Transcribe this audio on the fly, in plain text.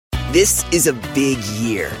This is a big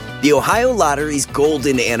year. The Ohio Lottery's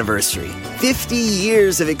golden anniversary. 50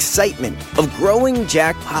 years of excitement, of growing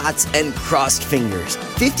jackpots and crossed fingers.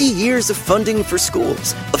 50 years of funding for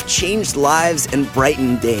schools, of changed lives and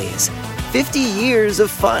brightened days. 50 years of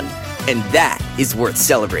fun. And that is worth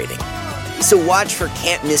celebrating. So watch for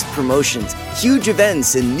can't-miss promotions, huge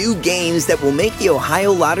events, and new games that will make the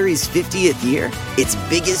Ohio Lottery's 50th year its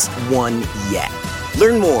biggest one yet.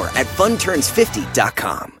 Learn more at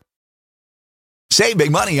funturns50.com. Save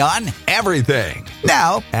big money on everything.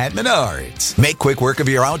 Now at Menards. Make quick work of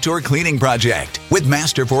your outdoor cleaning project with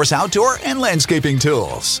Masterforce Outdoor and Landscaping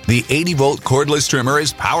Tools. The 80-volt cordless trimmer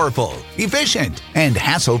is powerful, efficient, and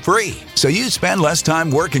hassle-free. So you spend less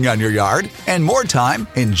time working on your yard and more time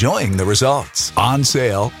enjoying the results. On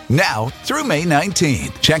sale now through May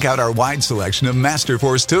 19th. Check out our wide selection of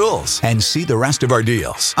Masterforce tools and see the rest of our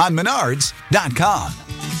deals on Menards.com.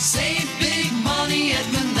 Save big money at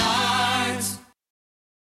Menards.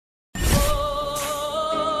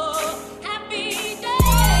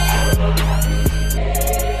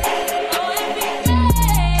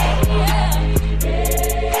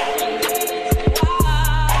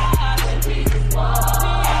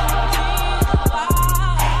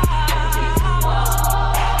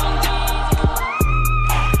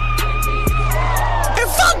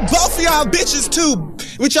 Both of y'all bitches too,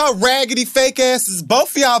 with y'all raggedy fake asses.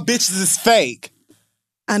 Both of y'all bitches is fake.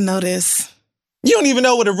 I know this. You don't even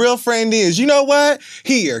know what a real friend is. You know what?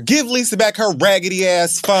 Here, give Lisa back her raggedy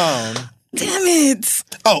ass phone. Damn it.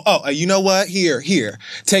 Oh, you know what? Here.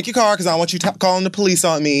 Take your car because I don't want you calling the police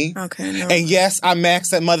on me. Okay, no. And yes, I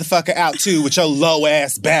maxed that motherfucker out too with your low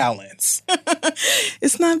ass balance.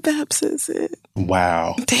 It's not BAPS, is it?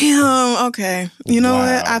 Wow. Damn, okay. You know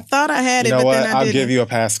what? I thought I had it, but then I didn't. I'll give you a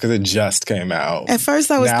pass because it just came out. At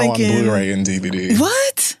first I was thinking... Now on Blu-ray and DVD.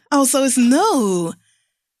 What? Oh, so it's new.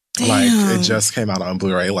 Damn. Like, it just came out on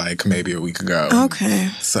Blu-ray like maybe a week ago. Okay.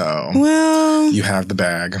 So, well... You have the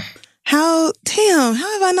bag. How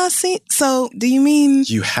have I not seen... So, do you mean...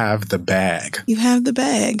 You have the bag. You have the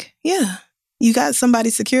bag. Yeah. You got somebody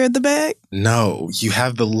secured the bag? No, you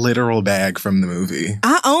have the literal bag from the movie.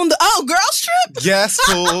 I own the... Oh, Girls Trip? Yes,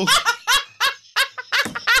 fool.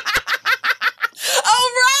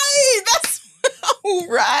 All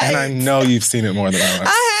right. And I know you've seen it more than once.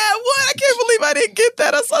 I had. What? I can't believe I didn't get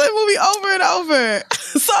that. I saw that movie over and over.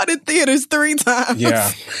 I saw it in theaters 3 times.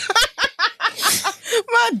 Yeah.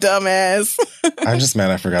 My dumb ass. I'm just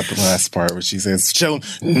mad I forgot the last part where she says, "Show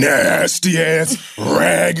nasty ass,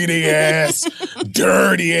 raggedy ass,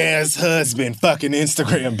 dirty ass husband, fucking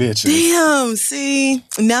Instagram bitches." Damn, see,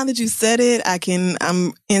 now that you said it,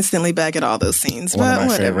 I'm instantly back at all those scenes. One but of my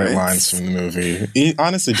whatever. favorite lines from the movie.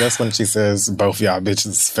 Honestly, just when she says, "Both y'all bitches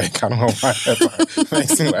is fake," I don't know why that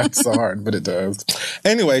makes me laugh so hard, but it does.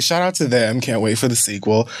 Anyway, shout out to them. Can't wait for the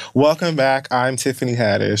sequel. Welcome back. I'm Tiffany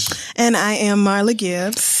Haddish. And I am Marla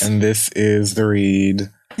Gibbs. And this is The Read.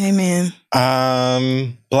 Amen.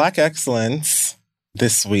 Black Excellence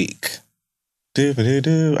this week. I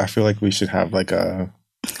feel like we should have like a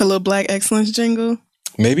little Black Excellence jingle.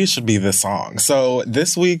 Maybe it should be the song. So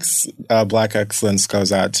this week's Black Excellence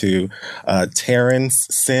goes out to Terrence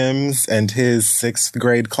Sims and his 6th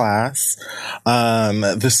grade class.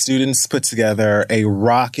 The students put together a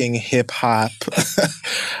rocking hip-hop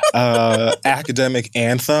academic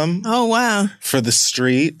anthem. Oh, wow. For the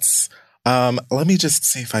streets. Let me just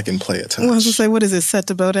see if I can play it. I was going to say, what is it, Set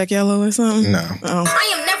to Bodak Yellow or something? No. Oh. I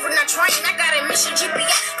am never not trying. I got a mission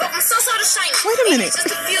GPS. Go from so to shine. Wait a minute.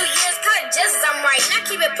 Just a few years, cut just as I'm right. Now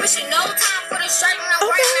keep it pushing. No time for the shirt when I'm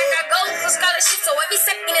writing. I got gold for scholarship, so every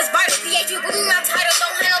second is vital. PhD, put me my title.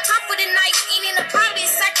 Don't have no time for the night. Ain't in the private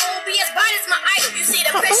second. Won't be as bright as my idol. You see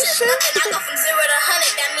the pressure is nothing. I go from 0 to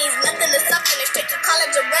 100. That means nothing to something. It's straight to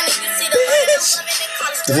college or running. You see the learning of living in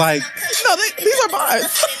college. Like, no, these are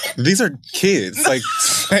bars. These are kids. Like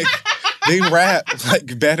they rap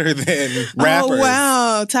like better than rappers. Oh,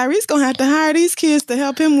 wow. Tyree's going to have to hire these kids to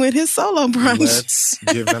help him with his solo brunch. Let's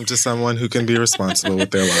give them to someone who can be responsible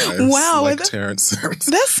with their lives. Wow. Like Terrence Sims.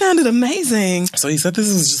 That sounded amazing. So he said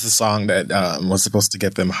this was just a song that was supposed to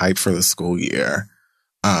get them hyped for the school year.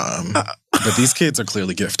 But these kids are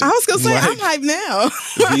clearly gifted. I was going to say, like, I'm hyped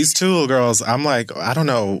now. These 2 little girls, I'm like, I don't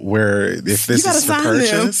know if this is for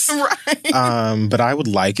purchase. Right. But I would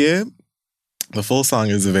like it. The full song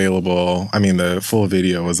is available. I mean, the full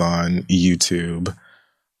video is on YouTube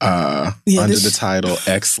under the title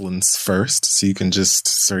Excellence First. So you can just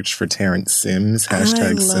search for Terrence Sims,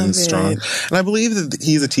 #SimsStrong. And I believe that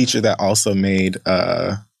he's a teacher that also made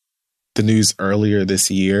the news earlier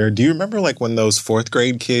this year. Do you remember like when those 4th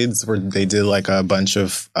grade kids they did like a bunch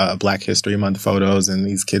of Black History Month photos, and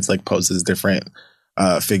these kids like posed as different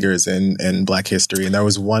figures in Black history, and there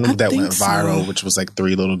was one that went viral, which was like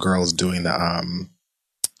 3 little girls doing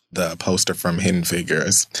the poster from Hidden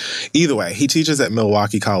Figures. Either way, he teaches at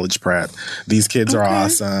Milwaukee College Prep. These kids are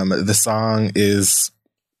awesome. The song is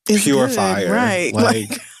pure good, fire. right? Like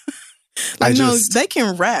they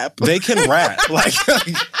can rap. They can rap.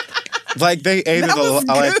 Like they ate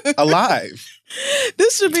it alive.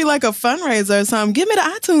 This should be like a fundraiser or something. Give me the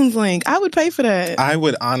iTunes link. I would pay for that. I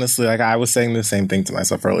would honestly, like, I was saying the same thing to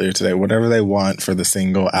myself earlier today. Whatever they want for the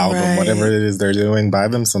single album, whatever it is they're doing, buy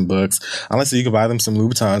them some books. Honestly, you can buy them some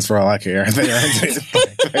Louboutins for all I care.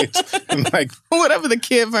 Like whatever the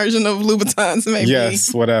kid version of Louboutins may be.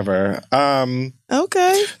 Yes, whatever.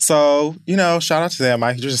 Okay. So, shout out to them.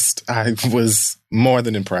 I was more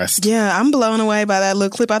than impressed. Yeah, I'm blown away by that little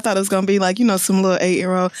clip. I thought it was going to be like, some little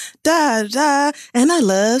 8-year-old, da, da, and I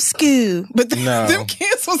love Scoo. But them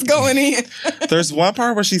kids was going in. There's one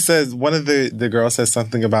part where she says, one of the girls says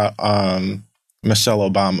something about Michelle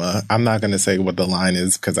Obama. I'm not going to say what the line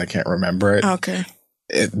is because I can't remember it. Okay.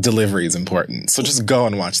 Delivery is important. So just go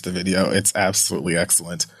and watch the video. It's absolutely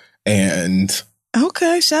excellent. And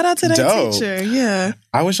okay, shout out to that teacher. Yeah.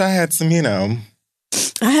 I wish I had some,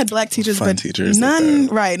 I had Black teachers, fun but teachers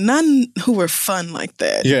none who were fun like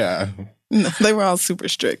that. Yeah. No, they were all super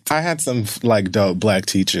strict. I had some like dope Black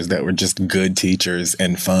teachers that were just good teachers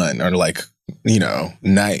and fun, or like,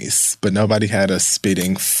 nice, but nobody had us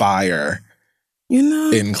spitting fire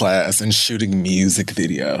in class and shooting music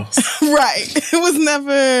videos. Right.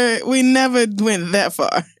 We never went that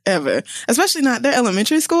far, ever. Especially not, they're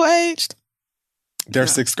elementary school aged. They're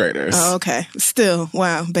 6th graders. Oh, okay. Still,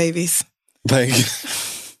 wow, babies. Like,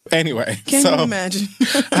 anyway. Can you imagine?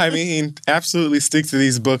 I mean, absolutely stick to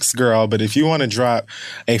these books, girl. But if you want to drop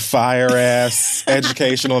a fire-ass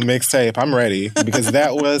educational mixtape, I'm ready. Because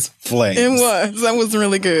that was flames. It was. That was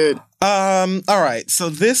really good. All right. So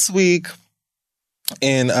this week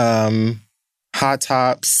in Hot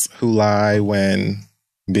Tops Who Lie When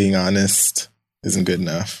Being Honest Isn't Good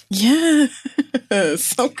Enough.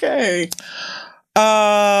 Yes. Okay.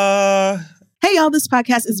 Hey, y'all, this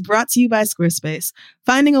podcast is brought to you by Squarespace.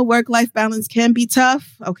 Finding a work-life balance can be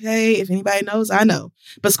tough, okay? If anybody knows, I know.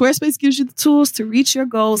 But Squarespace gives you the tools to reach your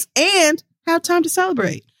goals and have time to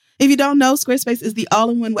celebrate. If you don't know, Squarespace is the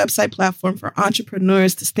all-in-one website platform for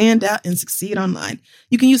entrepreneurs to stand out and succeed online.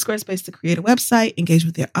 You can use Squarespace to create a website, engage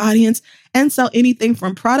with your audience, and sell anything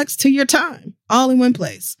from products to your time, all in one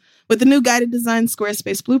place. With the new guided design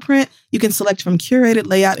Squarespace Blueprint, you can select from curated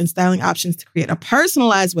layout and styling options to create a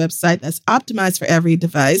personalized website that's optimized for every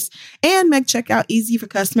device and make checkout easy for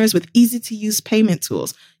customers with easy-to-use payment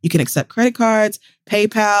tools. You can accept credit cards,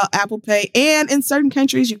 PayPal, Apple Pay, and in certain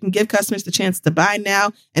countries, you can give customers the chance to buy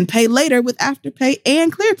now and pay later with Afterpay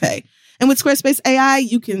and ClearPay. And with Squarespace AI,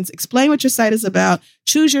 you can explain what your site is about,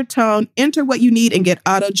 choose your tone, enter what you need, and get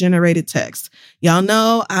auto-generated text. Y'all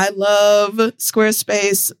know I love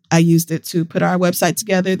Squarespace. I used it to put our website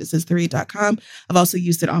together. This is theread.com. I've also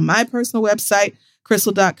used it on my personal website,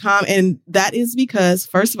 crystal.com. And that is because,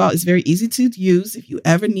 first of all, it's very easy to use if you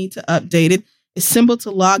ever need to update it. It's simple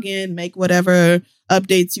to log in, make whatever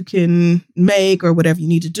updates you can make or whatever you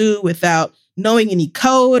need to do without knowing any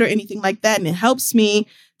code or anything like that. And it helps me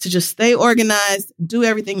to just stay organized, do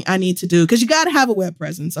everything I need to do. Because you got to have a web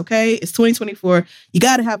presence, okay? It's 2024. You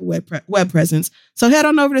got to have a web presence. So head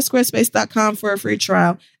on over to squarespace.com for a free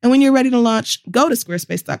trial. And when you're ready to launch, go to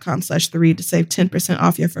squarespace.com/theread to save 10%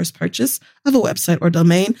 off your first purchase of a website or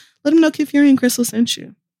domain. Let them know Kid Fury and Crystal sent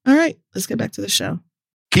you. All right, let's get back to the show.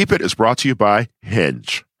 Keep It is brought to you by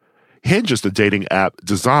Hinge. Hinge is the dating app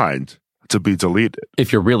designed to be deleted.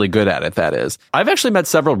 If you're really good at it, that is. I've actually met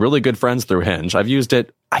several really good friends through Hinge. I've used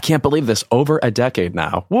it, I can't believe this, over a decade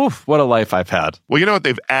now. Woof, what a life I've had. Well, you know what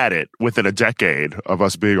they've added within a decade of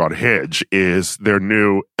us being on Hinge is their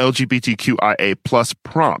new LGBTQIA plus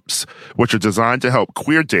prompts, which are designed to help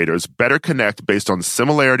queer daters better connect based on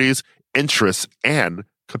similarities, interests, and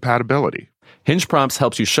compatibility. Hinge Prompts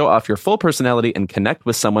helps you show off your full personality and connect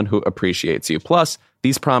with someone who appreciates you. Plus,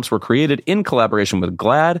 these prompts were created in collaboration with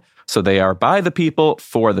GLAAD, so they are by the people,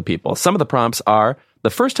 for the people. Some of the prompts are,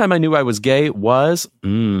 the first time I knew I was gay was,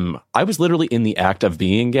 I was literally in the act of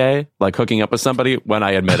being gay, like hooking up with somebody when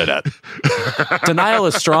I admitted it. Denial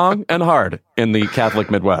is strong and hard in the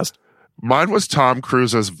Catholic Midwest. Mine was Tom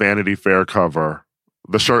Cruise's Vanity Fair cover.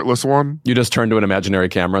 The shirtless one. You just turned to an imaginary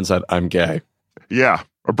camera and said, I'm gay. Yeah.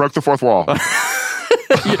 I broke the fourth wall. You're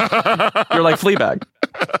like Fleabag.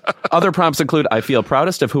 Other prompts include, I feel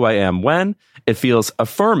proudest of who I am when. It feels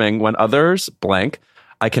affirming when others blank.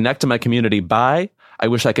 I connect to my community by. I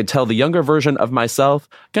wish I could tell the younger version of myself.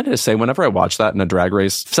 I'm going to say, whenever I watch that in a Drag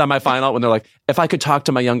Race semifinal, when they're like, if I could talk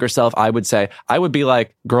to my younger self, I would be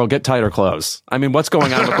like, girl, get tighter clothes. I mean, what's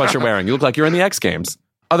going on with what you're wearing? You look like you're in the X Games.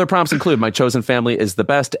 Other prompts include, my chosen family is the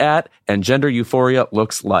best at, and gender euphoria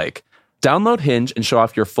looks like. Download Hinge and show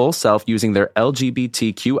off your full self using their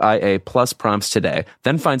LGBTQIA plus prompts today.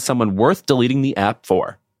 Then find someone worth deleting the app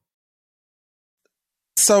for.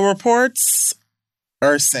 So reports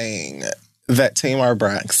are saying that Tamar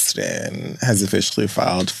Braxton has officially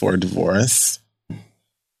filed for divorce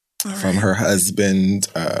from her husband.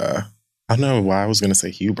 I don't know why I was going to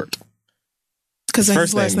say Hubert. Because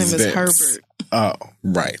his last name is Herbert. Oh,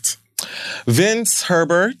 right. Vince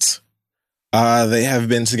Herbert. They have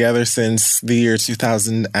been together since the year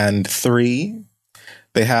 2003.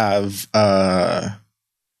 They have a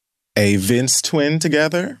Vince twin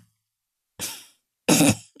together.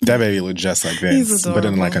 That baby looked just like Vince, but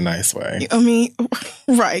in like a nice way. I mean,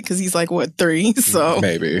 right, because he's like, 3? So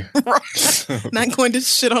maybe. Right. Not going to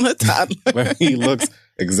shit on a toddler. He looks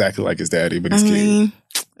exactly like his daddy, but he's cute.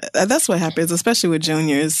 That's what happens, especially with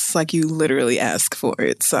juniors. It's like you literally ask for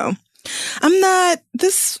it. So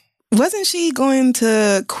wasn't she going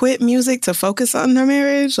to quit music to focus on her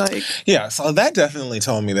marriage? Yeah, so that definitely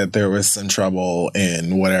told me that there was some trouble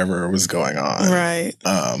in whatever was going on. Right.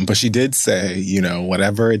 But she did say,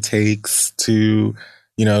 whatever it takes to,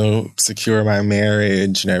 secure my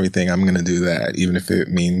marriage and everything, I'm going to do that, even if it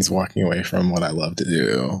means walking away from what I love to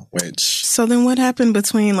do, So then what happened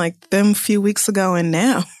between them few weeks ago and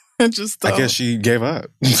now? I guess she gave up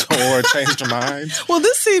or changed her mind. Well,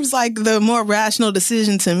 this seems like the more rational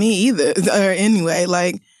decision to me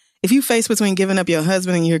anyway, if you face between giving up your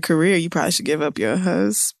husband and your career, you probably should give up your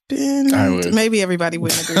husband. I would. Maybe everybody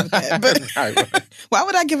wouldn't agree with that. But why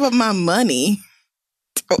would I give up my money?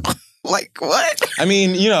 What? I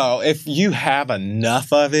mean, if you have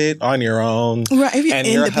enough of it on your own. Right. If you're and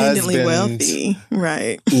independently your husband, wealthy.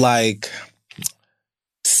 Right.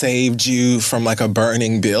 Saved you from a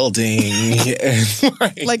burning building.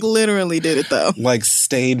 And, literally did it though.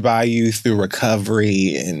 Stayed by you through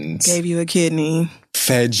recovery and gave you a kidney.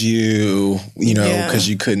 Fed you, because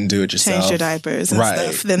you couldn't do it yourself. Changed your diapers and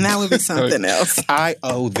stuff. Then that would be something else. I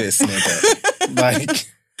owe this nigga.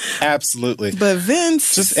 Absolutely. But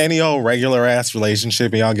Vince... Just any old regular ass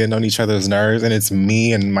relationship and y'all getting on each other's nerves, and it's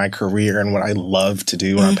me and my career and what I love to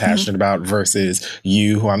do, what I'm passionate about, versus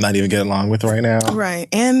you, who I'm not even getting along with right now. Right.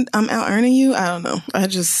 And I'm out earning you. I don't know.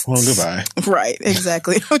 Well, goodbye. Right.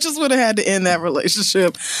 Exactly. I just would have had to end that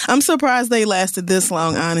relationship. I'm surprised they lasted this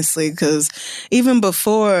long, honestly, because even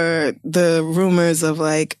before the rumors of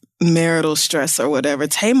marital stress or whatever,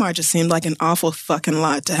 Tamar just seemed like an awful fucking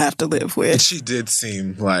lot to have to live with. She did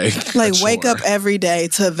seem like wake up every day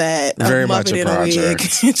to that. Very much a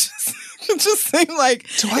project. It just seemed like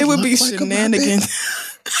it would be shenanigans.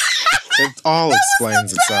 It all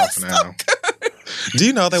explains itself now. Do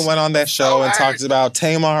you know they went on that show and talked about,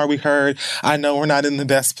 Tamar, we heard, I know we're not in the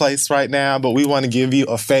best place right now, but we want to give you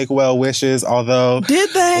a fake well wishes, although...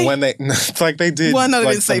 Did they? When they... they did... Well, no,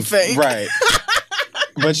 they didn't say fake. Right.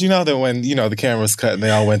 But that when, the camera was cut and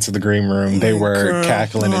they all went to the green room, they were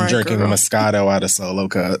cackling and drinking a Moscato out of Solo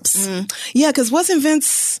cups. Yeah, because wasn't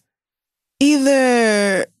Vince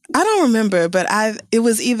either... I don't remember, but it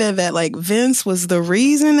was either that Vince was the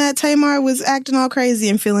reason that Tamar was acting all crazy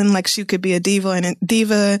and feeling like she could be a diva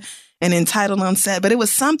and entitled on set, but it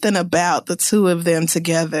was something about the two of them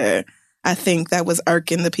together, I think, that was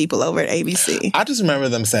irking the people over at ABC. I just remember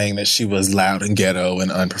them saying that she was loud and ghetto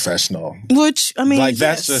and unprofessional. Which, I mean,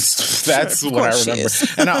 that's what I remember.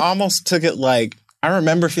 And I almost took it I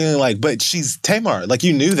remember feeling but she's Tamar.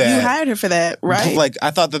 You knew that. You hired her for that, right?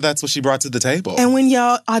 I thought that's what she brought to the table. And when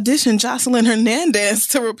y'all auditioned Jocelyn Hernandez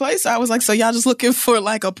to replace her, I was like, so y'all just looking for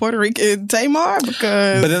a Puerto Rican Tamar?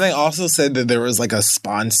 But then they also said that there was a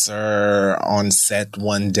sponsor on set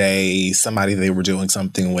one day, somebody they were doing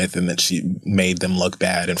something with, and that she made them look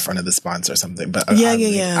bad in front of the sponsor or something. But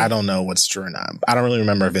yeah. I don't know what's true or not. I don't really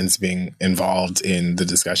remember Vince being involved in the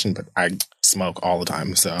discussion, but I smoke all the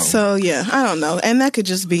time. So yeah, I don't know. And that could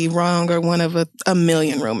just be wrong or one of a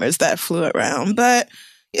million rumors that flew around. But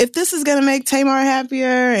if this is going to make Tamar happier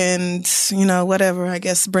and, whatever, I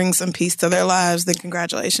guess bring some peace to their lives, then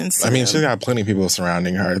congratulations. I mean, she's got plenty of people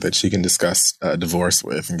surrounding her that she can discuss divorce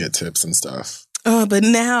with and get tips and stuff. But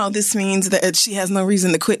now this means that she has no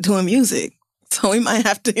reason to quit doing music. So we might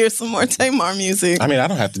have to hear some more Tamar music. I mean, I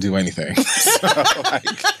don't have to do anything. So,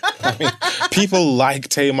 people like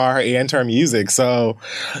Tamar and her music. So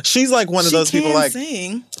she's like one of those people like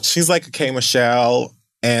sing. She's like a K. Michelle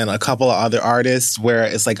and a couple of other artists where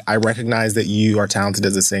it's like, I recognize that you are talented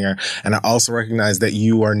as a singer. And I also recognize that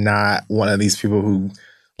you are not one of these people who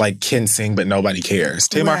like can sing, but nobody cares.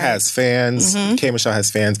 Tamar has fans. K. Michelle has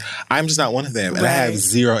fans. I'm just not one of them. And I have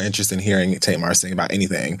zero interest in hearing Tamar sing about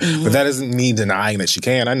anything. But that isn't me denying that she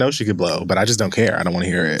can. I know she could blow, but I just don't care. I don't want to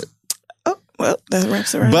hear it. Oh, well, that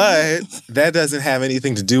wraps around. But that doesn't have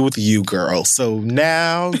anything to do with you, girl. So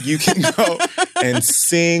now you can go and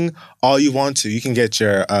sing all you want to. You can get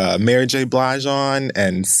your Mary J. Blige on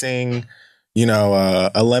and sing,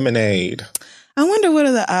 a Lemonade. I wonder what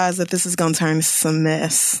are the odds that this is going to turn into some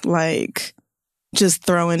mess, like just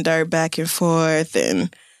throwing dirt back and forth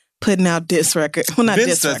and putting out diss records. Well, not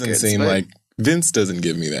Vince diss records. Vince doesn't seem like Vince doesn't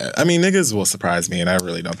give me that. I mean, niggas will surprise me, and I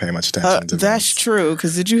really don't pay much attention to That's Vince. true,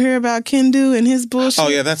 because did you hear about Kendu and his bullshit? Oh,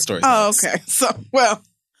 yeah, that story. Oh, okay. So, well,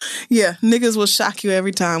 yeah, niggas will shock you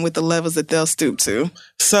every time with the levels that they'll stoop to.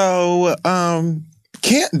 So,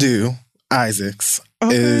 Can't Do Isaacs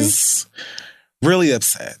is really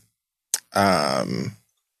upset.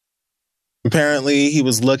 Apparently he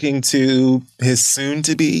was looking to his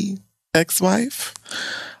soon-to-be ex-wife,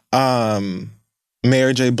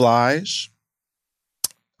 Mary J. Blige,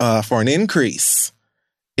 for an increase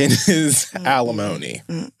in his alimony.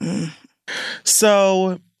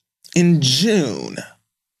 So in June,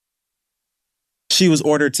 she was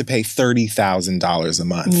ordered to pay $30,000 a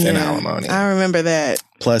month in alimony. I remember that.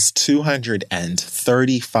 Plus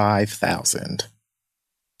 $235,000.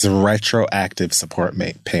 It's a retroactive support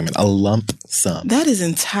payment, a lump sum. That is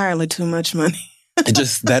entirely too much money.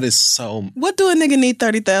 That is so. What do a nigga need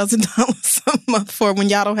 $30,000 a month for when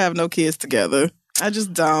y'all don't have no kids together? I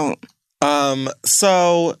just don't.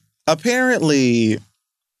 So apparently,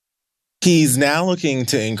 he's now looking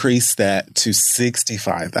to increase that to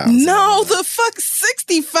 $65,000. No, the fuck,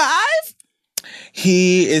 65?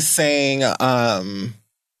 He is saying,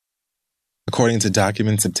 according to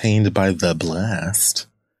documents obtained by The Blast,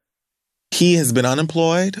 he has been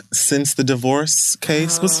unemployed since the divorce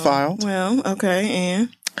case was filed. Well, okay,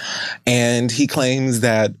 and he claims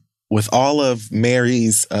that with all of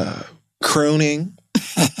Mary's crooning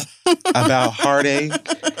about heartache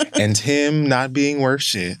and him not being worth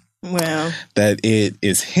shit, that it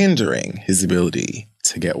is hindering his ability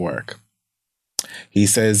to get work. He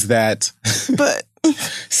says that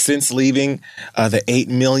since leaving the $8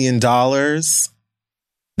 million that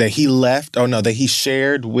he left, that he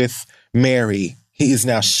shared with Mary, he is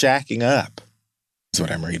now shacking up, is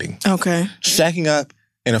what I'm reading. Okay. Shacking up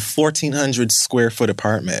in a 1,400 square foot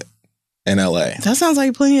apartment in LA. That sounds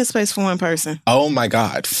like plenty of space for one person. Oh my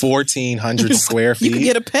God. 1,400 square feet. You can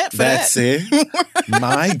get a pet for That's that. It.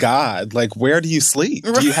 My God. Like, where do you sleep?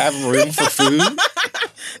 Do you have room for food?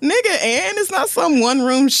 Nigga, and it's not some one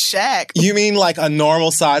room shack. You mean like a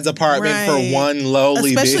normal size apartment for one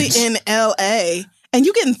lowly Especially bitch? in LA. And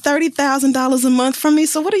you getting $30,000 a month from me,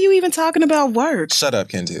 so what are you even talking about work? Shut up,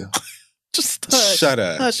 Kendu. Just hush. Shut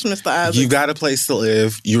up. Hush, Mr. Isaac. You got a place to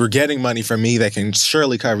live. You were getting money from me that can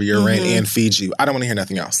surely cover your rent and feed you. I don't want to hear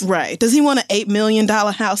nothing else. Right. Does he want an $8 million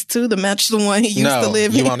house too to match the one he used to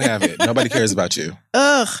live in? No, you won't have it. Nobody cares about you.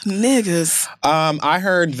 Ugh, niggas. I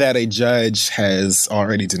heard that a judge has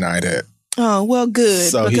already denied it. Oh, well, good.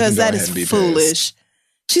 So because that is foolish.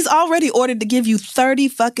 She's already ordered to give you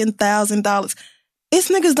 $30,000. It's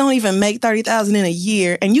niggas don't even make $30,000 in a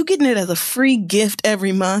year, and you getting it as a free gift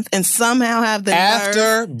every month, and somehow have the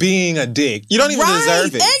after being a dick. You don't even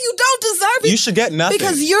deserve it, and you don't deserve it. You should get nothing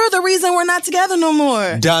because you're the reason we're not together no more.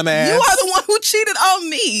 Dumbass. You are the one who cheated on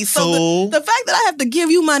me. So the fact that I have to give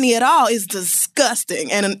you money at all is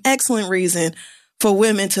disgusting, and an excellent reason for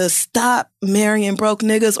women to stop marrying broke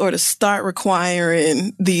niggas or to start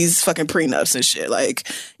requiring these fucking prenups and shit. Like,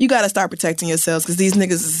 you got to start protecting yourselves because these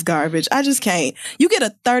niggas is garbage. I just can't. You get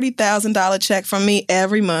a $30,000 check from me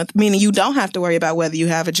every month, meaning you don't have to worry about whether you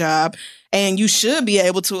have a job, and you should be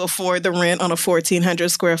able to afford the rent on a 1,400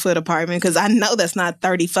 square foot apartment because I know that's not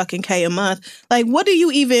 30 fucking K a month. Like, what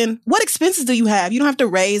expenses do you have? You don't have to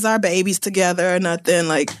raise our babies together or nothing.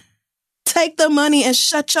 Like, take the money and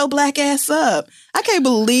shut your black ass up. I can't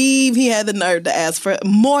believe he had the nerve to ask for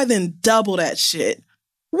more than double that shit.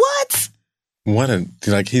 What?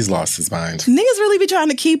 He's lost his mind. Niggas really be trying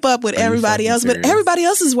to keep up with everybody else, but everybody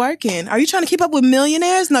else is working. Are you trying to keep up with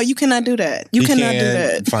millionaires? No, you cannot do that. You cannot do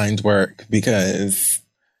that. Find work because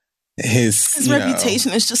his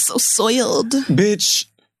reputation is just so soiled. Bitch,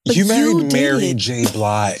 But you married Mary did. J.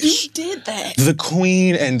 Blige. You did that. The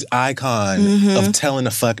queen and icon of telling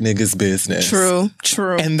a fuck nigga's business.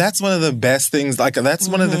 True. And that's one of the best things, like, that's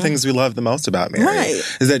one of the things we love the most about Mary. Right.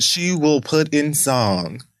 Is that she will put in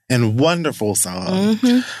song, and wonderful song,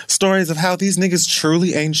 stories of how these niggas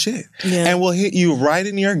truly ain't shit. Yeah. And will hit you right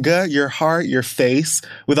in your gut, your heart, your face,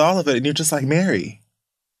 with all of it. And you're just like, Mary,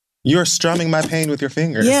 you're strumming my pain with your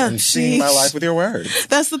fingers and singing my life with your words.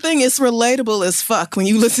 That's the thing. It's relatable as fuck when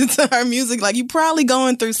you listen to her music. Like, you probably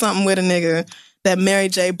going through something with a nigga that Mary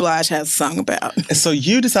J. Blige has sung about. And so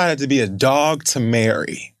you decided to be a dog to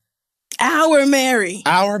Mary. Our Mary.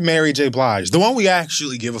 Our Mary J. Blige. The one we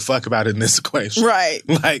actually give a fuck about in this equation. Right.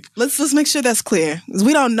 Like, let's make sure that's clear. 'Cause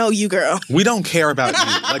we don't know you, girl. We don't care about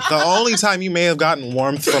you. Like, the only time you may have gotten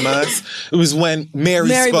warmth from us, it was when Mary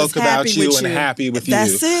spoke about you and happy with you.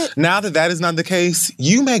 That's it. Now that is not the case,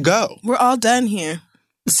 you may go. We're all done here.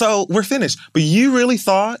 So we're finished. But you really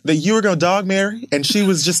thought that you were going to dog Mary and she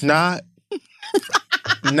was just not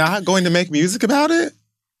going to make music about it?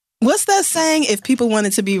 What's that saying? If people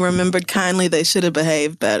wanted to be remembered kindly, they should have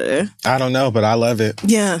behaved better. I don't know, but I love it.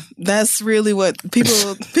 Yeah, that's really what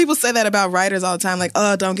people say that about writers all the time. Like,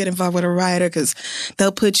 oh, don't get involved with a writer because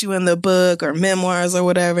they'll put you in the book or memoirs or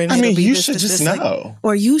whatever. And I mean, you this, should this, just this. know. Like,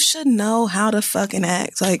 or you should know how to fucking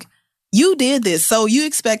act. Like, you did this. So you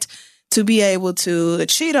expect to be able to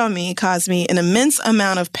cheat on me, cause me an immense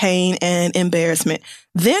amount of pain and embarrassment,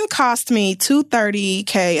 then cost me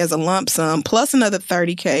 $230K as a lump sum, plus another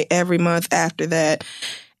 $30K every month after that.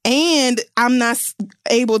 And I'm not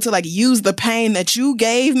able to like use the pain that you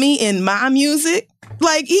gave me in my music.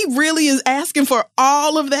 Like, he really is asking for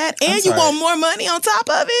all of that. And you want more money on top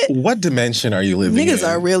of it? What dimension are you living in? Niggas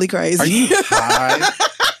are really crazy. Are you high?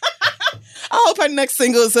 I hope her next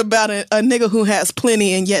single is about a nigga who has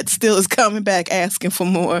plenty and yet still is coming back asking for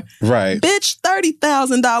more. Right. Bitch,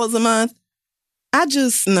 $30,000 a month. I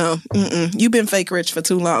just, no. You've been fake rich for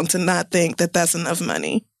too long to not think that that's enough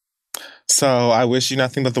money. So I wish you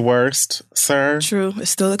nothing but the worst, sir. True.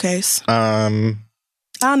 It's still the case. I'll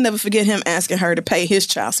never forget him asking her to pay his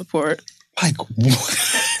child support. Like,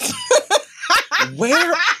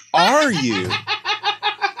 where are you?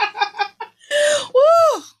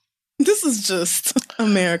 Woo! This is just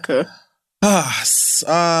America. Also,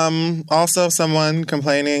 someone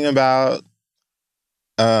complaining about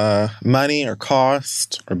money or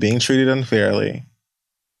cost or being treated unfairly.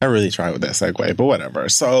 I really tried with that segue, but whatever.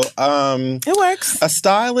 So, it works. A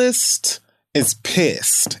stylist is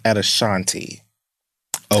pissed at Ashanti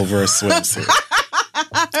over a swimsuit.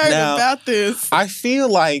 I heard about this. I feel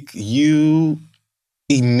like you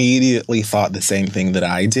immediately thought the same thing that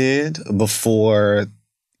I did before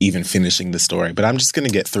even finishing the story, but I'm just going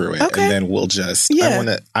to get through it, and then we'll just,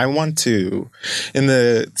 I want to, in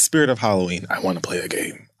the spirit of Halloween, I want to play a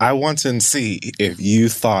game. I want to see if you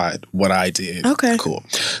thought what I did. Okay. Cool.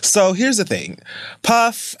 So here's the thing.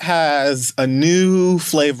 Puff has a new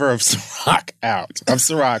flavor of Ciroc out.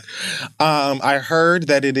 I heard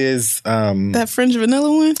that it is... that French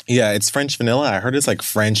vanilla one? Yeah, it's French vanilla. I heard it's like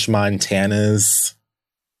French Montana's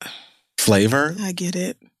flavor. I get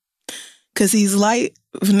it. Because he's light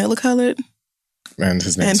vanilla colored. And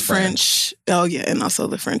his name's French. Oh, yeah. And also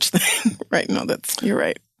the French thing. Right. No, you're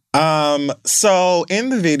right. So in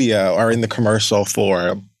the video or in the commercial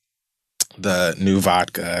for the new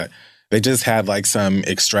vodka, they just had like some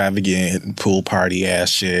extravagant pool party ass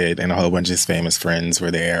shit and a whole bunch of his famous friends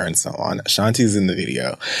were there and so on. Shanti's in the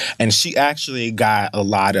video and she actually got a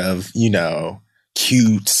lot of,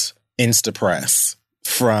 cute Insta press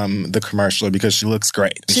from the commercial because she looks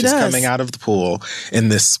great. And she's coming out of the pool in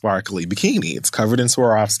this sparkly bikini. It's covered in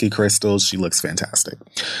Swarovski crystals. She looks fantastic.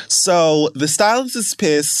 So the stylist is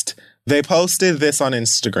pissed. They posted this on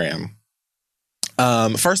Instagram.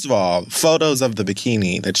 First of all, photos of the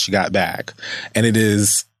bikini that she got back, and it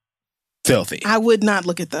is filthy. I would not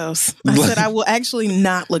look at those. I said I will actually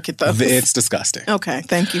not look at those. It's disgusting. Okay,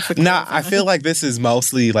 thank you for clarifying. Now, I feel like this is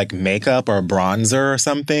mostly like makeup or bronzer or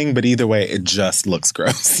something, but either way, it just looks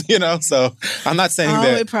gross, So I'm not saying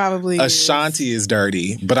that it probably Ashanti is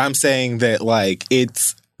dirty, but I'm saying that like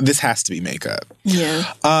this has to be makeup.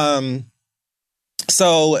 Yeah.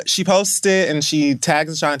 So she posts it and she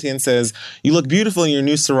tags Ashanti and says, "You look beautiful in your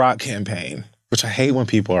new Ciroc campaign," which I hate when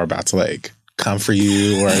people are about to like come for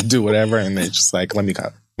you or do whatever and they're just like, let me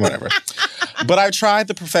cut, whatever. But I tried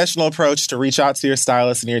the professional approach to reach out to your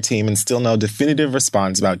stylist and your team and still no definitive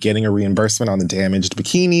response about getting a reimbursement on the damaged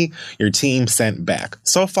bikini your team sent back.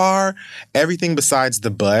 So far, everything besides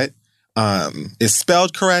the butt is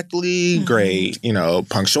spelled correctly, great.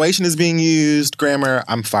 Punctuation is being used, grammar,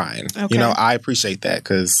 I'm fine. Okay. I appreciate that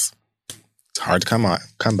because It's hard to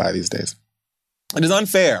come by these days. It is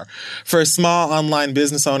unfair for small online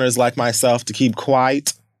business owners like myself to keep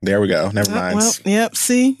quiet. There we go. Never mind. Well, yep.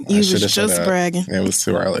 See, you was just bragging. It was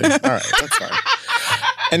too early. All right, that's fine.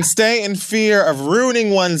 And stay in fear of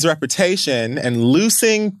ruining one's reputation and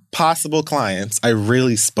losing possible clients. I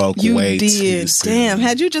really spoke way too soon. Damn,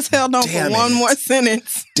 had you just held on for one more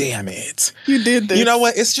sentence. Damn it. You did this. You know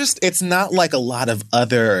what? It's not like a lot of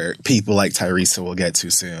other people like Tyrese will get too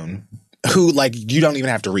soon. Who, like, you don't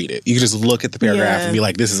even have to read it. You can just look at the paragraph and be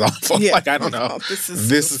like, this is awful. Yeah. Like, I don't know. This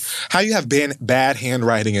is how you have bad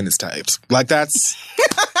handwriting and it's typed. Like, that's...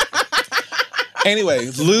 Anyway,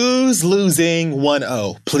 losing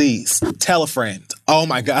 1-0. Please tell a friend. Oh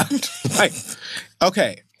my God. Like,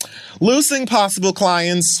 okay. Losing possible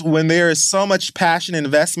clients when there is so much passion,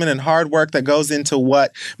 investment, and hard work that goes into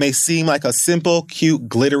what may seem like a simple, cute,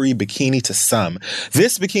 glittery bikini to some.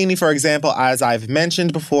 This bikini, for example, as I've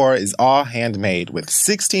mentioned before, is all handmade with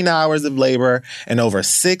 16 hours of labor and over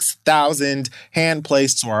 6,000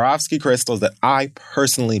 hand-placed Swarovski crystals that I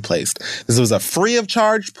personally placed. This was a free of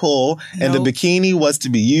charge pull, and the bikini was to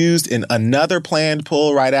be used in another planned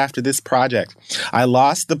pull right after this project. I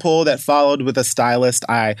lost the pull that followed with a stylist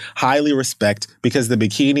I highly respect because the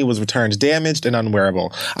bikini was returned damaged and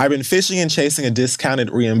unwearable. I've been fishing and chasing a discounted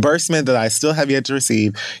reimbursement that I still have yet to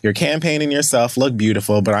receive. Your campaign and yourself look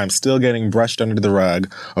beautiful, but I'm still getting brushed under the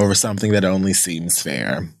rug over something that only seems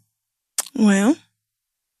fair. Well,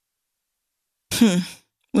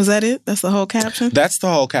 was that it? That's the whole caption? That's the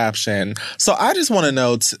whole caption. So I just want to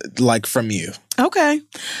know, from you. Okay.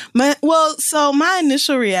 My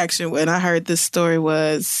initial reaction when I heard this story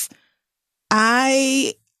was,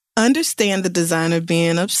 I understand the designer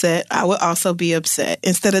being upset. I would also be upset.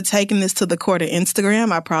 Instead of taking this to the court of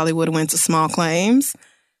Instagram, I probably would have went to small claims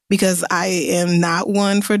because I am not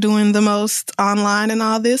one for doing the most online and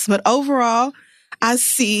all this. But overall, I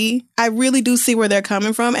really do see where they're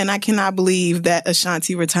coming from. And I cannot believe that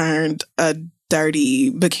Ashanti returned a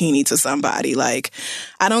dirty bikini to somebody. Like,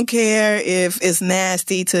 I don't care if it's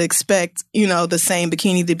nasty to expect, the same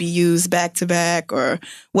bikini to be used back to back or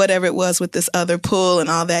whatever it was with this other pull and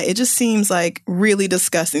all that. It just seems like really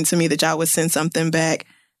disgusting to me that y'all would send something back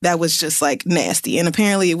that was just like nasty. And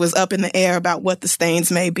apparently it was up in the air about what the stains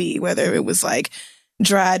may be, whether it was like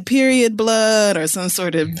dried period blood or some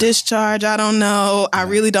sort of discharge. I don't know. I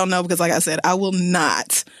really don't know because, like I said, I will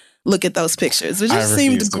not look at those pictures. It just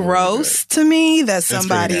seemed gross to me that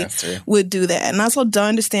somebody would do that. And I also don't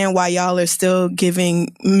understand why y'all are still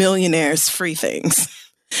giving millionaires free things.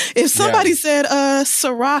 If somebody said,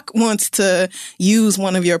 Ciroc wants to use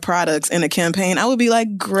one of your products in a campaign, I would be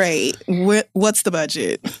like, great. What's the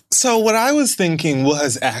budget? So what I was thinking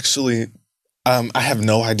was actually, I have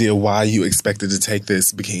no idea why you expected to take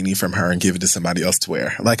this bikini from her and give it to somebody else to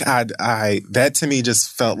wear. Like, that to me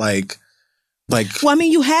just felt like, well, I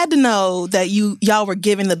mean, you had to know that y'all were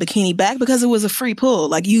giving the bikini back because it was a free pull.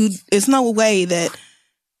 Like, it's no way that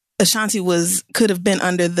Ashanti could have been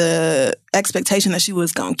under the expectation that she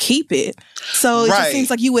was going to keep it. So it just seems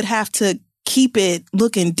like you would have to keep it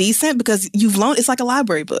looking decent because you've loaned. It's like a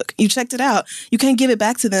library book. You checked it out. You can't give it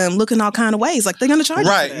back to them looking all kind of ways. Like, they're going to charge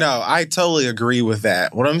you for that. No, I totally agree with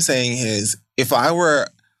that. What I'm saying is, if I were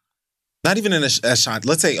not even in Ashanti,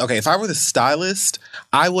 let's say, okay, if I were the stylist,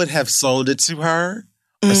 I would have sold it to her.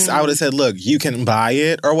 I would have said, look, you can buy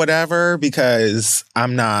it or whatever because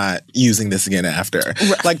I'm not using this again after.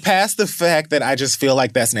 Right. Like, past the fact that I just feel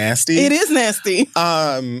like that's nasty. It is nasty.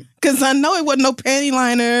 Because I know it wasn't no panty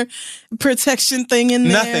liner protection thing in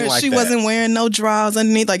there. Nothing like she that. Wasn't wearing no drawers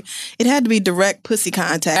underneath. Like, it had to be direct pussy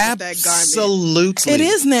contact with that garment. Absolutely. It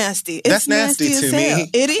is nasty. That's nasty to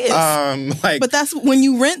me. It is. But that's when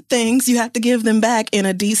you rent things, you have to give them back in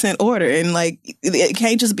a decent order. And, like, it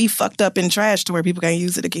can't just be fucked up in trash to where people can't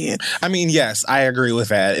use it again. I mean, yes, I agree with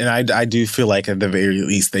that. And I do feel like at the very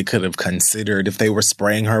least they could have considered if they were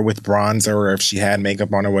spraying her with bronzer or if she had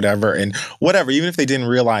makeup on or whatever. And whatever, even if they didn't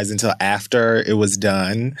realize until after it was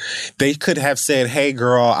done, they could have said, hey,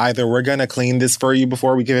 girl, either we're going to clean this for you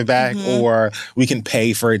before we give it back or we can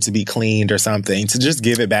pay for it to be cleaned or something. To just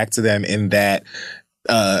give it back to them in that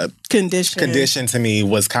condition to me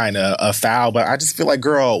was kind of a foul. But I just feel like,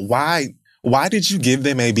 girl, why did you give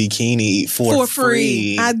them a bikini for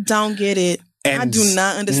free? I don't get it. And I do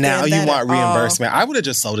not understand now that you want reimbursement. I would have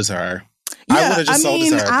just sold it to her. Yeah, I would have just sold it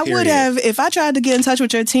to her, I would have, if I tried to get in touch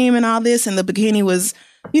with your team and all this and the bikini was,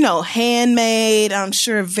 handmade, I'm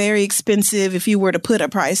sure very expensive if you were to put a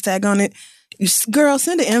price tag on it. Girl,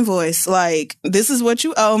 send an invoice. Like, this is what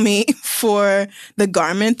you owe me for the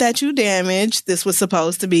garment that you damaged. This was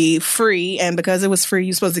supposed to be free. And because it was free,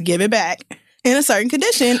 you're supposed to give it back. in a certain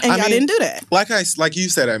condition, and y'all didn't do that. Like you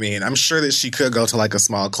said, I mean, I'm sure that she could go to like a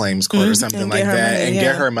small claims court or something like that and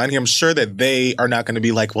get her money. I'm sure that they are not going to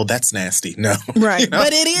be like, well, that's nasty. No. Right. You know?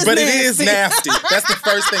 But it is But nasty. it is nasty. That's the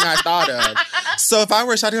first thing I thought of. So if I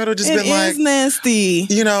were Shawty, I would have just been like, it is nasty.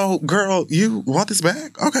 You know, girl, you want this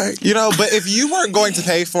back? Okay. You know, but if you weren't going to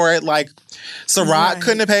pay for it, like Ciroc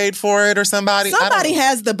couldn't have paid for it or somebody. Somebody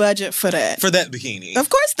has the budget for that. For that bikini. Of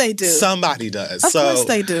course they do. Somebody does. Of course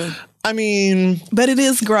they do. I mean... But it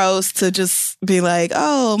is gross to just be like,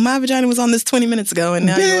 oh, my vagina was on this 20 minutes ago and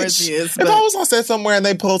now yours is. If I was on set somewhere and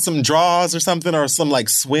they pulled some drawers or something or some like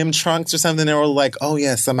swim trunks or something, they were like, oh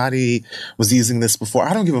yeah, somebody was using this before.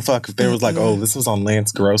 I don't give a fuck if they was like, oh, this was on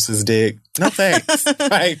Lance Gross's dick. No thanks.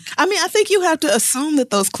 Like, I mean, I think you have to assume that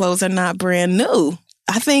those clothes are not brand new.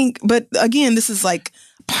 I think, but again, this is like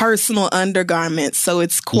personal undergarments, so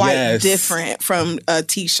it's quite different from a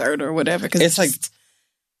t-shirt or whatever. Because it's like...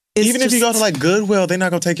 Even if you go to like Goodwill, they're not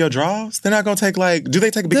going to take your drawers. They're not going to take like, do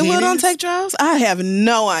they take bikinis? Goodwill don't take drawers? I have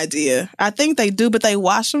no idea. I think they do, but they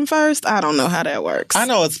wash them first. I don't know how that works. I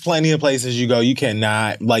know it's plenty of places you go. You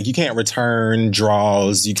cannot, like, you can't return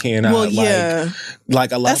drawers. You cannot,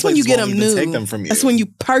 like a lot That's of when you places get won't them even new. take them from you. That's when you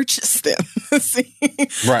purchase them. See?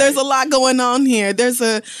 Right. There's a lot going on here. There's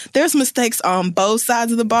mistakes on both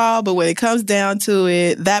sides of the ball, but when it comes down to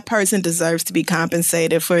it, that person deserves to be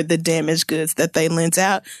compensated for the damaged goods that they lent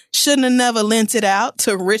out. Shouldn't have never lent it out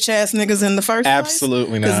to rich ass niggas in the first place.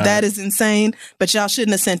 Absolutely not. Because that is insane. But y'all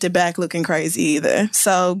shouldn't have sent it back looking crazy either.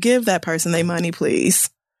 So give that person their money, please.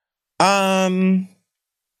 Okay,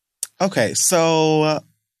 so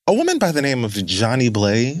a woman by the name of Johnny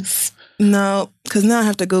Blaze. No, because now I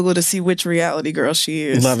have to Google to see which reality girl she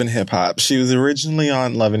is. Love and Hip Hop. She was originally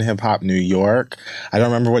on Love and Hip Hop New York. I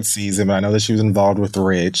don't remember what season, but I know that she was involved with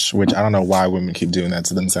Rich, which I don't know why women keep doing that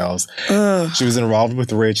to themselves. Ugh. She was involved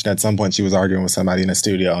with Rich, and at some point she was arguing with somebody in a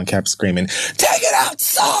studio and kept screaming, "Take it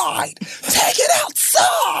outside! Take it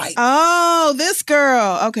outside!" Oh, this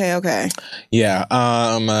girl. Okay.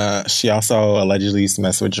 Yeah. She also allegedly used to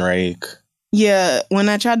mess with Drake. Yeah, when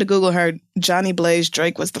I tried to Google her, Johnny Blaze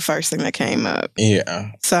Drake was the first thing that came up.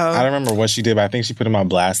 Yeah. So I don't remember what she did, but I think she put him on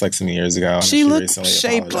blast like some years ago. She looked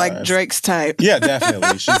shaped like Drake's type. Yeah,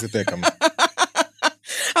 definitely. She's a thickum.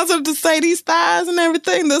 I was about to say these thighs and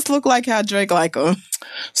everything. This look like how Drake like them.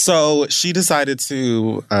 So she decided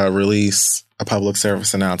to release a public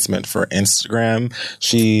service announcement for Instagram.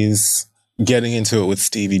 She's getting into it with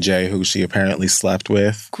Stevie J, who she apparently slept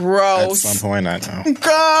with. Gross. At some point, I know.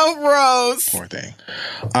 Gross. Poor thing.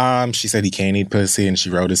 She said he can't eat pussy, and she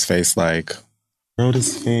wrote his face like a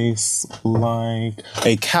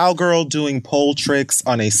cowgirl doing pole tricks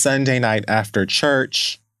on a Sunday night after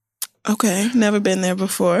church. Okay, never been there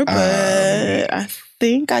before, but I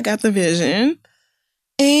think I got the vision.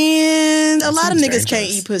 And a lot of niggas can't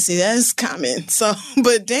eat pussy. That's common. So,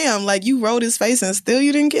 but damn, like you rolled his face and still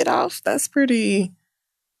you didn't get off. That's pretty.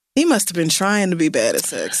 He must have been trying to be bad at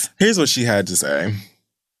sex. Here's what she had to say.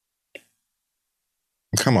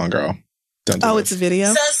 Come on, girl. Don't do it's a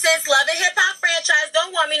video. So since Love and Hip Hop franchise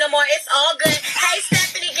don't want me no more, it's all good. Hey,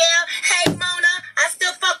 Stephanie Gale. Hey, Mona. I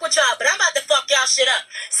still fuck with y'all, but I'm about to fuck y'all shit up.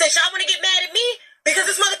 Since y'all want to get mad at me because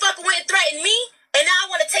this motherfucker went and threatened me, and now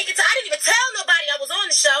I want to take it to... I didn't even tell nobody I was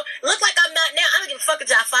on the show. Look like I'm not now. I don't give a fuck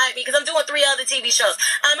if y'all fired me because I'm doing 3 other TV shows.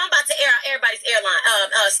 I'm about to air out everybody's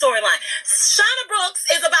storyline. Shauna Brooks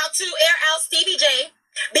is about to air out Stevie J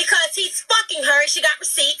because he's fucking her and she got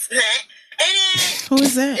receipts. And then... Who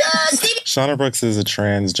is that? Shauna Brooks is a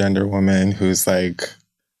transgender woman who's like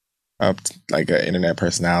an internet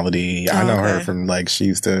personality. I know her from like, she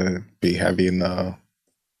used to be heavy in the...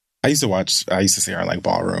 I used to see her in like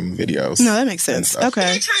ballroom videos. No, that makes sense. Okay.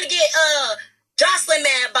 They're trying to get Jocelyn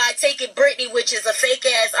mad by taking Britney, which is a fake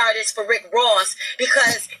ass artist, for Rick Ross,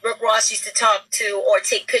 because Rick Ross used to talk to or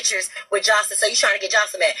take pictures with Jocelyn. So you're trying to get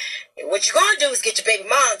Jocelyn mad. What you're gonna do is get your baby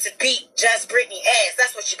mom to beat Just Britney ass.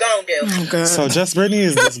 That's what you're gonna do. Oh, God. So Just Britney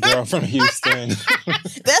is this girl from Houston.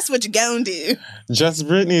 That's what you're gonna do. Just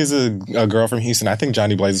Britney is a girl from Houston. I think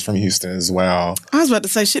Johnny Blaze is from Houston as well. I was about to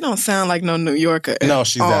say, she don't sound like no New Yorker. No,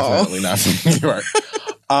 she's definitely not from New York.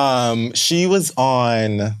 She was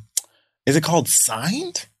on, is it called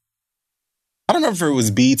Signed? I don't remember if it was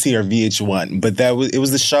BET or VH1, but it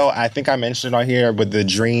was the show, I think I mentioned it on here, with the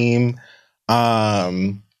Dream,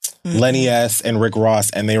 Lenny S. and Rick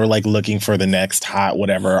Ross, and they were like looking for the next hot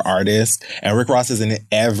whatever artist. And Rick Ross is in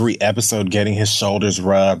every episode getting his shoulders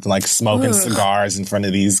rubbed, like smoking cigars in front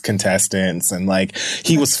of these contestants. And like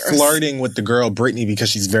he was flirting with the girl Britney because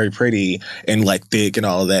she's very pretty and like thick and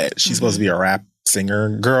all of that. She's supposed to be a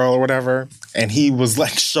singer girl or whatever. And he was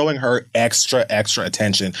like showing her extra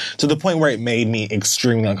attention to the point where it made me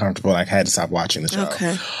extremely uncomfortable. I had to stop watching the show.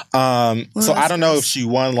 Okay. So I don't know if she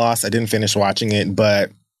won, lost. I didn't finish watching it,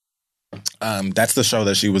 but that's the show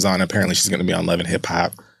that she was on. Apparently she's going to be on Love and Hip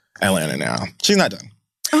Hop Atlanta now. She's not done.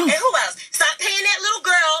 And who else? Stop paying that little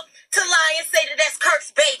girl to lie and say that that's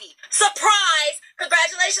Kirk's baby. Surprise!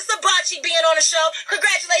 Congratulations to Bocce being on the show.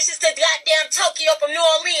 Congratulations to goddamn Tokyo from New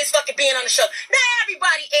Orleans fucking being on the show. Now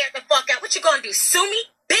everybody aired the fuck out. What you gonna do? Sue me,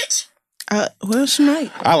 bitch? Well, she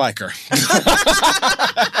might. I like her.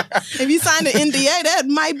 If you signed an NDA, that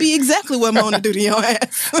might be exactly what Mona do to your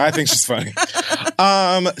ass. I think she's funny.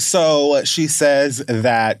 So she says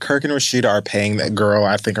that Kirk and Rashida are paying that girl,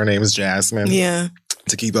 I think her name is Jasmine. Yeah.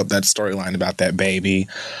 To keep up that storyline about that baby.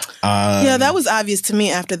 Yeah, that was obvious to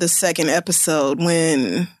me after the second episode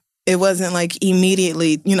when it wasn't like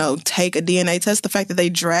immediately, take a DNA test. The fact that they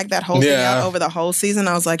dragged that whole thing out over the whole season,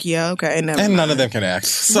 I was like, yeah, okay, never mind. None of them can act.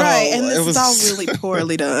 So right, and this is all really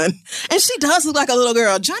poorly done. And she does look like a little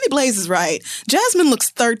girl. Johnny Blaze is right. Jasmine looks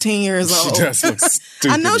 13 years old. She does look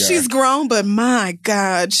stupid. I know she's grown, but my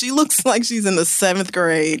God, she looks like she's in the 7th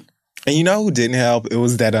grade. And you know who didn't help? It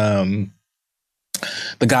was that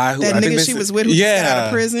the guy who that nigga she was with who just got out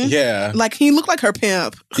of prison. Yeah, like he looked like her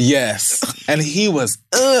pimp. Yes, and he was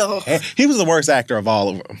the worst actor of all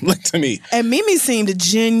of them, like to me. And Mimi seemed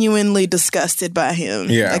genuinely disgusted by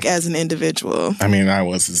him. Yeah, like as an individual. I mean, I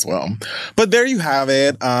was as well. But there you have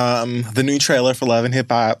it. The new trailer for Love and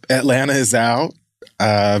Hip Hop Atlanta is out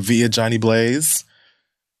via Johnny Blaze.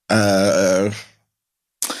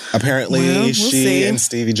 Apparently, she and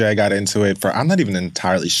Stevie J got into it for, I'm not even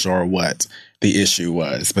entirely sure what the issue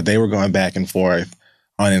was, but they were going back and forth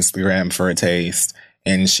on Instagram for a taste.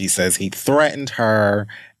 And she says he threatened her.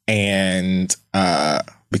 And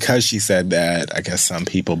because she said that, I guess some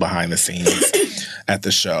people behind the scenes at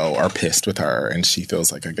the show are pissed with her. And she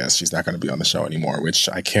feels like, I guess she's not going to be on the show anymore, which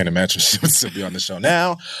I can't imagine she would still be on the show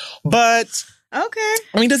now. But okay.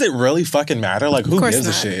 I mean, does it really fucking matter? Like, who gives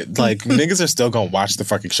a shit? Like, niggas are still gonna watch the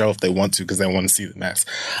fucking show if they want to because they want to see the mess.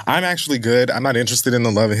 I'm actually good. I'm not interested in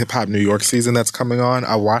the Love and Hip Hop New York season that's coming on.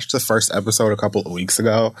 I watched the first episode a couple of weeks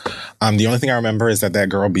ago. The only thing I remember is that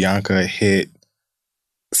girl Bianca hit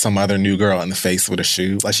some other new girl in the face with a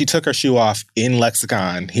shoe. Like, she took her shoe off in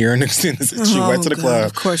Lexicon here in the she went to the club.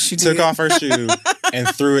 Of course she took did. off her shoe and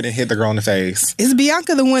threw it and hit the girl in the face. Is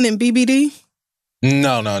Bianca the one in BBD?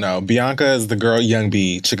 No. Bianca is the girl, Young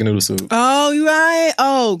B, Chicken Noodle Soup. Oh, you right?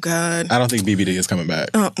 Oh, God. I don't think BBD is coming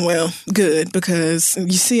back. Oh, well, good, because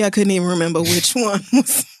you see, I couldn't even remember which one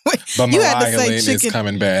was. But you Mariah had to say Lynn is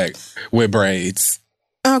coming back with braids.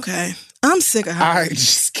 Okay. I'm sick of her. I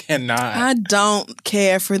just cannot. I don't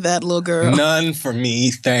care for that little girl. None for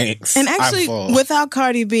me, thanks. And actually, without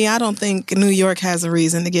Cardi B, I don't think New York has a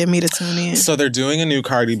reason to get me to tune in. So they're doing a new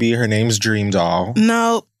Cardi B. Her name's Dream Doll.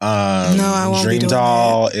 No. No, I won't Dream be doing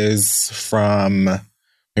Doll that. is from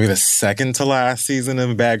maybe the second to last season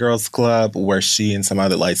of Bad Girls Club, where she and some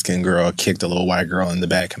other light-skinned girl kicked a little white girl in the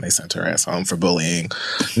back and they sent her ass home for bullying.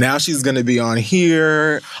 Now she's going to be on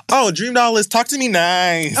here. Oh, Dream Doll is Talk to Me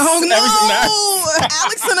Nice. Oh, no. Nice.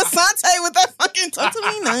 Alex and Asante with that fucking Talk to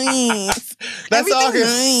Me Nice. That song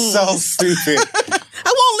is so stupid.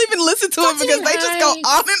 I won't even listen to it because they just go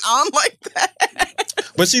on and on like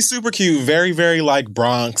that. But she's super cute. Very, very like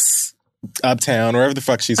Bronx, Uptown, wherever the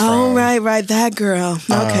fuck she's from. Oh, right. That girl.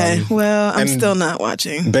 Okay. Well, I'm still not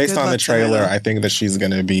watching. Based on the trailer, I think that she's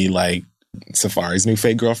going to be like Safari's new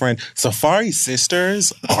fake girlfriend. Safari's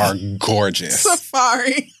sisters are gorgeous.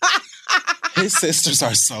 Safari. His sisters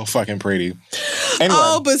are so fucking pretty. Anyway.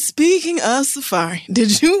 Oh, but speaking of Safari,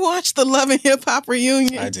 did you watch the Love and Hip Hop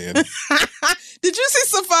reunion? I did. Did you see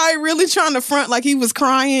Safari really trying to front like he was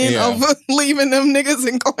crying over leaving them niggas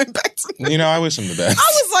and going back to them? You know, I wish him the best.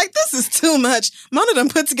 I was like, this is too much. Mona done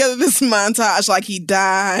put together this montage like he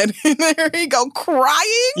died. And there he go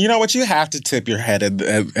crying. You know what? You have to tip your head at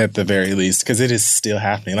the very least because it is still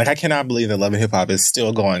happening. Like, I cannot believe that Love and Hip Hop is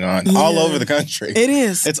still going on all over the country. It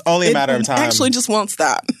is. It's only a matter of time. Actually just won't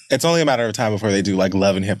stop. It's only a matter of time before they do like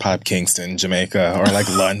Love and Hip Hop Kingston, Jamaica, or like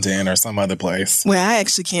London or some other place. Well, I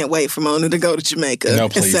actually can't wait for Mona to go to Jamaica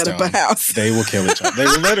and set up a house. They will kill each other. They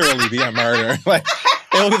will literally be a murder. Like,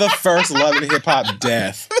 it will be the first Love and Hip Hop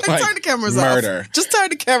death. Like, turn the cameras murder. off. Just turn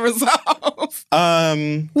the cameras off.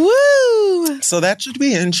 Woo! So that should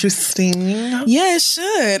be interesting. Yeah, it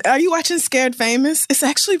should. Are you watching Scared Famous? It's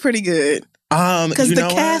actually pretty good. Because the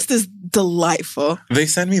cast is delightful. They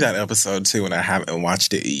sent me that episode too, and I haven't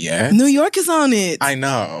watched it yet. New York is on it. I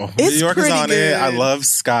know. It's New York is on good. it. I love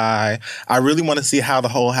Sky. I really want to see how the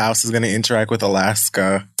whole house is going to interact with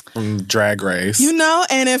Alaska. from Drag Race. You know,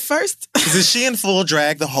 and at first... Is she in full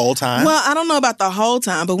drag the whole time? Well, I don't know about the whole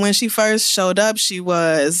time, but when she first showed up, she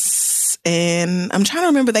was... And I'm trying to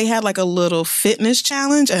remember, they had like a little fitness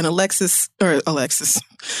challenge, and Alaska.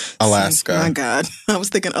 My God. I was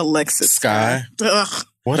thinking Alexis Sky. Ugh.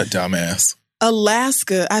 What a dumbass.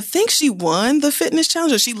 Alaska, I think she won the fitness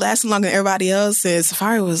challenge, or she lasted longer than everybody else. And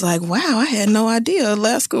Safari was like, wow, I had no idea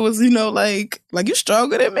Alaska was, like you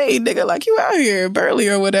stronger than me, nigga, like you out here, burly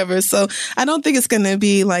or whatever. So I don't think it's going to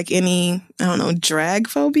be like any, drag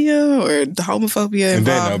phobia or homophobia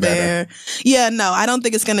involved there. Yeah, no, I don't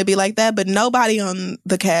think it's going to be like that, but nobody on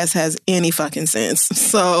the cast has any fucking sense.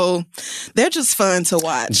 So they're just fun to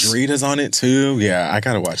watch. Drita's on it too. Yeah, I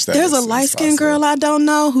got to watch that. There's a light-skinned girl I don't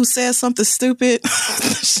know who says something stupid.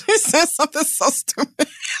 She said something so stupid.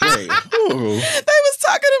 Wait, who? They was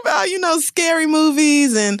talking about, scary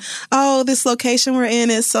movies and, this location we're in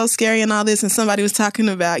is so scary and all this. And somebody was talking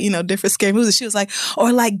about, different scary movies. And she was like,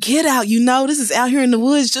 or like Get Out, this is out here in the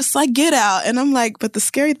woods, just like Get Out. And I'm like, but the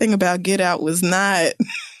scary thing about Get Out was not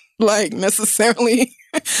like necessarily...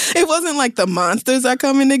 It wasn't like the monsters are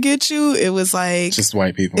coming to get you. It was like... Just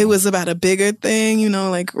white people. It was about a bigger thing,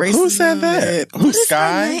 like racism. Who said that? Who's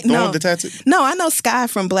Sky? The one No. with the tattoo? No, I know Sky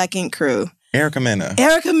from Black Ink Crew. Erica Mena.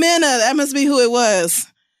 That must be who it was.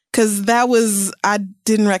 Because I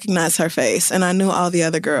didn't recognize her face, and I knew all the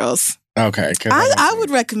other girls. Okay. I would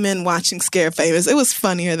recommend watching Scared Famous. It was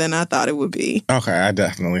funnier than I thought it would be. Okay, I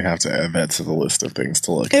definitely have to add that to the list of things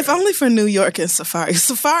to look at. If only for New York and Safari.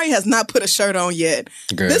 Safari has not put a shirt on yet.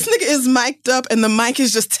 Good. This nigga is mic'd up, and the mic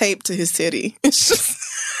is just taped to his titty. It's just...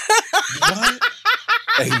 What?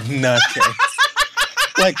 A nutcase.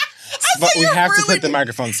 Like... But we have to put the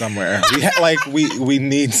microphone somewhere. We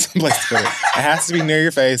need someplace to put it. It has to be near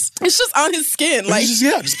your face. It's just on his skin. Like,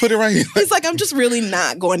 just put it right here. He's like, I'm just really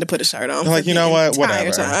not going to put a shirt on. Like, you know what?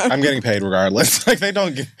 Whatever. I'm getting paid regardless. Like, they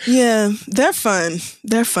don't get... Yeah, they're fun.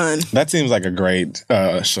 They're fun. That seems like a great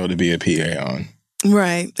show to be a PA on.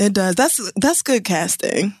 Right. It does. That's good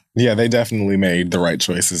casting. Yeah, they definitely made the right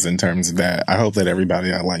choices in terms of that. I hope that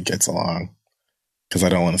everybody I like gets along. Because I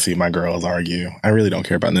don't want to see my girls argue. I really don't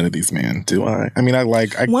care about none of these men, do I? I mean,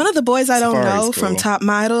 one of the boys I don't know from Top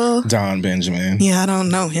Model. Don Benjamin. Yeah, I don't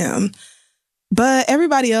know him. But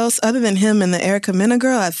everybody else, other than him and the Erica Mena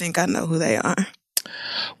girl, I think I know who they are.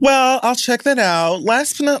 Well, I'll check that out.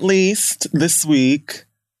 Last but not least, this week...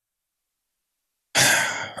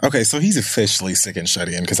 Okay, so he's officially sick and shut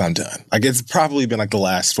in because I'm done. Like, it's probably been like the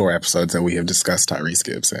last 4 episodes that we have discussed Tyrese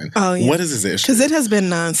Gibson. Oh, yeah. What is his issue? Because it has been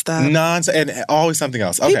nonstop. And always something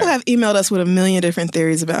else. Okay. People have emailed us with a million different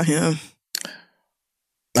theories about him.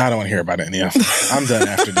 I don't want to hear about any of them. I'm done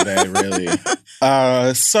after today, really.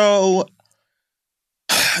 So,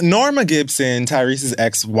 Norma Gibson, Tyrese's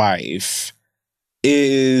ex-wife,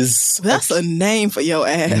 is... That's a name for your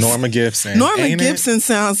ass. Norma Gibson. Norma Gibson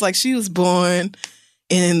sounds like she was born...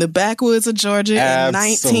 in the backwoods of Georgia in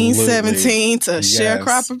 1917 to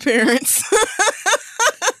sharecropper parents.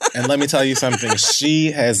 And let me tell you something.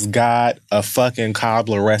 She has got a fucking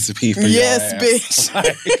cobbler recipe for your ass. Bitch.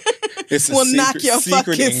 Like, it's a knock your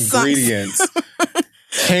secret ingredients.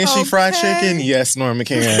 Can she fry chicken? Yes, Norma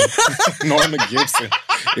can. Norma Gibson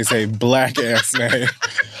is a black-ass name.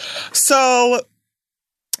 So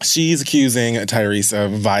she's accusing Tyrese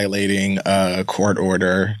of violating a court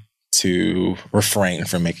order to refrain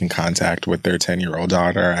from making contact with their 10-year-old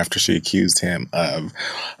daughter after she accused him of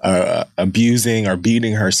abusing or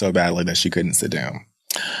beating her so badly that she couldn't sit down.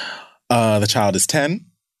 The child is 10.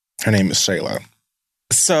 Her name is Shayla.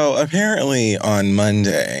 So apparently on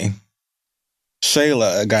Monday,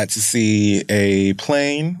 Shayla got to see a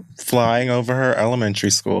plane flying over her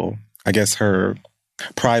elementary school. I guess her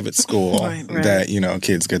private school right. that,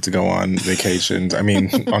 kids get to go on vacations. I mean,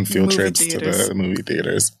 on field trips theaters. To the movie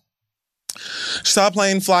theaters. She saw a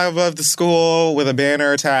plane fly above the school with a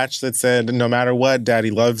banner attached that said, "No matter what, Daddy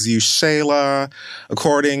loves you, Shayla."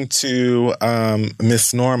 According to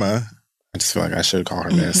Miss Norma, I just feel like I should call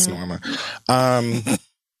her Miss Norma, and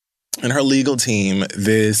her legal team,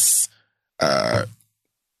 this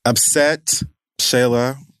upset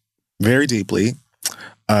Shayla very deeply.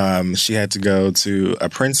 She had to go to a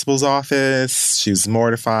principal's office. She was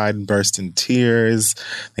mortified, burst in tears,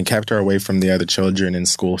 and kept her away from the other children and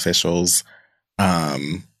school officials.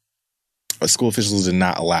 School officials did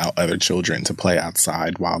not allow other children to play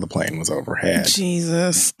outside while the plane was overhead.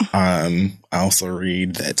 Jesus. I also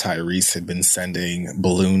read that Tyrese had been sending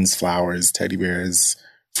balloons, flowers, teddy bears,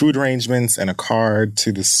 food arrangements, and a card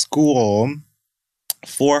to the school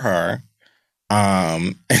for her.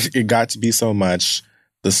 It got to be so much,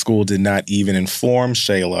 the school did not even inform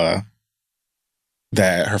Shayla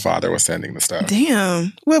that her father was sending the stuff.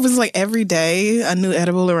 Damn. What was it, like every day a new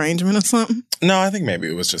edible arrangement or something? No, I think maybe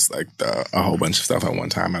it was just like a whole bunch of stuff at one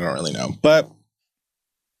time. I don't really know. But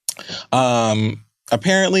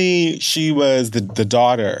apparently she was the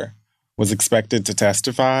daughter was expected to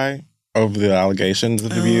testify over the allegations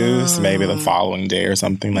of abuse, maybe the following day or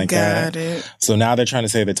something like that. Got it. So now they're trying to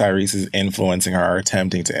say that Tyrese is influencing her or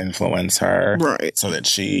attempting to influence her. Right. So that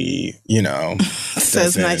she, you know,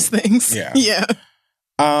 says nice things. Yeah. Yeah.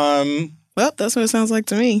 Well, that's what it sounds like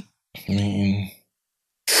to me. I mean,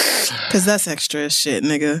 because that's extra as shit,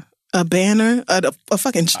 nigga. A banner, a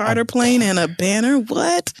fucking charter plane and a banner.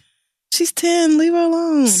 What? She's 10. Leave her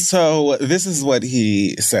alone. So this is what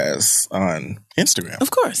he says on Instagram.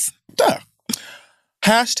 Of course. Duh.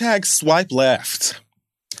 Hashtag swipe left.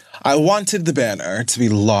 I wanted the banner to be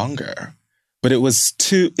longer, but it was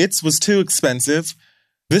too expensive.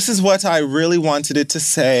 This is what I really wanted it to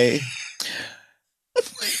say.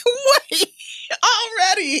 Wait,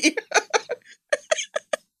 already.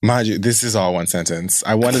 Mind you, this is all one sentence.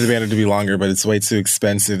 I wanted the banner to be longer, but it's way too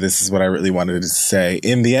expensive. This is what I really wanted it to say.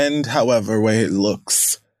 In the end, however way it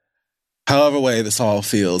looks, however way this all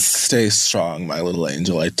feels, stay strong, my little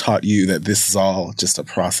angel. I taught you that this is all just a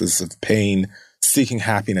process of pain, seeking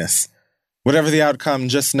happiness. Whatever the outcome,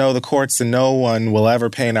 just know the courts and no one will ever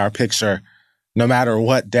paint our picture. No matter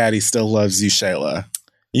what, Daddy still loves you, Shayla.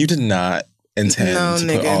 You did not intend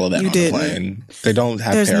to put all of that on the plane. They don't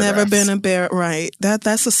have There's paragraphs. never been a bear. Right.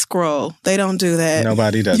 That's a scroll. They don't do that.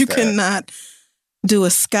 Nobody does You that. cannot do a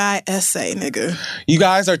sky essay, nigga. You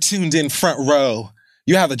guys are tuned in front row.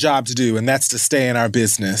 You have a job to do, and that's to stay in our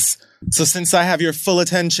business. So since I have your full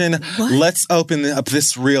attention, let's open up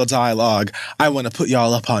this real dialogue. I want to put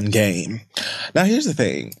y'all up on game. Now, here's the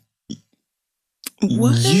thing.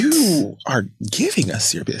 What? You are giving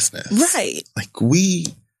us your business. Right. Like,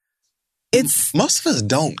 most of us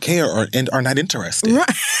don't care and are not interested.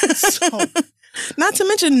 Right. So, not to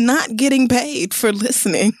mention not getting paid for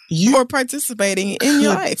listening or participating in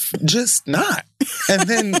your life. Just not. And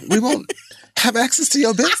then we won't have access to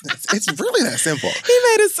your business. It's really that simple. He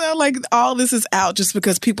made it sound like all this is out just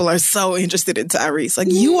because people are so interested in Tyrese.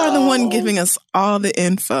 Like, you are the one giving us all the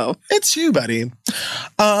info. It's you, buddy.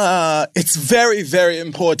 It's very, very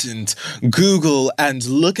important. Google and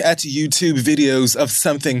look at YouTube videos of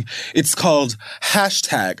something. It's called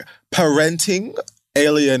hashtag parenting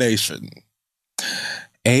alienation.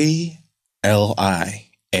 ALIAN.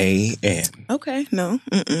 Okay, no.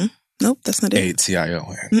 Nope, that's not it.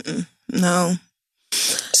 ATION. No.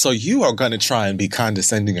 So you are going to try and be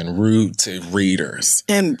condescending and rude to readers.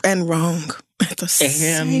 And wrong at the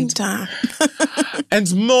same time.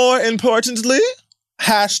 And more importantly,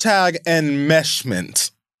 hashtag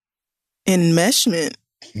enmeshment. Enmeshment.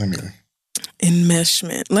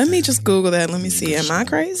 Enmeshment. Let me just Google that. Let me see. Am I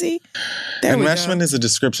crazy? Enmeshment is a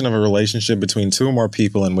description of a relationship between two or more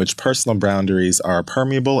people in which personal boundaries are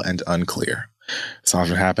permeable and unclear. This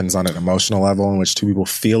often happens on an emotional level in which two people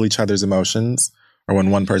feel each other's emotions, or when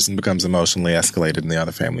one person becomes emotionally escalated and the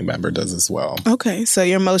other family member does as well. Okay, so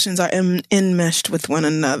your emotions are enmeshed with one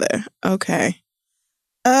another. Okay.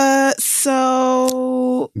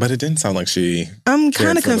 So... But it didn't sound like she... I'm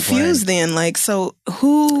kind of confused then. Like, so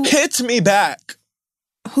who... Hit me back!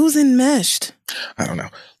 Who's enmeshed? I don't know.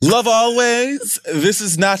 Love always. This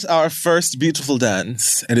is not our first beautiful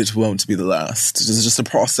dance, and it won't be the last. It is just a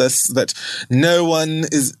process that no one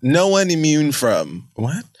immune from.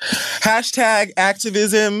 What? Hashtag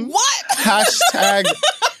activism. What? Hashtag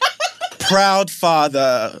proud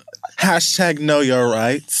father. Hashtag know your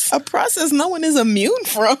rights. A process no one is immune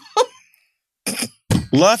from.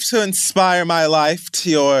 Love to inspire my life to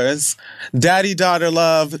yours. Daddy-daughter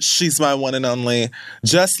love, she's my one and only.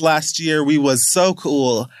 Just last year, we was so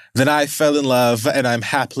cool that I fell in love and I'm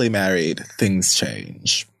happily married. Things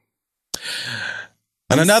change.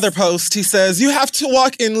 On another post, he says, you have to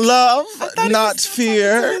walk in love, not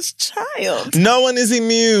fear. His child. No one is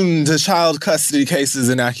immune to child custody cases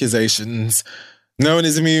and accusations. No one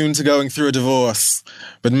is immune to going through a divorce,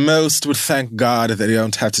 but most would thank God that they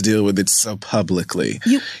don't have to deal with it so publicly.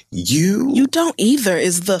 You don't either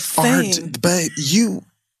is the thing. But you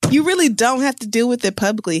really don't have to deal with it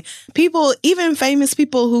publicly. People, even famous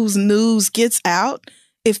people whose news gets out,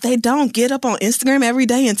 if they don't get up on Instagram every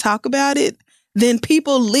day and talk about it, then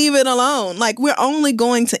people leave it alone. Like, we're only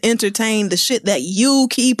going to entertain the shit that you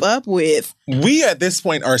keep up with. We, at this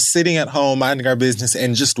point, are sitting at home, minding our business,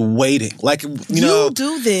 and just waiting. Like, you know,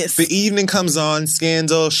 do this. The evening comes on,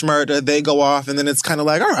 Scandal, Schmurda, they go off, and then it's kind of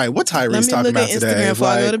like, all right, what Tyrese talking about today? Let me look at Instagram before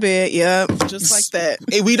I go to bed. Yep, just like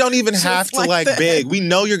that. We don't even have to, like beg. We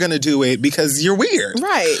know you're going to do it because you're weird.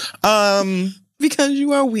 Right. Because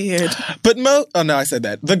you are weird. But oh no, I said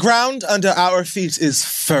that. The ground under our feet is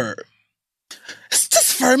firm. It's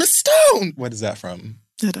just firm as stone. What is that from?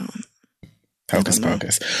 I don't. Hocus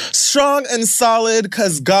Pocus. Strong and solid,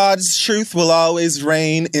 because God's truth will always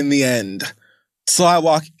reign in the end. So I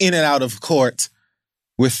walk in and out of court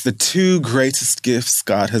with the two greatest gifts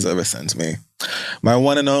God has ever sent me. My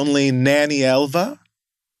one and only Nanny Elva.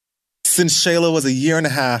 Since Shayla was a year and a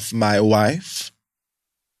half, my wife.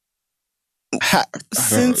 I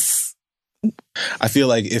feel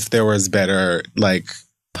like if there was better, like...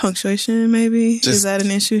 punctuation, maybe? Is that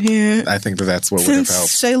an issue here? I think that's what would have helped.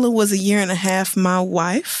 Since Shayla was a year and a half, my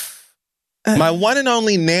wife. My one and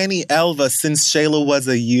only Nanny Elva, since Shayla was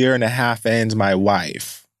a year and a half, and my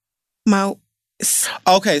wife.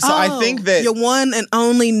 Okay, so I think that... your one and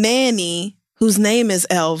only nanny, whose name is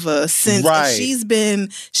Elva, since she's been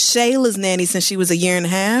Shayla's nanny since she was a year and a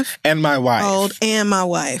half. And my wife. Old, and my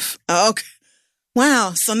wife. Okay.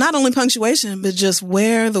 Wow. So not only punctuation, but just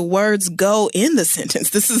where the words go in the sentence.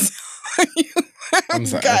 This is... I'm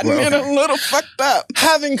sorry. Gotten it a little fucked up.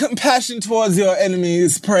 Having compassion towards your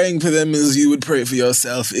enemies, praying for them as you would pray for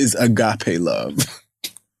yourself, is agape love.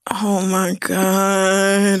 Oh my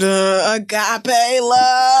God. Agape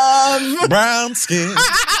love. Brown skin.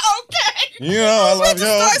 Okay. You know I love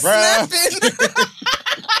your brown skin.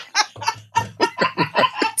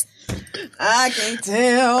 I can't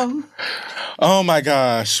tell. Oh my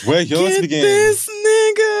gosh. Where yours begins. This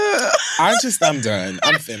nigga. I'm done.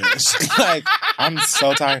 I'm finished. Like, I'm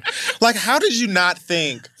so tired. Like, how did you not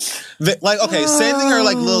think that, like, okay, sending her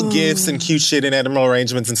like little gifts and cute shit and animal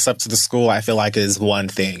arrangements and stuff to the school, I feel like is one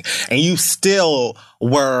thing. And you still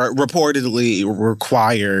were reportedly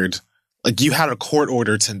required, like, you had a court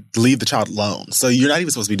order to leave the child alone. So you're not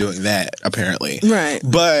even supposed to be doing that, apparently. Right.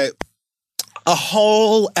 But a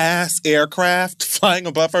whole ass aircraft flying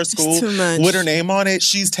above her school with her name on it.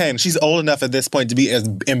 She's 10. She's old enough at this point to be as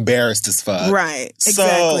embarrassed as fuck. Right.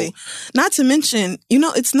 Exactly. Not to mention, you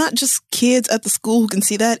know, it's not just kids at the school who can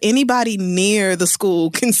see that. Anybody near the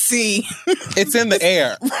school can see. It's in the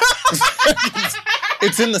air.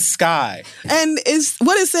 It's in the sky. And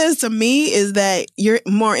what it says to me is that you're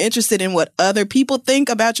more interested in what other people think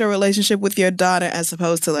about your relationship with your daughter as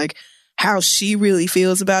opposed to like how she really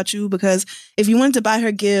feels about you. Because if you wanted to buy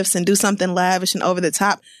her gifts and do something lavish and over the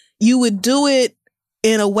top, you would do it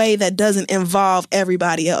in a way that doesn't involve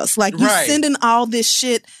everybody else. Like, you sending all this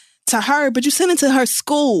shit to her, but you send it to her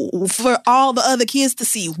school for all the other kids to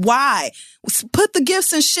see. Why? Put the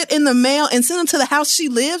gifts and shit in the mail and send them to the house she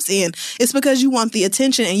lives in. It's because you want the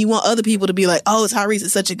attention and you want other people to be like, oh, Tyrese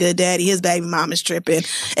is such a good daddy. His baby mom is tripping.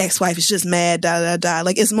 Ex-wife is just mad,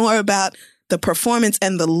 Like, it's more about the performance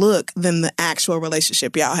and the look than the actual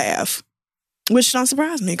relationship y'all have. Which don't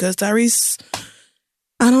surprise me because Tyrese,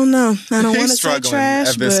 I don't know. I don't want to say trash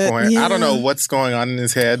at this point. Yeah. I don't know what's going on in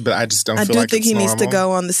his head, but I just don't feel like it's I do think he needs to normal.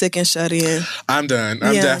 go on the sick and shut in. I'm done.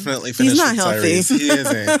 I'm definitely finished. He's not with healthy. Tyrese. He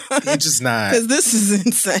isn't. He's just not. Because this is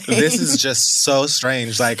insane. This is just so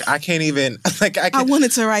strange. Like, I can't even. Like, I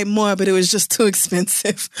wanted to write more, but it was just too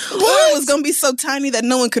expensive. Or it was going to be so tiny that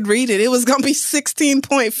no one could read it. It was going to be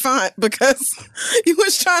 16-point font because he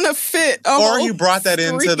was trying to fit. Or you brought that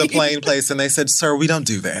into the plain place and they said, "Sir, we don't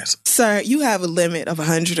do that." Sir, you have a limit of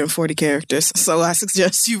 140 characters. So I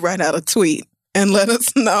suggest you write out a tweet and let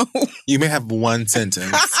us know. You may have one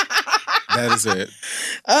sentence. That is it.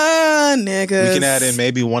 Niggas. We can add in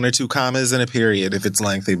maybe 1 or 2 commas and a period if it's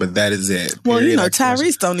lengthy, but that is it. Well, period, you know,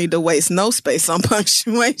 Tyrese don't need to waste no space on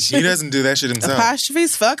punctuation. He doesn't do that shit himself.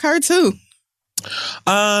 Apostrophes, fuck her too.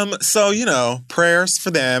 So, you know, prayers for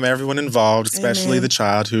them, everyone involved, especially the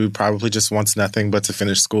child who probably just wants nothing but to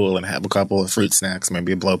finish school and have a couple of fruit snacks,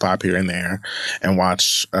 maybe a blow pop here and there, and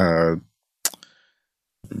watch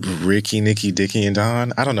Ricky, Nikki, Dickie, and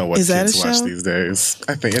Don. I don't know what kids watch these days.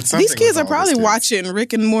 I think it's something. These kids are probably watching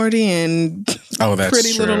Rick and Morty and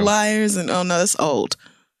Pretty Little Liars and no, that's old.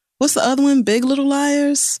 What's the other one? Big Little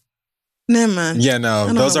Liars? Never mind. Yeah,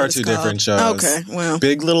 no, those are 2 different shows. Okay, well.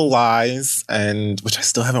 Big Little Lies, and which I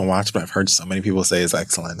still haven't watched, but I've heard so many people say is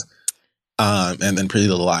excellent. And then Pretty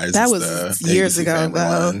Little Lies. That was years ago,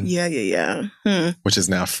 though. Yeah. Which is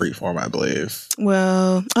now Freeform, I believe.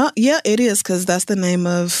 Well, yeah, it is, because that's the name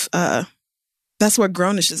of, that's where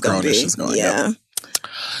Grownish is going to be. Yeah. Yep.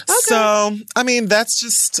 Okay. So, I mean, that's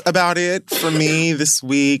just about it for me this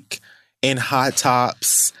week in hot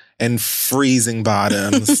tops and freezing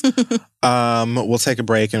bottoms. We'll take a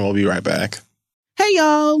break and we'll be right back. Hey,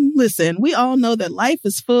 y'all, listen, we all know that life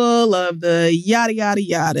is full of the yada, yada,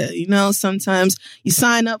 yada. You know, sometimes you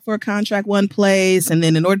sign up for a contract one place, and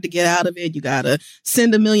then in order to get out of it, you got to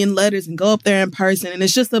send 1 million letters and go up there in person. And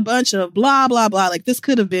it's just a bunch of blah, blah, blah. Like, this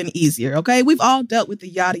could have been easier, okay? We've all dealt with the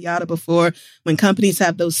yada, yada before when companies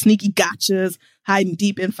have those sneaky gotchas hiding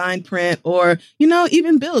deep in fine print, or, you know,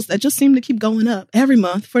 even bills that just seem to keep going up every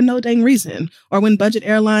month for no dang reason. Or when budget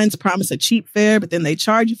airlines promise a cheap fare, but then they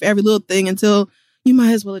charge you for every little thing until you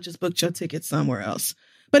might as well have just booked your ticket somewhere else.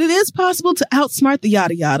 But it is possible to outsmart the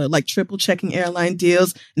yada yada, like triple checking airline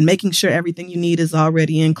deals and making sure everything you need is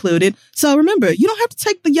already included. So remember, you don't have to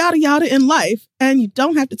take the yada yada in life, and you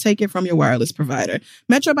don't have to take it from your wireless provider.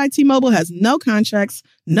 Metro by T-Mobile has no contracts,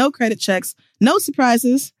 no credit checks, no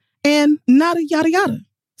surprises, and not a yada yada.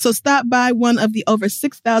 So stop by one of the over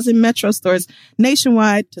 6,000 Metro stores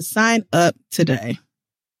nationwide to sign up today.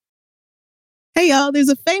 Hey, y'all, there's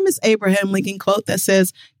a famous Abraham Lincoln quote that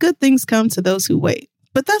says, "Good things come to those who wait."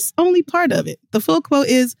 But that's only part of it. The full quote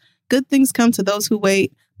is, "Good things come to those who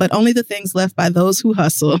wait, but only the things left by those who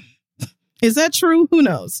hustle." Is that true? Who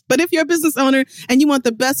knows? But if you're a business owner and you want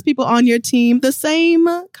the best people on your team, the same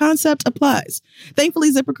concept applies. Thankfully,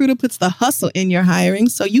 ZipRecruiter puts the hustle in your hiring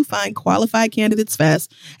so you find qualified candidates fast.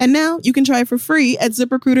 And now you can try it for free at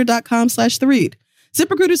ZipRecruiter.com/theread.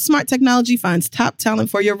 ZipRecruiter's smart technology finds top talent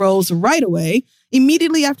for your roles right away.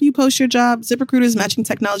 Immediately after you post your job, ZipRecruiter's matching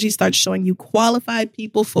technology starts showing you qualified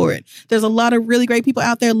people for it. There's a lot of really great people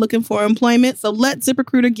out there looking for employment, so let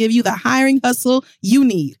ZipRecruiter give you the hiring hustle you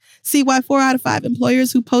need. See why 4 out of 5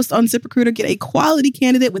 employers who post on ZipRecruiter get a quality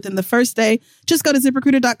candidate within the first day. Just go to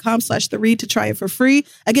ZipRecruiter.com/theread to try it for free.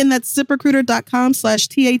 Again, that's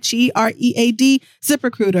ZipRecruiter.com/THEREAD.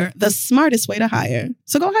 ZipRecruiter, the smartest way to hire.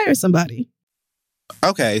 So go hire somebody.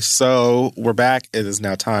 Okay, so we're back. It is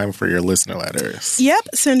now time for your listener letters. Yep.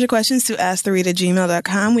 Send your questions to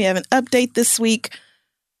asktheread@gmail.com. We have an update this week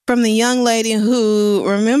from the young lady who,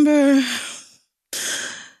 remember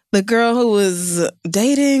the girl who was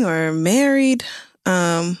dating or married,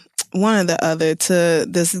 one or the other, to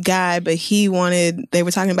this guy, but they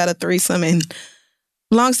were talking about a threesome, and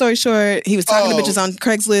long story short, he was talking to bitches on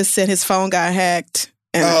Craigslist, said his phone got hacked.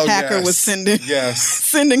 And the hacker was sending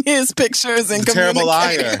his pictures and the terrible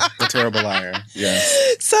liar. The terrible liar.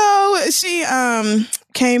 Yes. So she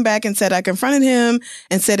came back and said, I confronted him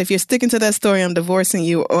and said, if you're sticking to that story, I'm divorcing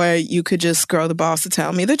you, or you could just grow the balls to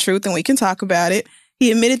tell me the truth and we can talk about it.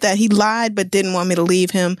 He admitted that he lied but didn't want me to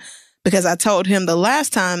leave him because I told him the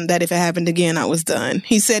last time that if it happened again, I was done.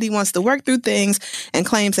 He said he wants to work through things and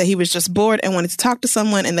claims that he was just bored and wanted to talk to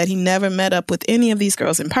someone and that he never met up with any of these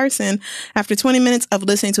girls in person. After 20 minutes of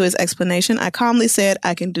listening to his explanation, I calmly said,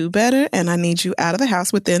 I can do better and I need you out of the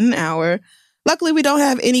house within an hour. Luckily, we don't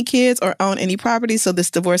have any kids or own any property, so this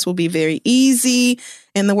divorce will be very easy.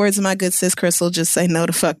 In the words of my good sis Crystal, just say no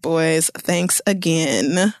to fuck boys. Thanks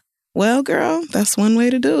again. Well, girl, that's one way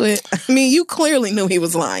to do it. I mean, you clearly knew he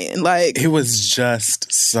was lying. Like, it was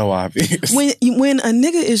just so obvious. When a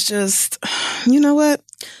nigga is just, you know what?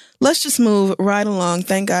 Let's just move right along.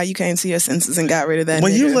 Thank God you came to your senses and got rid of that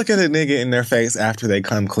When nigga. you look at a nigga in their face after they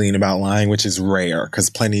come clean about lying, which is rare,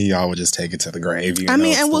 because plenty of y'all would just take it to the grave. I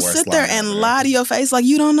mean, and we'll sit there and lie to your face like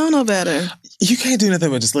you don't know no better. You can't do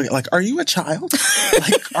nothing but just look like, are you a child?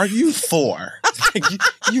 Like, are you 4? Like,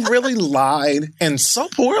 you really lied, and so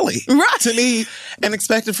poorly, right, to me, and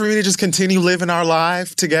expected for me to just continue living our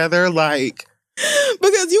life together, like...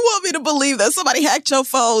 Because you want me to believe that somebody hacked your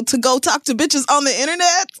phone to go talk to bitches on the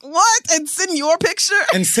internet? What? And send your picture?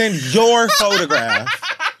 And send your photograph.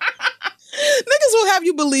 Niggas will have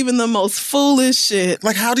you believe in the most foolish shit.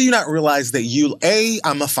 Like, how do you not realize that you, A,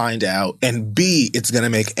 I'm going to find out, and B, it's going to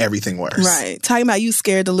make everything worse? Right. Talking about you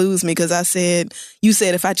scared to lose me because you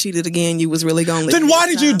said if I cheated again, you was really going to leave. Then why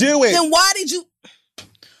did you do it? Then why did you...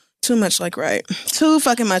 Too much like right. Too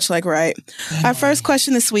fucking much like right. Our first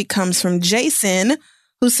question this week comes from Jason,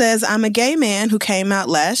 who says, I'm a gay man who came out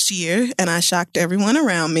last year and I shocked everyone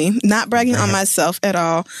around me. Not bragging on myself at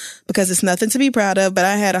all because it's nothing to be proud of, but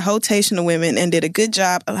I had a hotation of women and did a good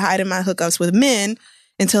job of hiding my hookups with men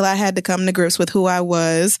until I had to come to grips with who I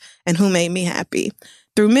was and who made me happy.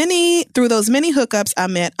 Through those many hookups, I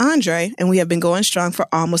met Andre and we have been going strong for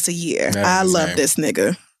almost a year. I love this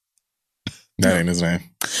nigga. That ain't his name.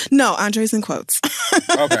 No, Andre's in quotes.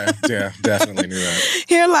 Okay, yeah, definitely knew that.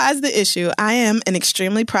 Here lies the issue. I am an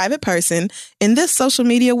extremely private person. In this social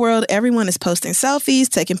media world, everyone is posting selfies,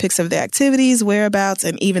 taking pics of their activities, whereabouts,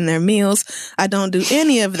 and even their meals. I don't do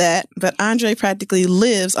any of that, but Andre practically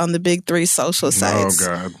lives on the big three social sites. Oh,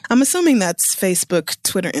 God. I'm assuming that's Facebook,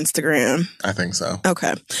 Twitter, Instagram. I think so.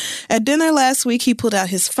 Okay. At dinner last week, he pulled out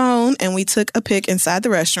his phone and we took a pic inside the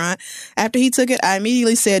restaurant. After he took it, I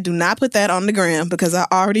immediately said, do not put that on the gram because I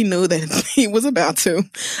already knew that he was about to.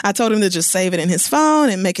 I told him to just save it in his phone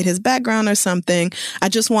and make it his background or something. I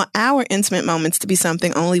just want our intimate moments to be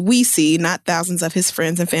something only we see, not thousands of his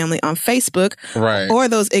friends and family on Facebook or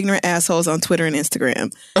those ignorant assholes on Twitter and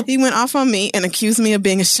Instagram. He went off on me and accused me of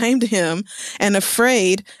being ashamed of him and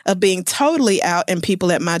afraid of being totally out and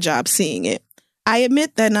people at my job seeing it. I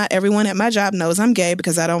admit that not everyone at my job knows I'm gay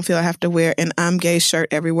because I don't feel I have to wear an I'm gay shirt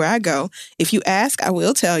everywhere I go. If you ask, I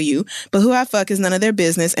will tell you, but who I fuck is none of their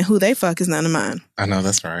business and who they fuck is none of mine. I know,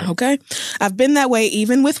 that's right. Okay. I've been that way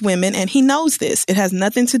even with women and he knows this. It has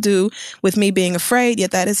nothing to do with me being afraid, yet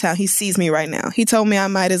that is how he sees me right now. He told me I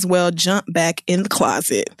might as well jump back in the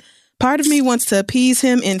closet. Part of me wants to appease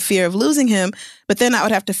him in fear of losing him, but then I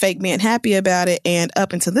would have to fake being happy about it. And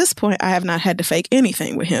up until this point, I have not had to fake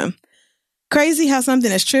anything with him. Crazy how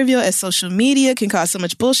something as trivial as social media can cause so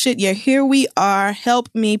much bullshit. Yet here we are. Help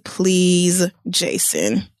me, please,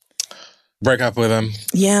 Jason. Break up with him.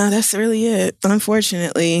 Yeah, that's really it,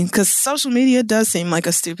 unfortunately. Because social media does seem like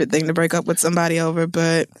a stupid thing to break up with somebody over,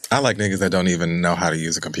 but... I like niggas that don't even know how to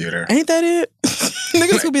use a computer. Ain't that it?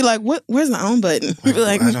 Niggas will be like, "What? Where's the on button?" You'll be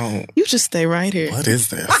like, you just stay right here. What is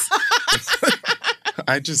this?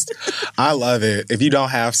 I love it. If you don't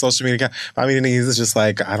have social media, I mean, it's just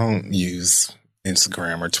like, I don't use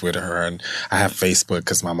Instagram or Twitter, and I have Facebook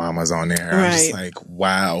because my mama's on there. Right. I'm just like,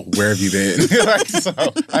 wow, where have you been?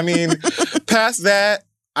 I mean, past that,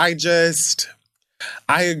 I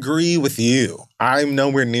agree with you. I'm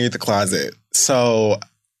nowhere near the closet. So,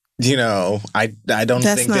 I don't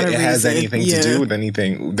think that it has anything to do with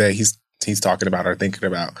anything that he's talking about or thinking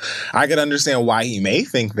about. I could understand why he may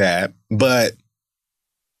think that, but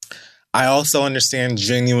I also understand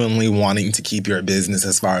genuinely wanting to keep your business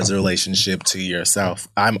as far as a relationship to yourself.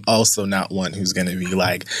 I'm also not one who's going to be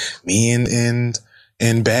like, me and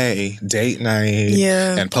Bay date night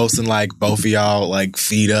and posting like both of y'all like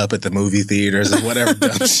feet up at the movie theaters or whatever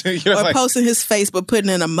dumb shit. Or like, posting his face but putting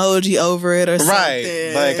an emoji over it or something.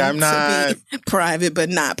 Right. Like, I'm not... private but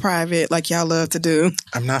not private like y'all love to do.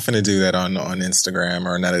 I'm not going to do that on Instagram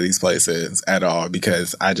or none of these places at all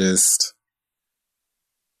because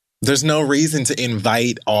there's no reason to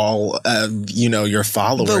invite all of, your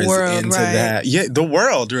followers into that. Yeah, the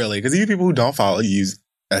world, really. Because even people who don't follow you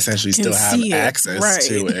essentially still have access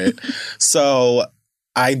to it. So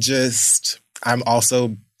I'm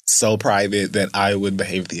also so private that I would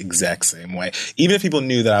behave the exact same way. Even if people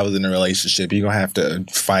knew that I was in a relationship, you're going to have to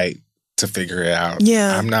fight to figure it out.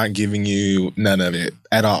 Yeah. I'm not giving you none of it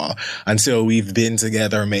at all until we've been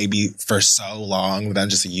together maybe for so long that I'm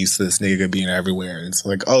just used to this nigga being everywhere. And it's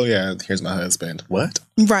like, oh yeah, here's my husband. What?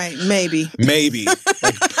 Right. Maybe.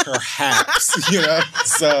 Like perhaps,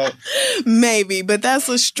 so. Maybe, but that's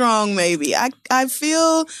a strong maybe. I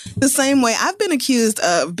feel the same way. I've been accused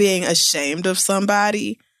of being ashamed of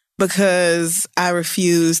somebody because I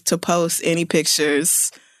refused to post any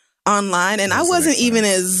pictures online, and I wasn't even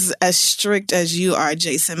as strict as you are,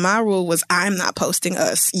 Jason. My rule was I'm not posting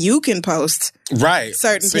us. You can post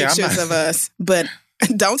certain pictures of us, but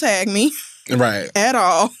don't tag me. Right. At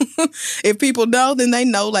all. If people know, then they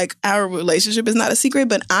know like our relationship is not a secret,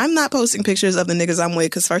 but I'm not posting pictures of the niggas I'm with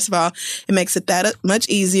because first of all, it makes it that much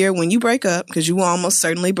easier when you break up because you will almost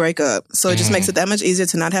certainly break up. So it just makes it that much easier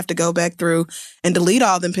to not have to go back through and delete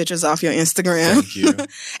all them pictures off your Instagram. Thank you.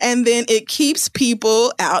 And then it keeps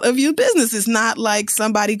people out of your business. It's not like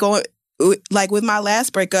somebody going... Like with my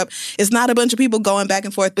last breakup, it's not a bunch of people going back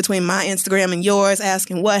and forth between my Instagram and yours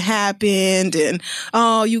asking what happened and,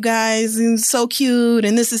 oh, you guys are so cute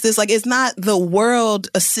and this is this. Like, it's not the world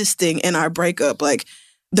assisting in our breakup. Like,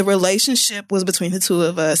 the relationship was between the two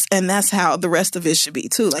of us, and that's how the rest of it should be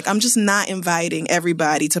too. Like, I'm just not inviting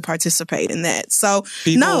everybody to participate in that. So,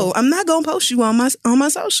 no, I'm not going to post you on my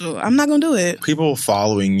social. I'm not going to do it. People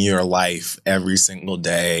following your life every single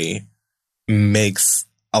day makes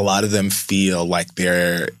a lot of them feel like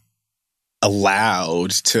they're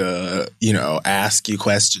allowed to, ask you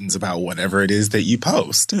questions about whatever it is that you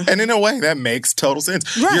post. Mm-hmm. And in a way, that makes total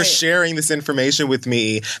sense. Right. You're sharing this information with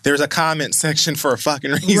me. There's a comment section for a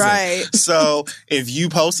fucking reason. Right. So if you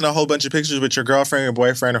posting a whole bunch of pictures with your girlfriend or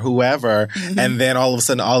boyfriend or whoever, and then all of a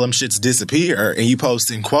sudden all them shits disappear and you post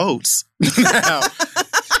in quotes, now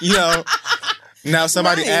You know, now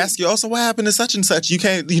somebody Right. asks you, oh, so what happened to such and such? You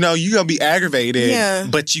can't, you know, you're going to be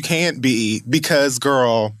aggravated, but you can't be because,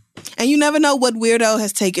 girl. And you never know what weirdo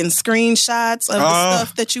has taken screenshots of the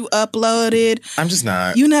stuff that you uploaded. I'm just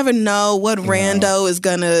not. You never know what rando is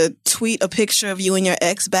going to tweet a picture of you and your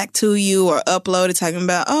ex back to you or upload it talking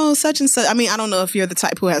about, oh, such and such. I mean, I don't know if you're the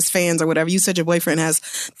type who has fans or whatever. You said your boyfriend has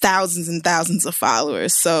thousands and thousands of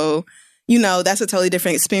followers. So, you know, that's a totally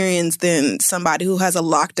different experience than somebody who has a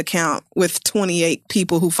locked account with 28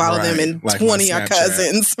 people who follow them and like 20 are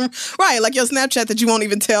cousins. Right. Like your Snapchat that you won't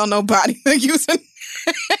even tell nobody they're using.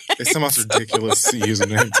 It's the most ridiculous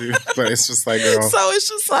username too, but it's just like, girl. So it's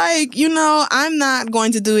just like, you know, I'm not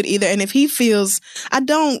going to do it either. And if he feels, I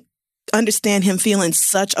don't understand him feeling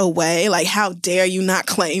such a way. Like, how dare you not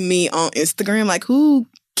claim me on Instagram? Like, who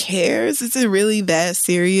cares? Is it really that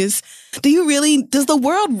serious? Does the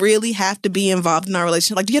world really have to be involved in our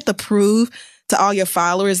relationship? Like, do you have to prove to all your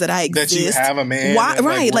followers that I exist? That you have a man. Why, and,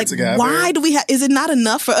 right. Like, why do we have, is it not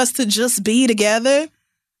enough for us to just be together?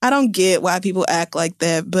 I don't get why people act like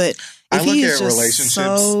that, but if he's just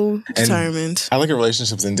so determined. I look at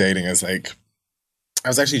relationships and dating as like, I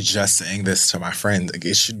was actually just saying this to my friend. Like,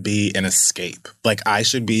 it should be an escape. Like, I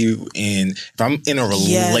should be if I'm in a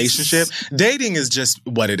relationship, dating is just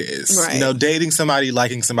what it is. Right. You know, dating somebody,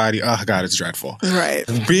 liking somebody, oh God, it's dreadful. Right.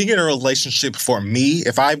 Being in a relationship for me,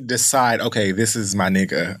 if I decide, okay, this is my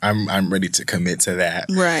nigga, I'm ready to commit to that.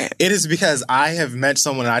 Right. It is because I have met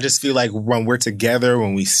someone and I just feel like when we're together,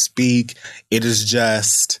 when we speak, it is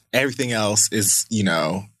just everything else is, you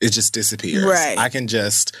know, it just disappears. Right. I can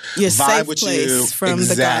just Your vibe safe with place you from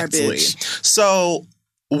the garbage. So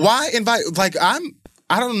why invite? Like, I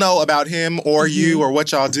don't know about him or you or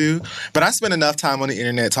what y'all do, but I spend enough time on the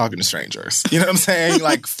internet talking to strangers. You know what I'm saying?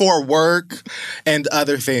 Like, for work and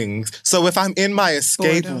other things. So if I'm in my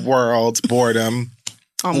escape world, boredom.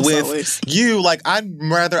 Always. You, like, I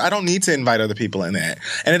don't need to invite other people in that.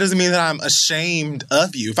 And it doesn't mean that I'm ashamed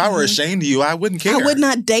of you. If I were ashamed of you, I wouldn't care. I would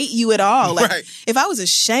not date you at all. Like, Right. if I was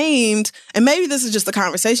ashamed, and maybe this is just a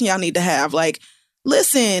conversation y'all need to have, like,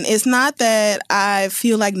 listen, it's not that I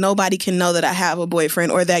feel like nobody can know that I have a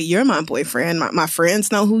boyfriend or that you're my boyfriend. My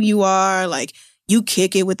friends know who you are. Like, you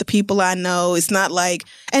kick it with the people I know. It's not like,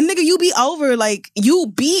 and nigga, you be over, like,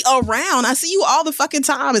 you be around. I see you all the fucking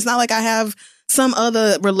time. It's not like I have some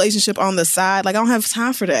other relationship on the side. Like, I don't have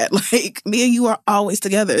time for that. Like, me and you are always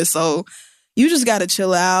together. So you just got to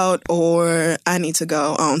chill out, or I need to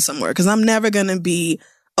go on somewhere, because I'm never going to be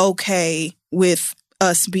okay with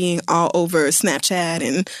us being all over Snapchat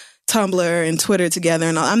and Tumblr and Twitter together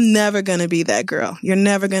and all. I'm never going to be that girl. You're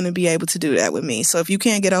never going to be able to do that with me. So if you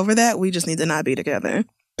can't get over that, we just need to not be together.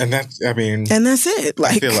 And that's it.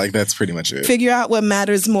 Like, I feel like that's pretty much it. Figure out what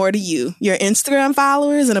matters more to you. Your Instagram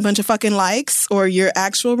followers and a bunch of fucking likes, or your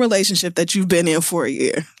actual relationship that you've been in for a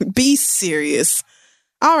year. Be serious.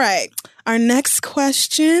 All right. Our next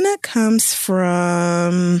question comes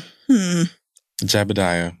from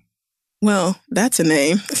Jebediah. Well, that's a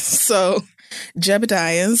name. So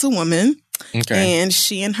Jebediah is a woman. Okay. And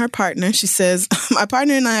she and her partner, she says, my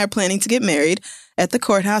partner and I are planning to get married at the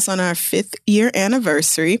courthouse on our 5th year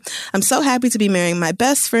anniversary. I'm so happy to be marrying my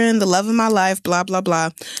best friend, the love of my life, blah, blah, blah.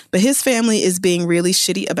 But his family is being really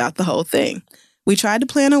shitty about the whole thing. We tried to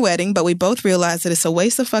plan a wedding, but we both realized that it's a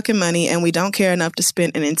waste of fucking money and we don't care enough to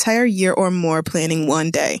spend an entire year or more planning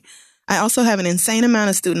one day. I also have an insane amount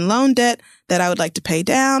of student loan debt that I would like to pay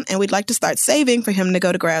down, and we'd like to start saving for him to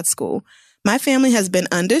go to grad school. My family has been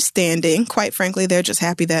understanding. Quite frankly, they're just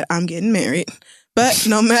happy that I'm getting married. But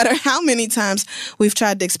no matter how many times we've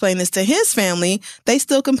tried to explain this to his family, they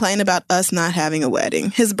still complain about us not having a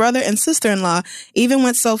wedding. His brother and sister-in-law even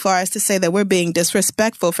went so far as to say that we're being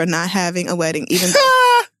disrespectful for not having a wedding,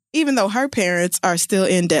 even though her parents are still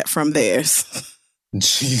in debt from theirs.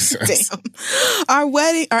 Jesus. Damn.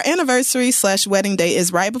 Our anniversary/wedding day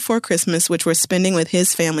is right before Christmas, which we're spending with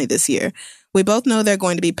his family this year. We both know they're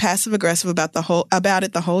going to be passive aggressive about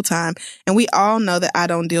it the whole time, and we all know that I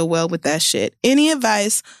don't deal well with that shit. Any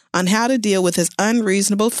advice on how to deal with his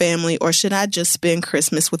unreasonable family, or should I just spend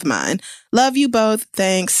Christmas with mine? Love you both.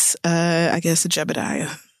 Thanks. I guess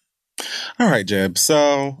Jebediah. All right, Jeb.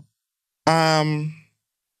 So, I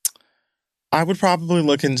would probably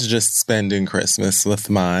look into just spending Christmas with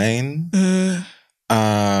mine.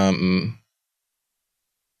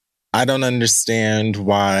 I don't understand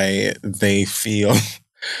why they feel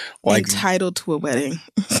like entitled to a wedding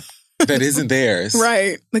that isn't theirs.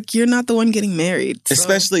 Right. Like, you're not the one getting married. So.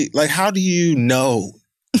 Especially, like, how do you know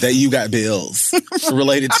that you got bills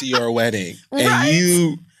related to your wedding? Right.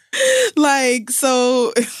 And Like,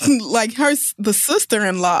 so, like the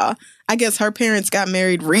sister-in-law, I guess her parents got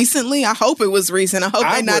married recently. I hope it was recent. I hope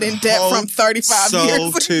they're not in debt from 35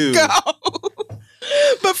 years ago.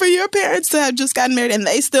 But for your parents to have just gotten married and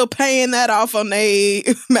they still paying that off on their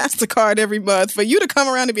MasterCard every month, for you to come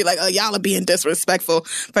around and be like, oh, y'all are being disrespectful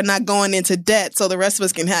for not going into debt so the rest of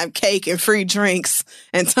us can have cake and free drinks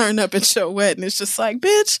and turn up at your wedding. It's just like,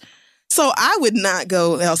 bitch. So I would not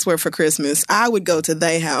go elsewhere for Christmas. I would go to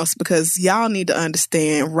their house because y'all need to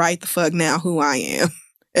understand right the fuck now who I am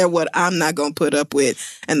and what I'm not going to put up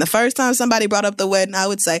with. And the first time somebody brought up the wedding, I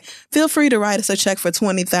would say, feel free to write us a check for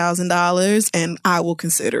 $20,000 and I will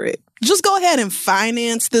consider it. Just go ahead and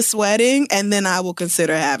finance this wedding and then I will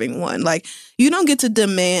consider having one. Like, you don't get to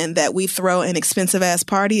demand that we throw an expensive ass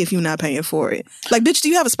party if you're not paying for it. Like, bitch, do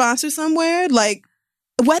you have a sponsor somewhere? Like,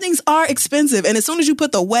 weddings are expensive. And as soon as you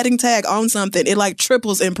put the wedding tag on something, it like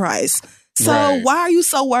triples in price. So why are you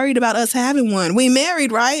so worried about us having one? We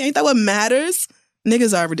married, right? Ain't that what matters?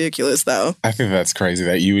 Niggas are ridiculous, though. I think that's crazy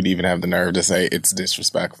that you would even have the nerve to say it's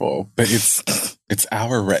disrespectful. But it's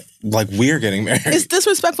our like, we're getting married. It's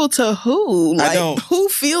disrespectful to who? Like, who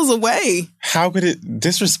feels a way? How could it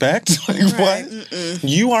disrespect? Like, right. What? Mm-mm.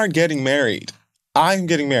 You are getting married. I'm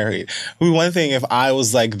getting married. One thing, if I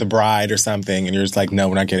was like the bride or something and you're just like, no,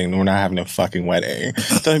 we're not having a fucking wedding.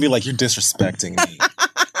 Then I'd be like, you're disrespecting me.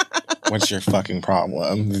 What's your fucking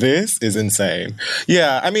problem? This is insane.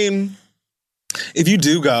 Yeah, I mean, if you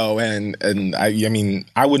do go and I mean,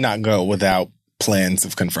 I would not go without plans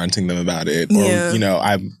of confronting them about it. Or, you know,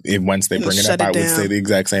 once they bring it up, I would say the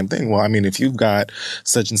exact same thing. Well, I mean, if you've got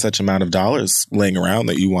such and such amount of dollars laying around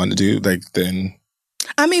that you want to do, like, then...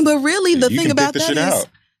 I mean, but really, the thing about that is...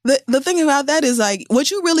 The thing about that is, like, what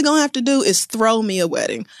you really gonna have to do is throw me a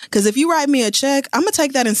wedding. Because if you write me a check, I'm gonna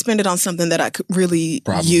take that and spend it on something that I could really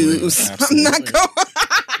use. Absolutely. I'm not going...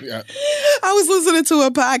 Yeah. I was listening to a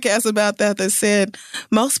podcast about that said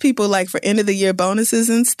most people, like, for end of the year bonuses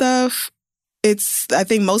and stuff, I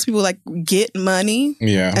think most people like get money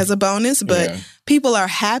as a bonus, but people are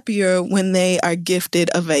happier when they are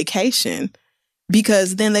gifted a vacation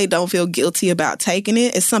because then they don't feel guilty about taking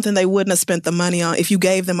it. It's something they wouldn't have spent the money on. If you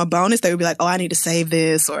gave them a bonus, they would be like, oh, I need to save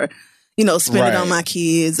this, or, you know, spend it on my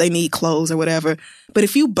kids. They need clothes or whatever. But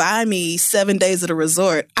if you buy me 7 days at a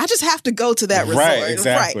resort, I just have to go to that resort. Right,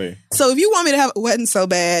 exactly. Right. So if you want me to have a wedding so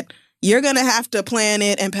bad, you're going to have to plan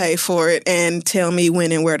it and pay for it and tell me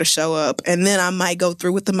when and where to show up. And then I might go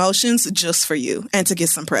through with the motions just for you and to get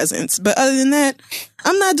some presents. But other than that,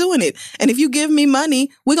 I'm not doing it. And if you give me money,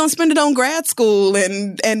 we're going to spend it on grad school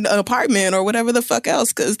and an apartment or whatever the fuck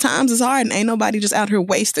else, because times is hard and ain't nobody just out here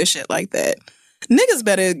wasting shit like that. Niggas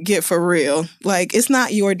better get for real. Like, it's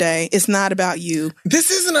not your day. It's not about you. This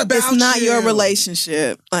isn't about you. It's not your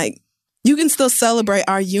relationship. Like, you can still celebrate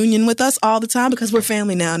our union with us all the time because we're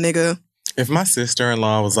family now, nigga. If my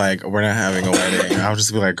sister-in-law was like, we're not having a wedding, I would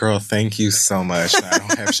just be like, girl, thank you so much. I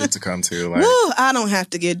don't have shit to come to. Like, woo, I don't have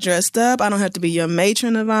to get dressed up. I don't have to be your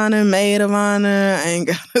matron of honor, maid of honor. I ain't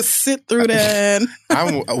got to sit through that.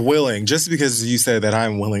 I'm willing, just because you said that,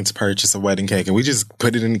 I'm willing to purchase a wedding cake and we just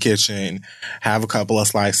put it in the kitchen, have a couple of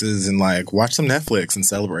slices and like watch some Netflix and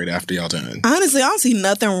celebrate after y'all done. Honestly, I don't see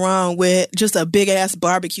nothing wrong with just a big-ass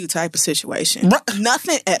barbecue type of situation.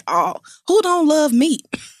 Nothing at all. Who don't love meat?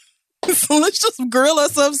 So let's just grill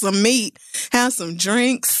us up some meat, have some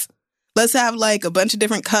drinks. Let's have like a bunch of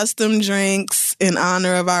different custom drinks in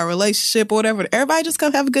honor of our relationship or whatever. Everybody just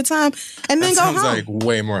come have a good time and then go home. Sounds like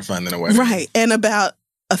way more fun than a wedding. Right. And about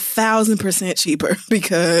 1,000% cheaper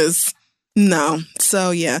because no. So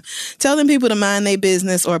yeah, tell them people to mind their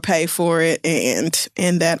business or pay for it, and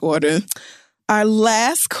in that order. Our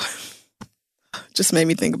last just made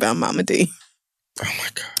me think about Mama D. Oh my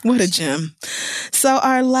God. What a gem. So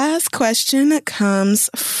our last question comes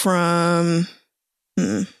from,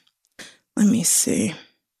 let me see.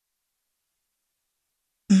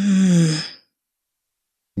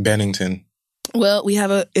 Bennington. Well, we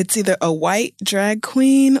have it's either a white drag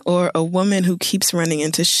queen or a woman who keeps running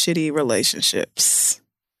into shitty relationships.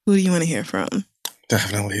 Who do you want to hear from?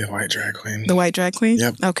 Definitely a white drag queen. The white drag queen?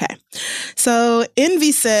 Yep. Okay. So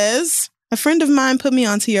Envy says, a friend of mine put me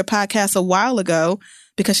onto your podcast a while ago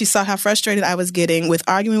because she saw how frustrated I was getting with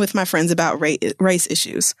arguing with my friends about race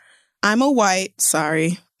issues. I'm a white,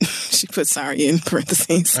 sorry. She put sorry in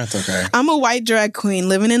parentheses. That's okay. I'm a white drag queen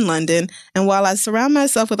living in London, and while I surround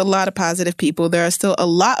myself with a lot of positive people, there are still a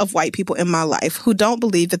lot of white people in my life who don't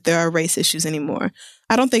believe that there are race issues anymore.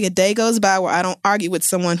 I don't think a day goes by where I don't argue with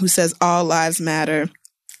someone who says all lives matter.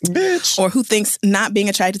 Bitch. Or who thinks not being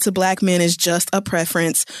attracted to black men is just a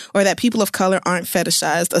preference, or that people of color aren't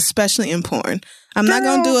fetishized, especially in porn. I'm not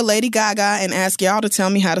going to do a Lady Gaga and ask y'all to tell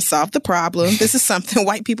me how to solve the problem. This is something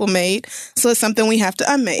white people made, so it's something we have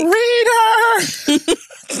to unmake. Reader!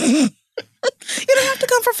 You don't have to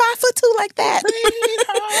come for 5'2" like that.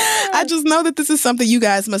 I just know that this is something you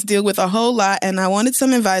guys must deal with a whole lot, and I wanted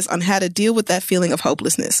some advice on how to deal with that feeling of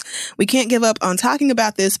hopelessness. We can't give up on talking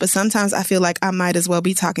about this, but sometimes I feel like I might as well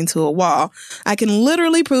be talking to a wall. I can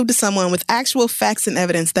literally prove to someone with actual facts and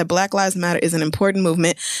evidence that Black Lives Matter is an important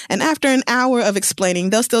movement, and after an hour of explaining,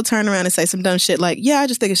 they'll still turn around and say some dumb shit like, yeah, I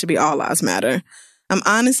just think it should be all lives matter. I'm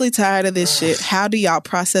honestly tired of this shit. How do y'all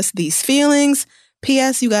process these feelings?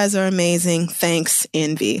 P.S. You guys are amazing. Thanks,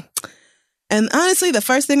 Envy. And honestly, the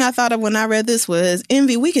first thing I thought of when I read this was,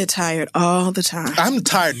 Envy, we get tired all the time. I'm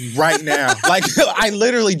tired right now. Like, I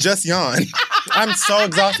literally just yawned. I'm so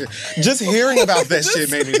exhausted. Just hearing about that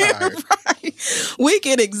shit made me tired. Right. We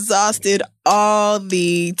get exhausted all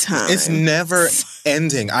the time. It's never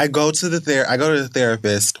ending. I go to the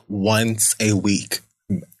therapist once a week.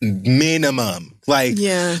 Minimum. Like,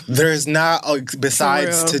 yeah. There's not,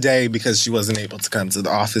 besides today because she wasn't able to come to the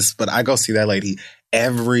office, but I go see that lady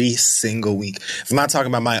every single week. If I'm not talking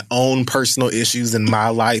about my own personal issues in my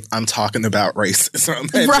life, I'm talking about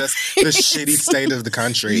racism and just the shitty state of the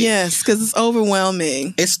country. Yes, because it's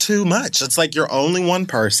overwhelming. It's too much. It's like you're only one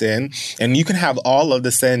person and you can have all of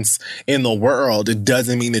the sense in the world. It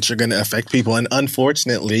doesn't mean that you're going to affect people. And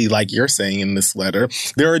unfortunately, like you're saying in this letter,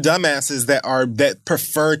 there are dumbasses that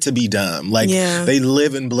prefer to be dumb. Like they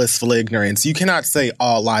live in blissful ignorance. You cannot say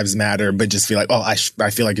all lives matter, but just feel like, oh, I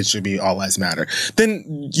feel like it should be all lives matter.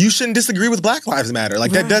 Then you shouldn't disagree with Black Lives Matter.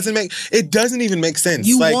 Like that doesn't even make sense.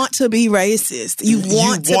 You like, want to be racist. You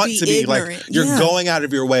want to be ignorant. Like you're going out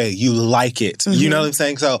of your way. You like it. Mm-hmm. You know what I'm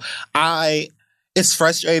saying? So it's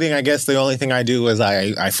frustrating. I guess the only thing I do is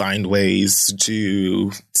I find ways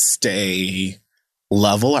to stay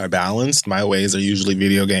level or balanced. My ways are usually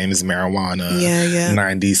video games, marijuana,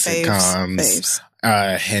 90s sitcoms,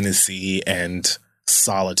 Hennessy, and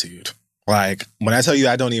solitude. Like, when I tell you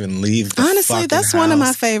I don't even leave the honestly, that's house, one of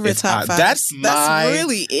my favorite top five. That's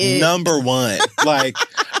really it. Number one. Like,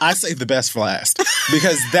 I save the best for last.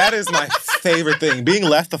 Because that is my favorite thing. Being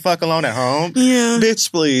left the fuck alone at home. Yeah. Bitch,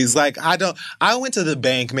 please. Like, I went to the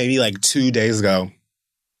bank maybe like 2 days ago.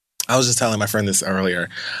 I was just telling my friend this earlier.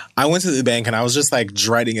 I went to the bank and I was just like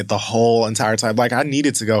dreading it the whole entire time. Like, I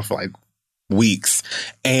needed to go for like weeks.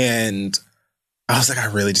 And I was like, I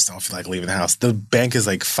really just don't feel like leaving the house. The bank is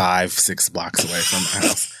like 5-6 blocks away from the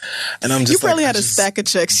house. And I'm just you probably had a stack of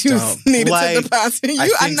checks you needed to deposit.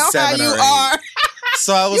 I know how you are.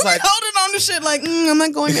 So I was you like, holding on to shit like, I'm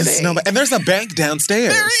not going today. And there's a bank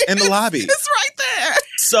downstairs in the lobby. It's right there.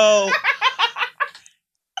 So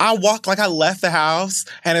I walked like I left the house,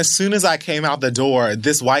 and as soon as I came out the door,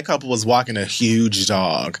 this white couple was walking a huge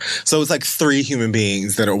dog. So it's like 3 human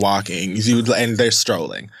beings that are walking, and they're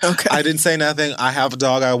strolling. Okay. I didn't say nothing. I have a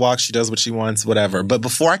dog I walk. She does what she wants, whatever. But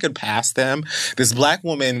before I could pass them, this black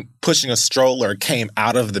woman pushing a stroller came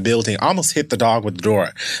out of the building, almost hit the dog with the door.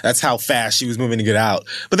 That's how fast she was moving to get out.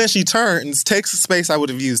 But then she turns, takes the space I would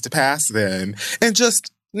have used to pass them, and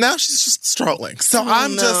now she's just strolling. So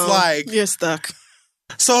I'm just like, you're stuck.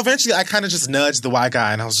 So eventually I kind of just nudged the white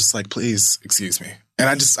guy and I was just like, please, excuse me. And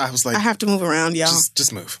I was like, I have to move around, y'all.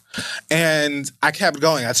 Just move. And I kept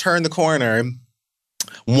going. I turned the corner.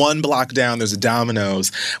 1 block down, there's a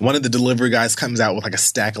Domino's. One of the delivery guys comes out with like a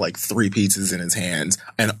stack of like 3 pizzas in his hands.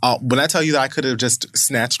 And when I tell you that I could have just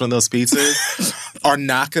snatched one of those pizzas or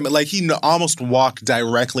knocked him, like he almost walked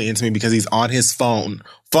directly into me because he's on his phone.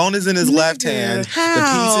 Phone is in his left hand. How?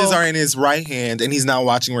 The pieces are in his right hand, and he's not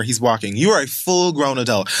watching where he's walking. You are a full-grown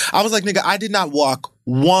adult. I was like, nigga, I did not walk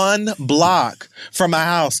 1 block from my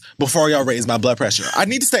house before y'all raised my blood pressure. I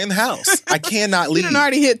need to stay in the house. I cannot leave. You done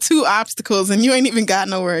already hit 2 obstacles, and you ain't even got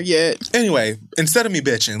nowhere yet. Anyway, instead of me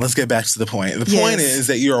bitching, let's get back to the point. The point is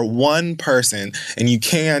that you're one person, and you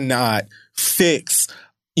cannot fix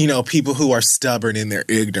people who are stubborn in their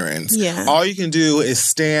ignorance. Yeah. All you can do is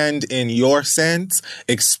stand in your sense,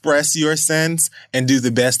 express your sense, and do the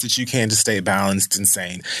best that you can to stay balanced and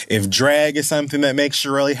sane. If drag is something that makes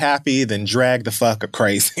you really happy, then drag the fuck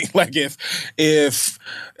crazy. Like if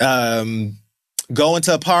going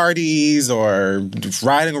to parties or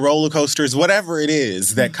riding roller coasters, whatever it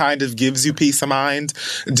is that kind of gives you peace of mind,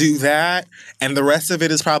 do that. And the rest of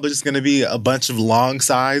it is probably just going to be a bunch of long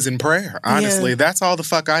sighs and prayer. Honestly, that's all the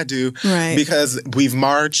fuck I do. Right. Because we've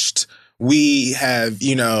marched, We have,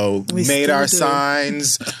 We made still our do.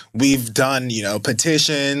 signs. We've done,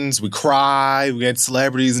 petitions. We cry. We get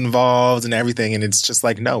celebrities involved and everything. And it's just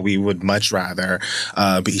like, no, we would much rather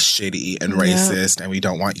be shitty and racist, and we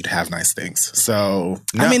don't want you to have nice things. So,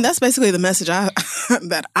 no. I mean, that's basically the message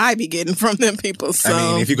that I be getting from them people. So.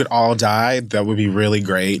 I mean, if you could all die, that would be really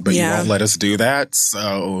great, but you Yeah. won't let us do that.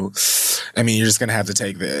 So, I mean, you're just going to have to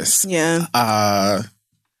take this. Yeah.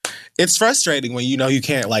 It's frustrating when you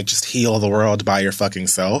can't just heal the world by your fucking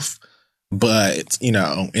self. But,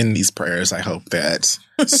 in these prayers, I hope that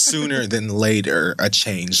sooner than later a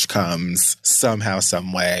change comes somehow,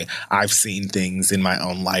 some way. I've seen things in my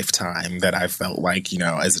own lifetime that I felt like,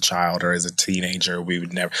 as a child or as a teenager, we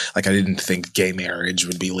would never, I didn't think gay marriage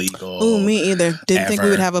would be legal. Oh, me either. Didn't think we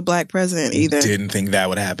ever. would have a black president either. Didn't think that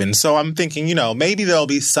would happen. So I'm thinking, maybe there'll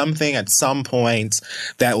be something at some point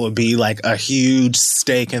that will be a huge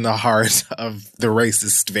stake in the heart of the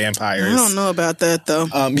racist vampires. I don't know about that though.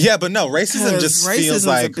 Yeah, but no, racism just feels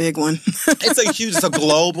like a big one. it's a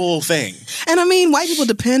global thing. And I mean, white people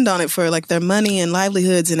depend on it for their money and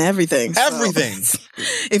livelihoods and everything. So, Everything.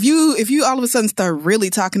 if you all of a sudden start really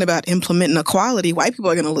talking about implementing equality, white people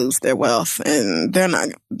are going to lose their wealth, and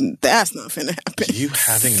that's not going to happen. You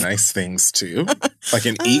having nice things too,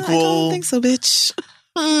 an I equal. don't think so, bitch.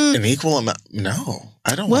 An equal amount. No,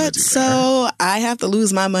 I don't want to do that. So I have to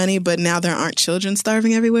lose my money, but now there aren't children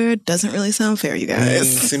starving everywhere. Doesn't really sound fair, you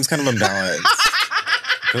guys. Seems kind of unbalanced.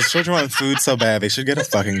 Those children want food so bad, they should get a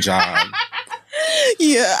fucking job.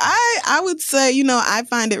 Yeah, I would say, I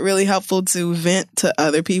find it really helpful to vent to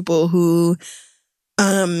other people who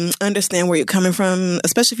understand where you're coming from,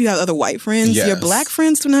 especially if you have other white friends. Yes. Your black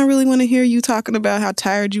friends do not really want to hear you talking about how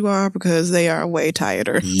tired you are because they are way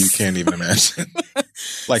tireder. You can't even imagine.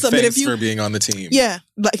 but Thanks for being on the team. Yeah,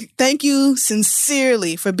 thank you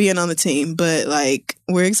sincerely for being on the team, but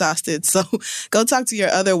we're exhausted. So go talk to your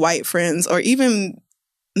other white friends, or even.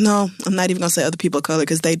 No, I'm not even going to say other people of color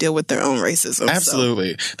because they deal with their own racism.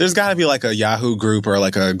 Absolutely. So. There's got to be a Yahoo group or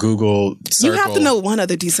a Google circle. You have to know one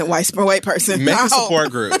other decent white person. Make a support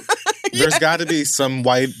group. There's got to be some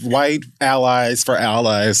white allies for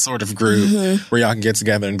allies sort of group where y'all can get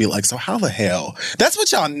together and be like, so how the hell? That's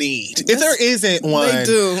what y'all need. If there isn't one, they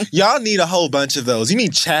do. Y'all need a whole bunch of those. You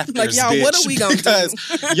need chapters, y'all, bitch, what are we going to do?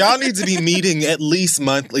 Because y'all need to be meeting at least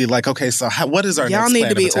monthly. Okay, so what is our y'all next need plan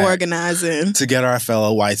to be of attack organizing to get our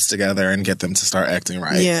fellow whites together and get them to start acting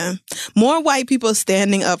right. Yeah. More white people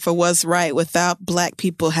standing up for what's right without black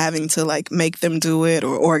people having to make them do it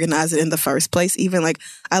or organize it in the first place. Even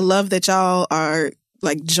I love that y'all are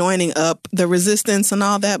joining up the resistance and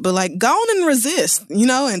all that, but go on and resist,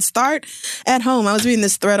 and start at home. I was reading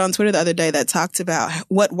this thread on Twitter the other day that talked about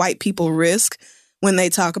what white people risk when they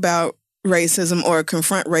talk about racism or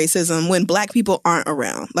confront racism when black people aren't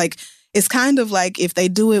around. It's kind of if they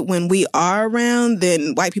do it when we are around,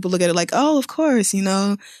 then white people look at it oh, of course,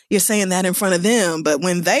 you're saying that in front of them. But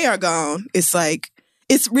when they are gone, it's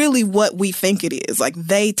it's really what we think it is.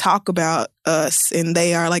 They talk about us and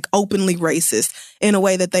they are openly racist in a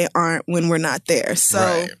way that they aren't when we're not there.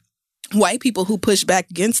 So white people who push back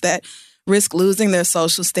against that risk losing their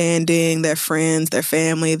social standing, their friends, their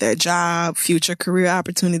family, their job, future career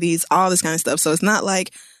opportunities, all this kind of stuff. So it's not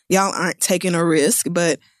y'all aren't taking a risk,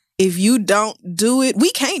 but if you don't do it,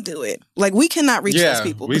 we can't do it. We cannot reach those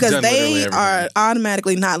people because they are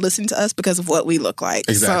automatically not listening to us because of what we look like.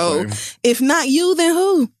 Exactly. So if not you, then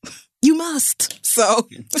who? You must. So,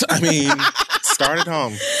 I mean, start at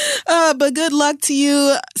home. But good luck to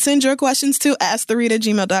you. Send your questions to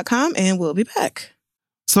asktheread@gmail.com and we'll be back.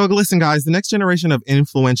 So listen, guys, the next generation of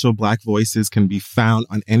influential Black voices can be found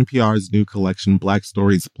on NPR's new collection, Black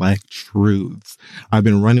Stories, Black Truths. I've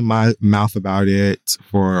been running my mouth about it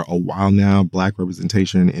for a while now. Black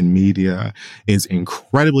representation in media is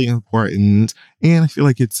incredibly important, and I feel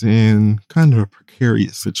like it's in kind of a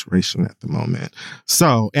precarious situation at the moment.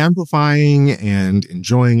 So amplifying and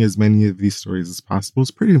enjoying as many of these stories as possible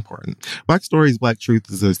is pretty important. Black Stories, Black Truths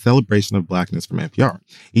is a celebration of Blackness from NPR.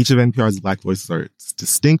 Each of NPR's Black voices are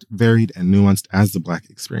distinct, varied, and nuanced as the Black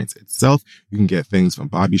experience itself. You can get things from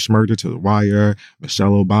Bobby Shmurda to The Wire,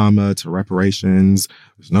 Michelle Obama to reparations.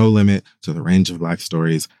 There's no limit to the range of Black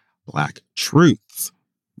stories, Black truths.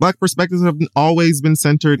 Black perspectives have always been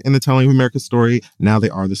centered in the telling of America's story. Now they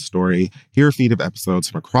are the story. Hear a feed of episodes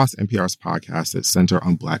from across NPR's podcasts that center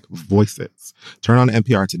on Black voices. Turn on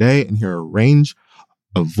NPR today and hear a range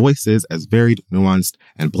of voices as varied, nuanced,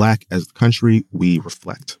 and Black as the country we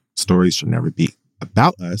reflect. Stories should never be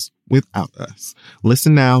about us without us.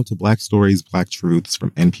 Listen now to Black Stories, Black Truths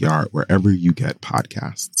from NPR wherever you get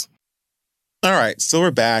podcasts. All right, so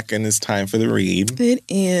we're back, and it's time for the read. It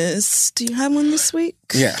is. Do you have one this week?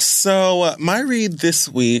 Yes. So my read this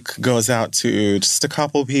week goes out to just a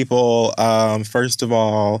couple people. First of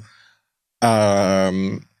all,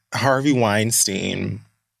 Harvey Weinstein.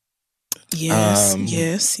 Yes.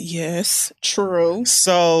 True.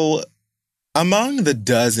 So among the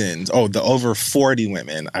the over 40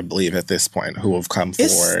 women, I believe at this point, who have come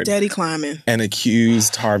forward. Steady climbing. And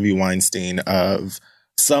accused Harvey Weinstein of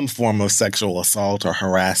some form of sexual assault or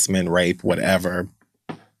harassment, rape, whatever.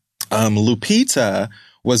 Lupita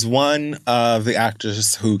was one of the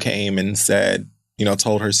actors who came and said,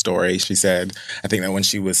 told her story. She said, I think that when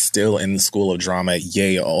she was still in the School of Drama at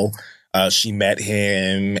Yale, she met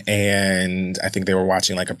him, and I think they were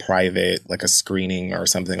watching like a screening or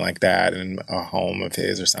something like that in a home of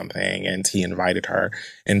his or something. And he invited her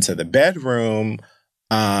into the bedroom,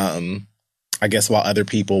 I guess while other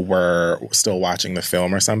people were still watching the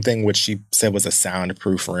film or something, which she said was a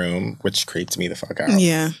soundproof room, which creeped me the fuck out.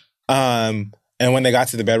 Yeah. And when they got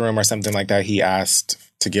to the bedroom or something like that, he asked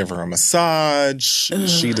to give her a massage. Ugh.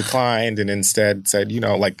 She declined and instead said,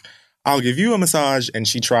 I'll give you a massage. And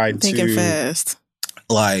she tried Thinking fast.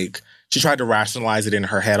 She tried to rationalize it in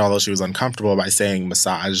her head, although she was uncomfortable, by saying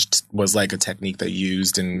massage was like a technique they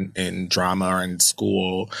used in drama or in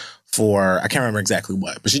school for, I can't remember exactly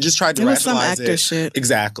what, but she just tried to rationalize some actor shit.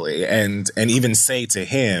 Exactly. And even say to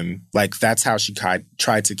him, that's how she tried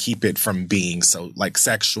to keep it from being so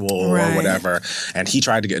sexual or whatever. And he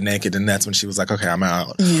tried to get naked, and that's when she was like, okay, I'm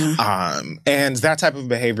out. Yeah. And that type of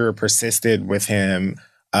behavior persisted with him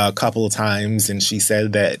a couple of times, and she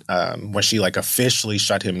said that when she officially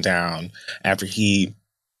shut him down after he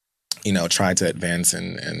tried to advance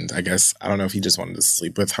and I guess, I don't know if he just wanted to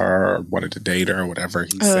sleep with her or wanted to date her or whatever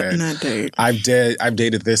he said. Not date. I've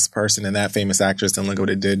dated this person and that famous actress, and look what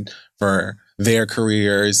it did for their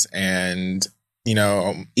careers, and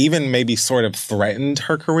even maybe sort of threatened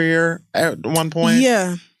her career at one point.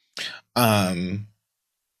 Yeah.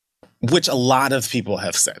 Which a lot of people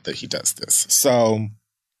have said that he does this. So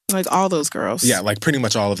all those girls. Yeah, pretty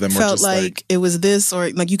much all of them felt were just like it was this, or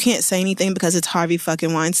you can't say anything because it's Harvey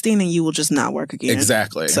fucking Weinstein and you will just not work again.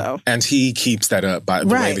 Exactly. So, and he keeps that up by the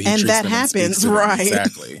way that he treats that them happens, and right?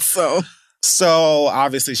 Exactly. So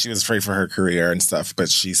obviously she was afraid for her career and stuff, but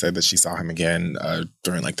she said that she saw him again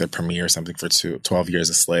during the premiere or something for 12 Years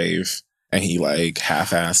a Slave. And he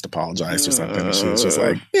half-assed apologized or something. And she was just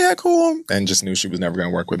yeah, cool. And just knew she was never going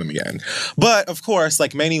to work with him again. But of course,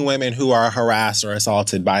 many women who are harassed or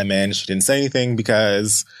assaulted by men, she didn't say anything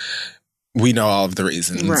because we know all of the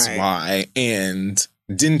reasons why. And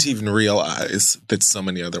didn't even realize that so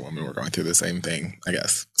many other women were going through the same thing, I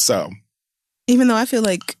guess. So. Even though I feel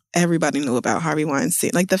like everybody knew about Harvey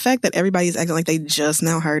Weinstein. The fact that everybody's acting like they just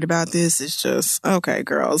now heard about this is just, okay,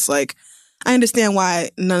 girls. I understand why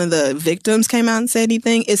none of the victims came out and said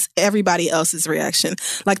anything. It's everybody else's reaction.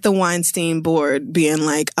 The Weinstein board being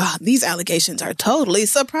these allegations are totally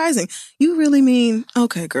surprising. You really mean,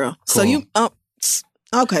 okay, girl. Cool. So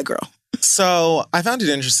okay, girl. So I found it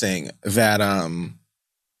interesting that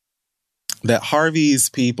that Harvey's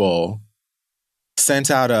people sent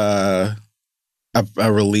out a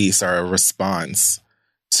release or a response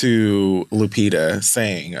to Lupita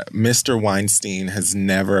saying Mr. Weinstein has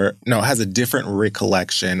a different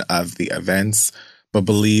recollection of the events, but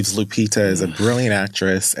believes Lupita is a brilliant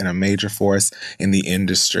actress and a major force in the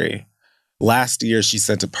industry. Last year, she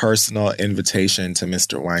sent a personal invitation to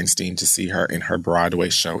Mr. Weinstein to see her in her Broadway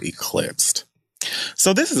show Eclipsed.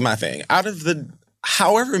 So this is my thing. Out of the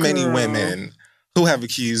however many women who have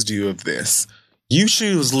accused you of this, you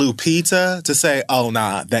choose Lupita to say, oh,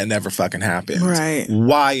 nah, that never fucking happened. Right.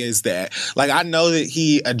 Why is that? I know that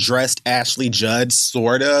he addressed Ashley Judd,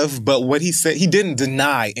 sort of, but what he said, he didn't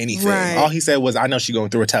deny anything. Right. All he said was, I know she's going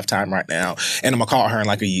through a tough time right now, and I'm going to call her in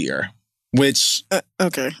a year. Which,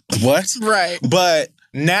 okay. What? Right. But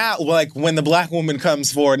now, when the black woman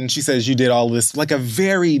comes forward and she says you did all this, a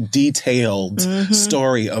very detailed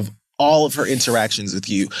story of all of her interactions with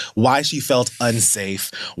you, why she felt unsafe,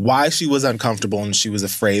 why she was uncomfortable and she was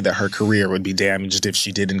afraid that her career would be damaged if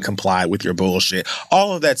she didn't comply with your bullshit.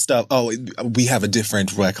 All of that stuff. Oh, we have a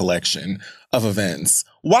different recollection of events.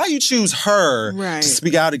 Why you choose her to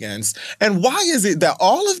speak out against? And why is it that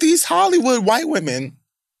all of these Hollywood white women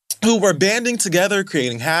who were banding together,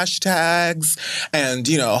 creating hashtags and,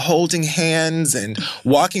 holding hands and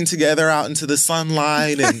walking together out into the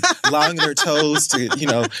sunlight and allowing their toes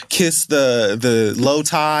to, kiss the low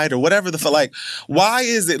tide or whatever why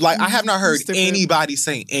is it I have not heard anybody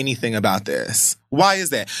say anything about this? Why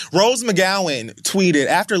is that? Rose McGowan tweeted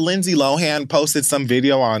after Lindsay Lohan posted some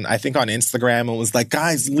video on Instagram and was like,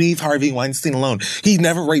 guys, leave Harvey Weinstein alone. He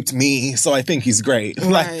never raped me, so I think he's great.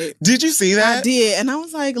 Right. Like, did you see that? I did. And I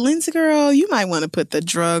was like, Lindsay girl, you might want to put the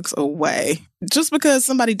drugs away. Just because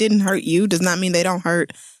somebody didn't hurt you does not mean they don't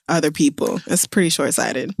hurt other people. It's pretty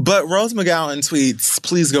short-sighted. But Rose McGowan tweets,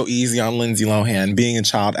 please go easy on Lindsay Lohan. Being a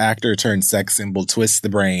child actor turned sex symbol twists the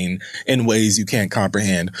brain in ways you can't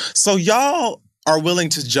comprehend. So y'all are willing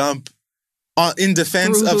to jump in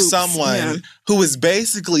defense Through of hoops, someone who is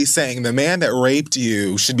basically saying the man that raped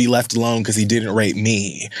you should be left alone because he didn't rape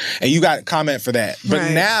me. And you got a comment for that.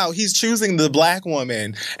 But now he's choosing the black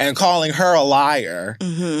woman and calling her a liar.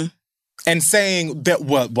 Mm-hmm. And saying that,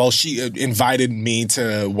 well, she invited me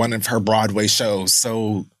to one of her Broadway shows.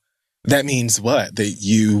 So that means what? That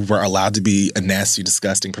you were allowed to be a nasty,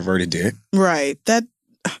 disgusting, perverted dick? Right.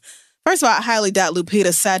 First of all, I highly doubt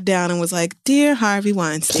Lupita sat down and was like, dear Harvey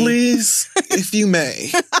Weinstein. Please, if you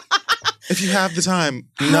may. If you have the time.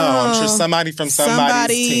 No, I'm sure somebody from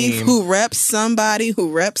somebody's team. Who reps somebody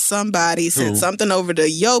sent something over to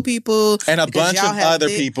yo people. And a bunch of other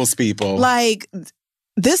people's people. Like,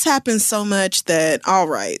 this happens so much that, all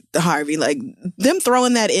right, Harvey, like, them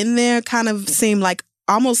throwing that in there kind of seemed like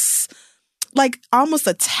almost a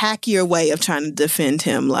tackier way of trying to defend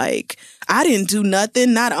him. Like, I didn't do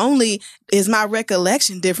nothing. Not only is my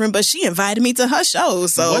recollection different, but she invited me to her show.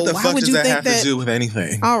 So what the why fuck would does you that think have to do with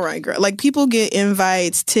anything? All right, girl. Like, people get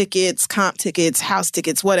invites, tickets, comp tickets, house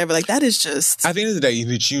tickets, whatever. Like, that is just... At the end of the day,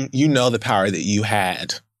 you know the power that you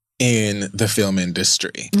had in the film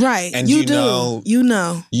industry. Right. And you know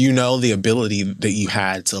the ability that you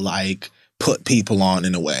had to, like, put people on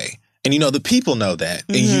in a way. And, the people know that.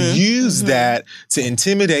 And you use that to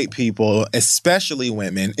intimidate people, especially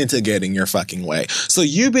women, into getting your fucking way. So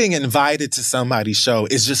you being invited to somebody's show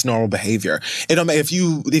is just normal behavior. If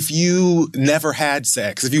you never had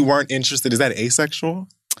sex, if you weren't interested, is that asexual?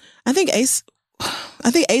 I think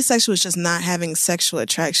asexual is just not having sexual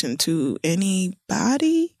attraction to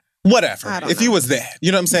anybody. Whatever. If you was that,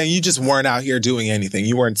 you know what I'm saying? You just weren't out here doing anything.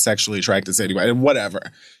 You weren't sexually attracted to anybody. Whatever.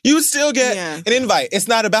 You would still get an invite. It's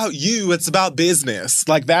not about you. It's about business.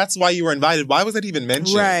 Like, that's why you were invited. Why was that even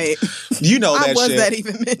mentioned? Right. You know that shit. Why was that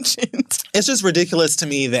even mentioned? It's just ridiculous to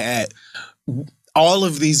me that all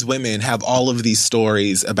of these women have all of these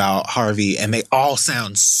stories about Harvey and they all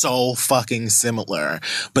sound so fucking similar.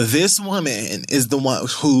 But this woman is the one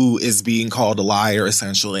who is being called a liar,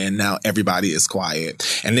 essentially, and now everybody is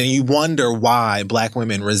quiet. And then you wonder why black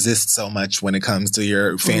women resist so much when it comes to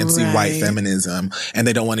your fancy white feminism, and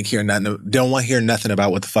they don't want to hear nothing. They don't want to hear nothing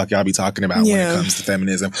about what the fuck y'all be talking about when it comes to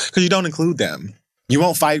feminism, because you don't include them. You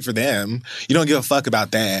won't fight for them. You don't give a fuck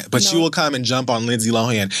about that. But you will come and jump on Lindsay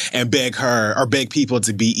Lohan and beg her or beg people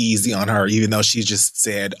to be easy on her, even though she just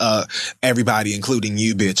said, everybody, including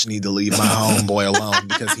you, bitch, need to leave my homeboy alone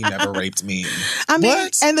because he never raped me. I mean,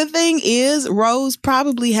 and the thing is, Rose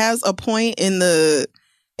probably has a point in the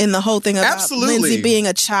whole thing about Lindsay being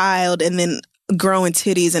a child and then growing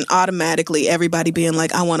titties and automatically everybody being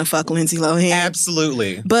like, I want to fuck Lindsay Lohan.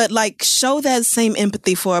 Absolutely. But, like, show that same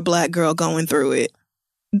empathy for a black girl going through it.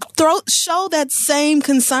 Show that same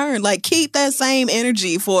concern. Like, keep that same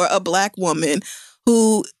energy for a black woman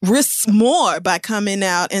who risks more by coming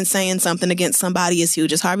out and saying something against somebody as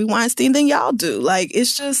huge as Harvey Weinstein than y'all do. Like,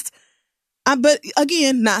 it's just... but,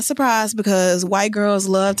 again, not surprised, because white girls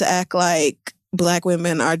love to act like black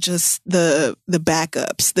women are just the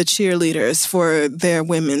backups, the cheerleaders for their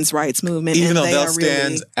women's rights movement. Even though they'll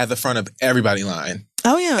stand at the front of everybody line.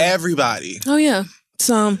 Oh, yeah. Everybody. Oh, yeah.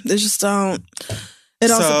 So, they just don't... It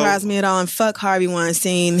don't surprise me at all. And fuck Harvey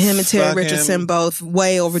Weinstein. Him and Terry Richardson both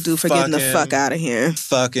way overdue for getting the fuck out of here.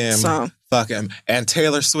 Fuck him. Fuck him. And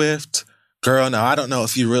Taylor Swift, girl, now I don't know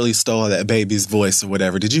if you really stole that baby's voice or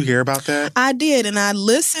whatever. Did you hear about that? I did. And I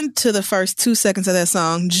listened to the first 2 seconds of that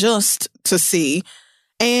song just to see.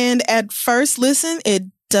 And at first listen, it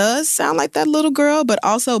does sound like that little girl, but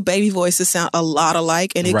also baby voices sound a lot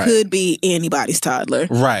alike. And it could be anybody's toddler.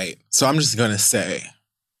 Right. So I'm just going to say...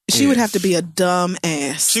 She would have to be a dumb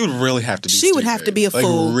ass. She would really have to be She would have to be a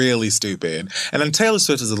fool. Like, really stupid. And then Taylor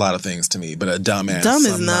Swift is a lot of things to me, but a dumb ass, dumb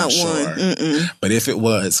is I'm not sure. one. Mm-mm. But if it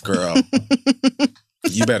was, girl,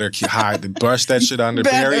 you better brush that shit under,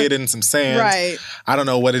 bury it in some sand. Right. I don't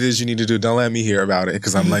know what it is you need to do. Don't let me hear about it,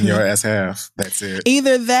 because I'm letting your ass have. That's it.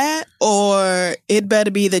 Either that, or it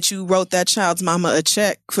better be that you wrote that child's mama a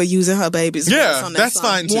check for using her baby's voice on that that's song.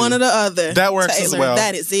 fine too. One or the other. That works Taylor, as well.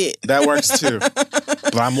 That is it. That works too.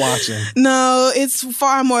 But I'm watching. No, it's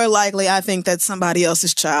far more likely, I think, that somebody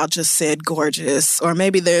else's child just said gorgeous. Or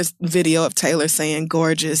maybe there's video of Taylor saying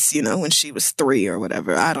gorgeous, when she was 3 or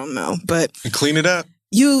whatever. I don't know. But clean it up.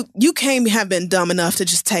 You can't have been dumb enough to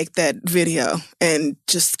just take that video and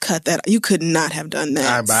just cut that. You could not have done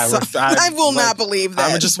that. I will not believe that. I'm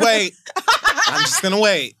going to just wait. I'm just going to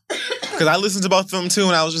wait. Because I listened to both of them too,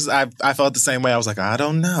 and I felt the same way. I was like, I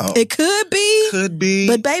don't know. It could be. Could be.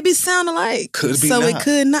 But babies sound alike. Could be so not. It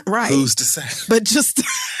could not. Right. Who's to say? But just...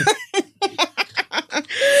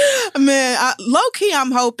 Man, low-key,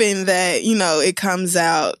 I'm hoping that, it comes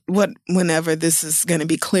out whenever this is going to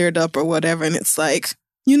be cleared up or whatever, and it's like,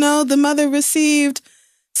 the mother received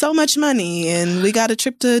so much money and we got a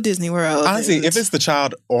trip to Disney World. Honestly, if it's the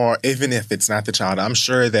child or even if it's not the child, I'm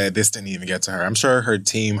sure that this didn't even get to her. I'm sure her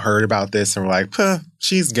team heard about this and were like,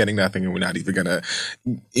 she's getting nothing and we're not even going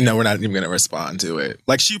to respond to it.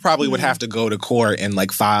 Like, she probably would have to go to court and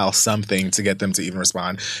file something to get them to even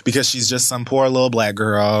respond because she's just some poor little black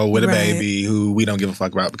girl with a baby who we don't give a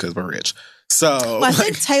fuck about because we're rich. So, I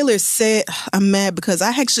think Taylor said, I'm mad because I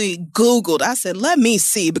actually Googled. I said, let me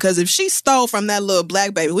see, because if she stole from that little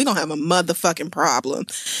black baby, we're going to have a motherfucking problem.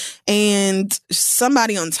 And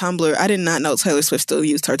somebody on Tumblr, I did not know Taylor Swift still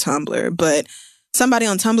used her Tumblr, but somebody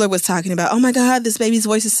on Tumblr was talking about, oh my God, this baby's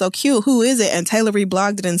voice is so cute. Who is it? And Taylor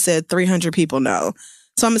reblogged it and said 300 people know.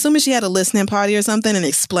 So I'm assuming she had a listening party or something and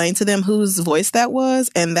explained to them whose voice that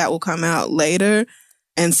was, and that will come out later.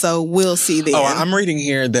 And so we'll see then. Oh, I'm reading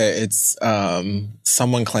here that it's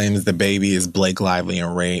someone claims the baby is Blake Lively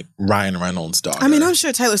and Ryan Reynolds' daughter. I mean, I'm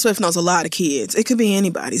sure Taylor Swift knows a lot of kids. It could be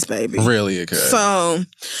anybody's baby. Really, it could. So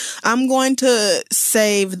I'm going to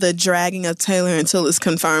save the dragging of Taylor until it's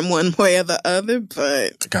confirmed one way or the other.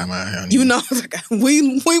 But got my eye on you.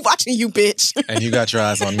 We watching you, bitch. And you got your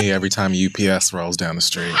eyes on me every time UPS rolls down the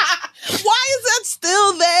street. Why is that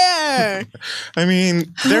still there? I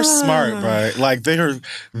mean, they're smart, but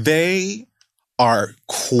they are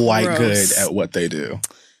quite good at what they do.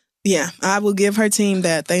 Yeah, I will give her team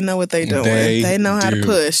that. They know what they're doing. They know how to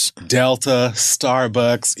push. Delta,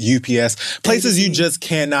 Starbucks, UPS, places you just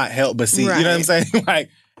cannot help but see. Right. You know what I'm saying?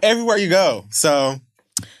 Everywhere you go. So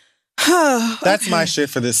that's my shit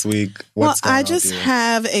for this week. I just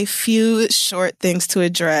have a few short things to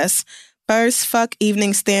address. First, fuck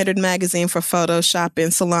Evening Standard magazine for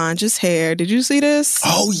photoshopping Solange's hair. Did you see this?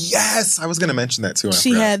 Oh, yes. I was going to mention that too.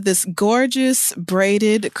 She had this gorgeous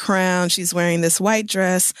braided crown. She's wearing this white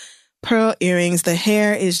dress, pearl earrings. The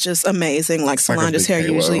hair is just amazing, like Solange's hair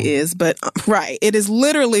usually is. But it is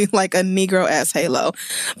literally like a Negro-ass halo.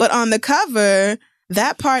 But on the cover,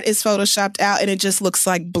 that part is photoshopped out and it just looks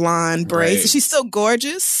like blonde braids. She's still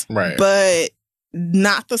gorgeous, but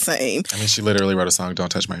not the same. I mean, she literally wrote a song, Don't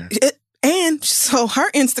Touch My Hair. And so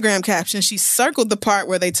her Instagram caption, she circled the part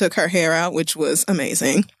where they took her hair out, which was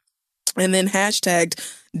amazing. And then hashtagged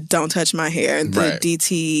Don't Touch My Hair, the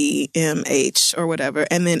DTMH or whatever,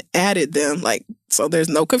 and then added them, so there's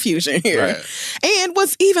no confusion here. Right. And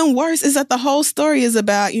what's even worse is that the whole story is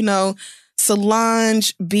about,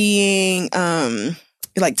 Solange being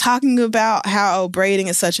talking about how braiding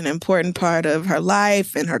is such an important part of her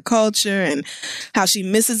life and her culture and how she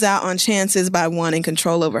misses out on chances by wanting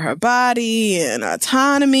control over her body and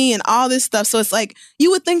autonomy and all this stuff. So it's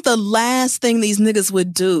you would think the last thing these niggas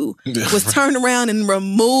would do was turn around and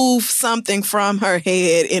remove something from her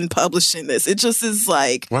head in publishing this. It just is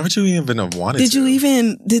why would you even have wanted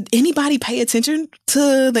to? Did anybody pay attention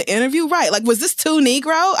to the interview? Right. Was this too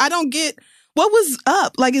Negro? I don't get... What was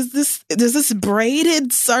up? Does this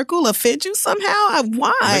braided circle offend you somehow?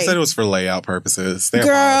 Why? They said it was for layout purposes.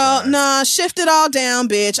 Girl, nah, shift it all down,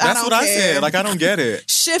 bitch. That's what I said. I don't get it.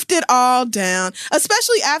 Shift it all down.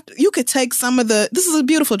 Especially after you could take some of this is a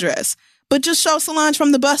beautiful dress, but just show Solange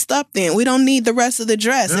from the bust up then. We don't need the rest of the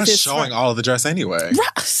dress. They're not showing all of the dress anyway.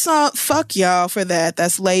 So fuck y'all for that.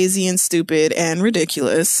 That's lazy and stupid and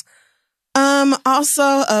ridiculous.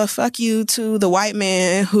 Also, fuck you to the white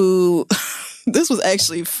man who, this was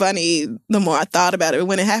actually funny the more I thought about it.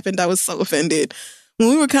 When it happened, I was so offended. When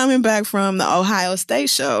we were coming back from the Ohio State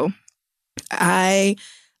show, I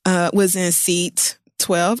was in seat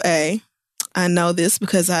 12A. I know this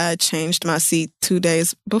because I changed my seat 2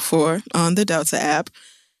 days before on the Delta app.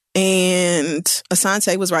 And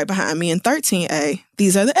Asante was right behind me in 13A.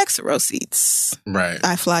 These are the exit row seats. Right.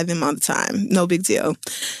 I fly them all the time. No big deal.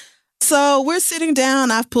 So we're sitting down.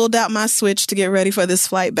 I've pulled out my Switch to get ready for this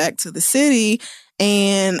flight back to the city.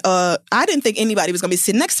 And I didn't think anybody was going to be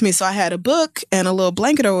sitting next to me. So I had a book and a little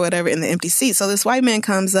blanket or whatever in the empty seat. So this white man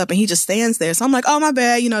comes up and he just stands there. So I'm like, oh, my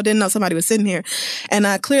bad. Didn't know somebody was sitting here. And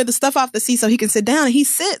I cleared the stuff off the seat so he can sit down. And he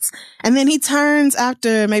sits. And then he turns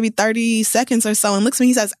after maybe 30 seconds or so and looks at me.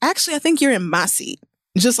 He says, actually, I think you're in my seat.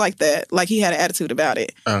 Just like that. Like he had an attitude about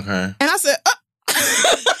it. Okay. And I said,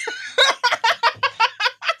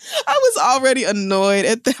 I was already annoyed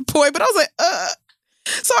at that point, but I was like,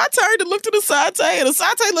 So I turned and looked at Asante, and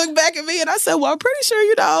Asante looked back at me, and I said, well, I'm pretty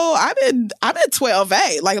sure, I'm in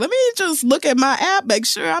 12A. Like, let me just look at my app, make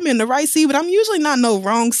sure I'm in the right seat, but I'm usually not no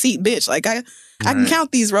wrong seat, bitch. Like, I can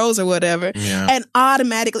count these rows or whatever. Yeah. And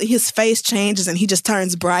automatically his face changes and he just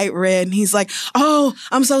turns bright red and he's like, oh,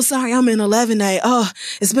 I'm so sorry. I'm in 11A. Oh,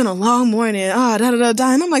 it's been a long morning. Oh,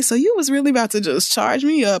 da-da-da-da. And I'm like, so you was really about to just charge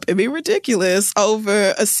me up and be ridiculous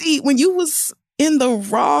over a seat when you was in the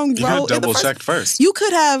wrong You row. could have double checked first. You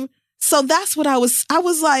could have. So that's what I was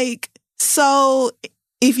like, so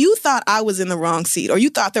if you thought I was in the wrong seat or you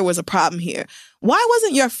thought there was a problem here, why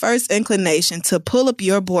wasn't your first inclination to pull up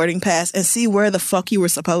your boarding pass and see where the fuck you were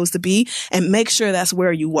supposed to be and make sure that's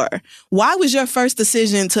where you were? Why was your first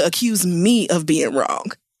decision to accuse me of being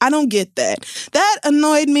wrong? I don't get that. That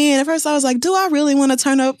annoyed me. And at first I was like, do I really want to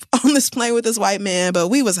turn up on this plane with this white man? But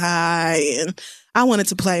we was high and I wanted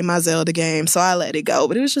to play my Zelda game, so I let it go.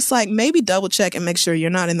 But it was just like, maybe double check and make sure you're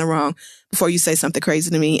not in the wrong before you say something crazy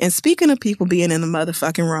to me. And speaking of people being in the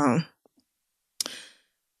motherfucking wrong.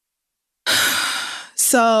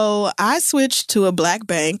 So I switched to a black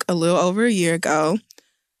bank a little over a year ago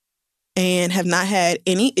and have not had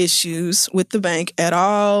any issues with the bank at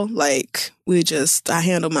all. Like, I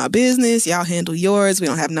handle my business. Y'all handle yours. We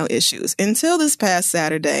don't have no issues. Until this past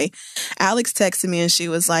Saturday, Alex texted me and she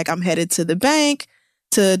was like, I'm headed to the bank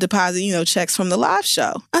to deposit, checks from the live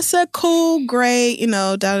show. I said, cool, great,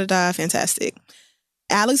 da-da-da, fantastic.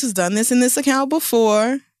 Alex has done this in this account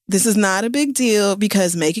before. This is not a big deal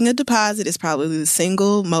because making a deposit is probably the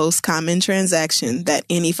single most common transaction that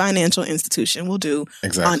any financial institution will do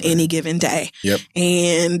on any given day. Yep.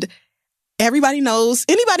 And everybody knows,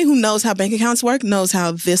 anybody who knows how bank accounts work knows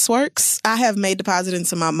how this works. I have made deposit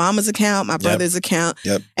into my mama's account, my brother's account.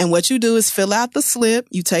 Yep. And what you do is fill out the slip.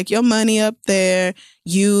 You take your money up there.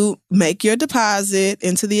 You make your deposit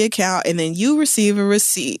into the account and then you receive a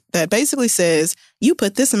receipt that basically says you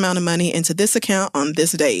put this amount of money into this account on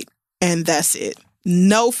this date. And that's it.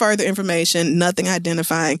 No further information, nothing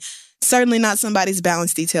identifying. Certainly not somebody's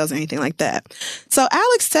balance details or anything like that. So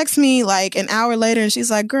Alex texts me like an hour later and she's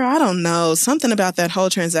like, girl, I don't know. Something about that whole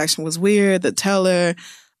transaction was weird. The teller,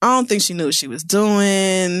 I don't think she knew what she was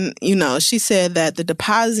doing. She said that the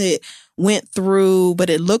deposit went through, but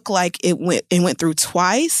it looked like it went through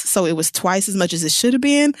twice. So it was twice as much as it should have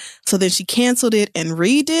been. So then she canceled it and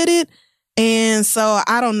redid it. And so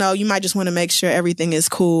I don't know, you might just want to make sure everything is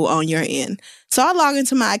cool on your end. So I log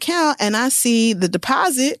into my account and I see the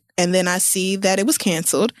deposit and then I see that it was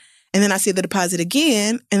canceled. And then I see the deposit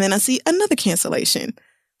again and then I see another cancellation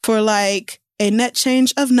for like a net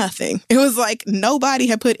change of nothing. It was like nobody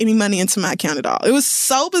had put any money into my account at all. It was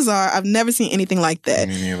so bizarre. I've never seen anything like that.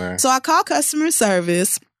 Me neither. So I call customer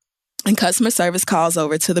service. And customer service calls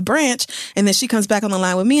over to the branch. And then she comes back on the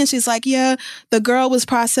line with me and she's like, yeah, the girl was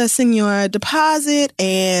processing your deposit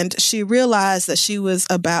and she realized that she was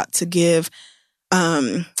about to give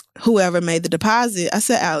whoever made the deposit. I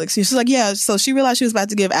said, Alex. She's like, yeah. So she realized she was about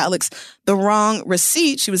to give Alex the wrong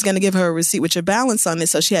receipt. She was going to give her a receipt with your balance on it.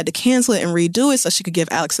 So she had to cancel it and redo it so she could give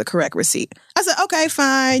Alex the correct receipt. I said, okay,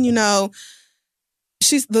 fine.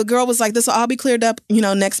 The girl was like, this will all be cleared up,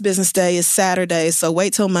 next business day is Saturday, so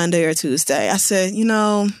wait till Monday or Tuesday. I said,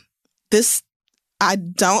 I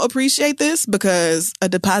don't appreciate this because a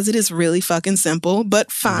deposit is really fucking simple,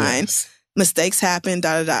 but fine. Yes. Mistakes happen,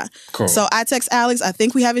 da-da-da. Cool. So I text Alex, I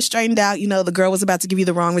think we have it straightened out. The girl was about to give you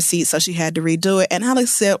the wrong receipt, so she had to redo it. And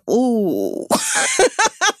Alex said, ooh.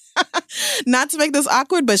 Not to make this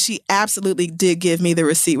awkward, but she absolutely did give me the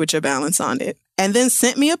receipt with your balance on it. And then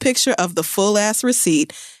sent me a picture of the full-ass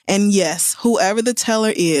receipt. And yes, whoever the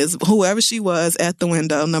teller is, whoever she was at the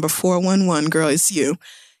window, number 411, girl, it's you,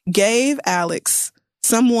 gave Alex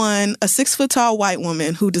a 6-foot-tall white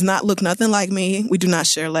woman who does not look nothing like me. We do not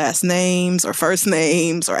share last names or first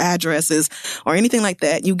names or addresses or anything like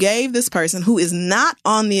that. You gave this person who is not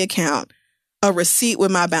on the account a receipt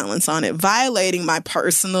with my balance on it, violating my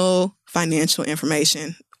personal financial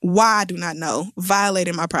information. Why, I do not know.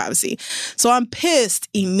 Violating my privacy. So I'm pissed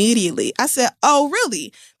immediately. I said, oh,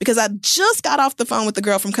 really? Because I just got off the phone with the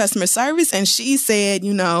girl from customer service and she said,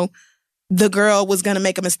 the girl was going to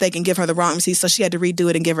make a mistake and give her the wrong receipt. So she had to redo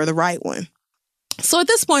it and give her the right one. So at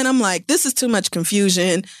this point, I'm like, this is too much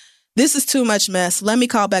confusion. This is too much mess. Let me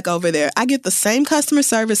call back over there. I get the same customer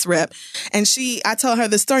service rep, and I told her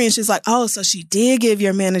the story, and she's like, oh, so she did give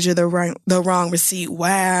your manager the wrong receipt.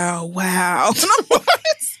 Wow. And I'm like,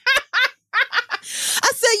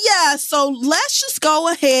 I said, yeah, so let's just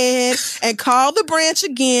go ahead and call the branch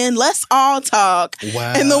again. Let's all talk.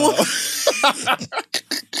 Wow. And so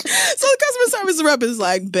the customer service rep is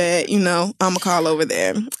like, bet, I'm going to call over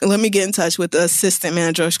there. Let me get in touch with the assistant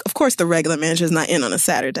manager. Of course, the regular manager is not in on a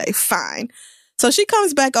Saturday. Fine. So she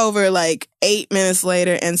comes back over like 8 minutes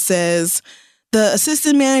later and says, the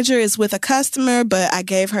assistant manager is with a customer, but I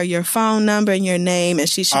gave her your phone number and your name, and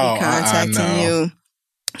she should be contacting you.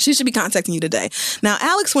 She should be contacting you today. Now,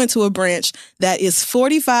 Alex went to a branch that is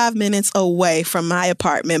 45 minutes away from my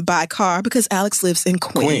apartment by car because Alex lives in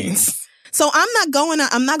Queens. So I'm not going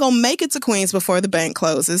to make it to Queens before the bank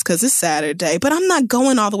closes because it's Saturday, but I'm not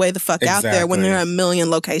going all the way the fuck out there when there are a million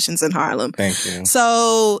locations in Harlem. Thank you.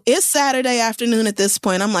 So it's Saturday afternoon at this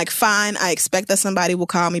point. I'm like, fine. I expect that somebody will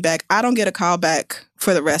call me back. I don't get a call back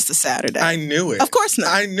for the rest of Saturday. I knew it. Of course not.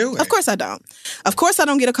 I knew it. Of course I don't. Of course I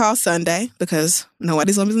don't get a call Sunday because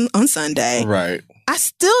nobody's on Sunday. Right. I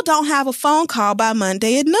still don't have a phone call by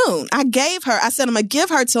Monday at noon. I said I'm going to give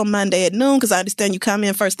her till Monday at noon because I understand you come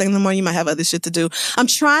in first thing in the morning, you might have other shit to do. I'm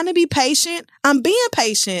trying to be patient. I'm being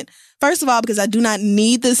patient. First of all, because I do not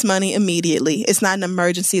need this money immediately. It's not an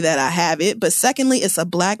emergency that I have it. But secondly, it's a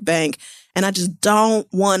black bank. And I just don't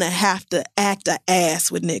want to have to act an ass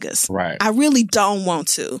with niggas. Right. I really don't want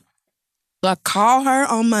to. So I call her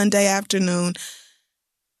on Monday afternoon.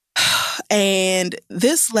 And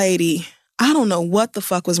this lady, I don't know what the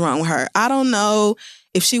fuck was wrong with her. I don't know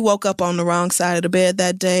if she woke up on the wrong side of the bed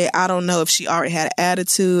that day. I don't know if she already had an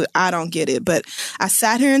attitude. I don't get it. But I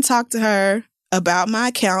sat here and talked to her about my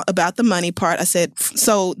account, about the money part. I said,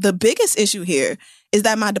 so the biggest issue here is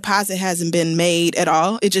that my deposit hasn't been made at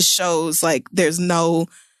all. It just shows like there's no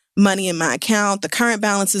money in my account. The current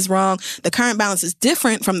balance is wrong. The current balance is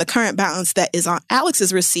different from the current balance that is on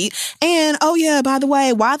Alex's receipt. And, oh yeah, by the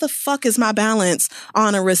way, why the fuck is my balance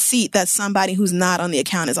on a receipt that somebody who's not on the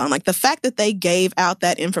account is on? Like the fact that they gave out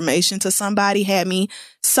that information to somebody had me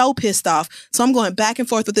so pissed off. So I'm going back and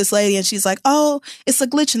forth with this lady and she's like, oh, it's a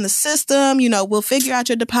glitch in the system. We'll figure out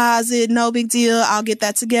your deposit. No big deal. I'll get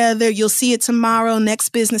that together. You'll see it tomorrow, next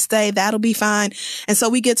business day. That'll be fine. And so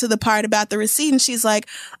we get to the part about the receipt and she's like,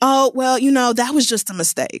 oh, well, that was just a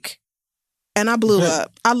mistake. And I blew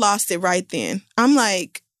up. I lost it right then. I'm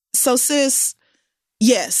like, so sis,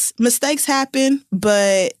 yes, mistakes happen,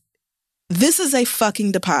 but this is a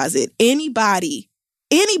fucking deposit.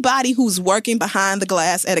 Anybody who's working behind the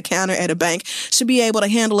glass at a counter at a bank should be able to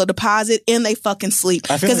handle a deposit in they fucking sleep.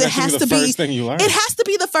 Because it has to be the first thing you learn. It has to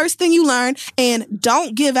be the first thing you learn. And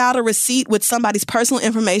don't give out a receipt with somebody's personal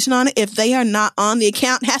information on it if they are not on the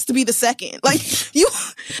account. It has to be the second. Like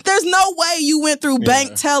there's no way you went through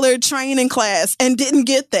bank teller training class and didn't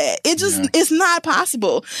get that. It's not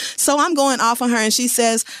possible. So I'm going off on her and she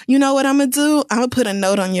says, you know what I'm going to do? I'm going to put a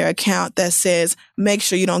note on your account that says, make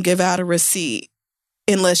sure you don't give out a receipt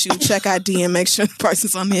unless you check ID and make sure the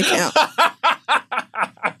person's on the account.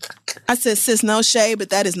 I said, sis, no shade, but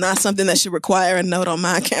that is not something that should require a note on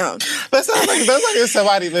my account. That's like if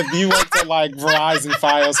somebody, if you went to like Verizon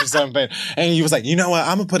Files or something, and you was like, you know what,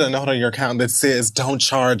 I'm gonna put a note on your account that says, don't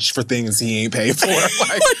charge for things he ain't paid for.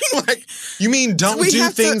 like you mean don't do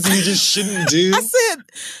things you just shouldn't do? I said,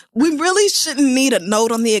 we really shouldn't need a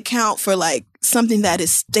note on the account for like something that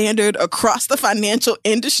is standard across the financial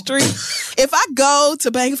industry. If I go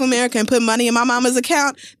to Bank of America and put money in my mama's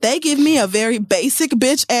account, they give me a very basic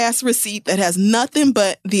bitch ass receipt that has nothing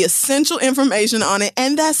but the essential information on it,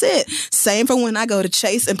 and that's it. Same for when I go to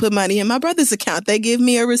Chase and put money in my brother's account. They give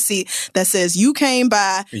me a receipt that says you came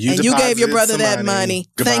by and you gave your brother that money.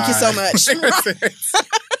 Thank you so much.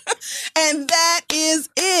 And that is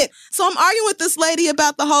it. So I'm arguing with this lady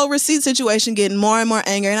about the whole receipt situation, getting more and more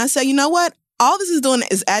angry. And I say, you know what? All this is doing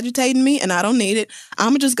is agitating me, and I don't need it. I'm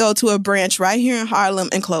going to just go to a branch right here in Harlem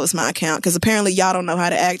and close my account because apparently y'all don't know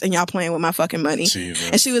how to act and y'all playing with my fucking money.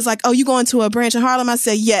 Jesus. And she was like, oh, you going to a branch in Harlem? I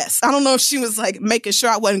said, yes. I don't know if she was like making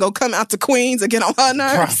sure I wasn't going to come out to Queens and get on her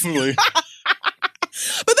nerves. Probably.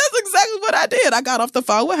 But that's exactly what I did. I got off the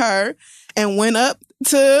phone with her and went up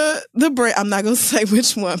to the branch. I'm not going to say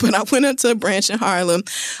which one, but I went up to a branch in Harlem.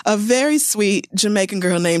 A very sweet Jamaican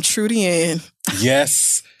girl named Trudy Ann.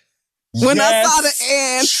 Yes. When I saw the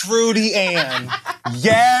Ann. Trudy Ann.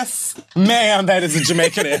 Yes, ma'am, that is a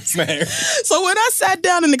Jamaican ass name. So when I sat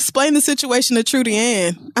down and explained the situation to Trudy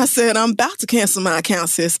Ann, I said, I'm about to cancel my account,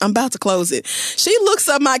 sis. I'm about to close it. She looks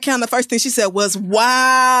up my account. The first thing she said was,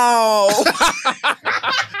 wow.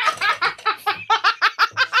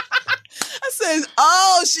 Says,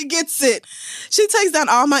 oh, she gets it. She takes down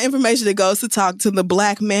all my information and goes to talk to the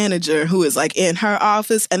black manager who is like in her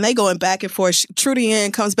office, and they going back and forth. Trudy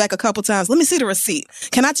Ann comes back a couple times. Let me see the receipt.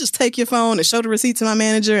 Can I just take your phone and show the receipt to my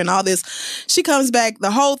manager and all this? She comes back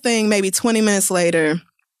the whole thing maybe 20 minutes later.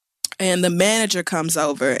 And the manager comes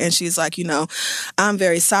over and she's like, I'm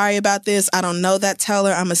very sorry about this. I don't know that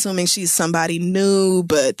teller. I'm assuming she's somebody new,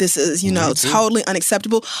 but this is, totally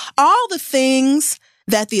unacceptable. All the things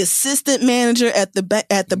that the assistant manager at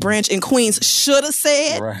the branch in Queens should have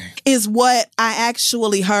said is what I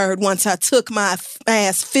actually heard once I took my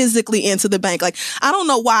ass physically into the bank. Like, I don't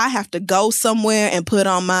know why I have to go somewhere and put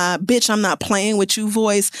on my bitch, I'm not playing with you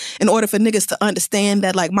voice in order for niggas to understand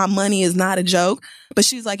that, like, my money is not a joke. But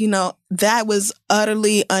she's like, that was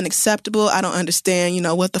utterly unacceptable. I don't understand,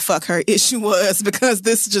 what the fuck her issue was, because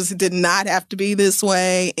this just did not have to be this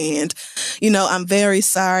way. And, I'm very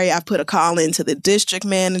sorry. I put a call into the district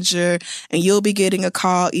manager and you'll be getting a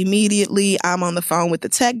call immediately. I'm on the phone with the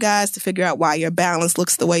tech guys to figure out why your balance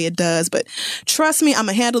looks the way it does. But trust me, I'm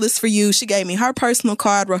going to handle this for you. She gave me her personal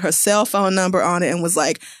card, wrote her cell phone number on it, and was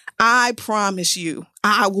like, I promise you,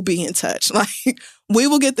 I will be in touch. Like, we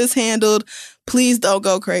will get this handled. Please don't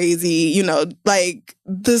go crazy.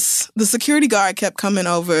 The security guard kept coming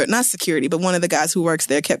over, not security, but one of the guys who works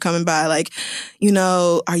there kept coming by like,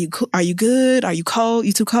 are you good? Are you cold?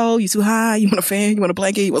 You too cold? You too high? You want a fan? You want a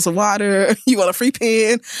blanket? You want some water? You want a free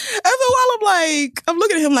pen? And so while I'm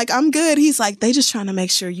looking at him like, I'm good. He's like, they just trying to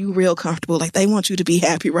make sure you real comfortable. Like, they want you to be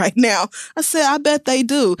happy right now. I said, I bet they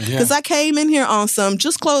do. Because I came in here on some,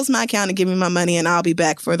 just close my account and give me my money and I'll be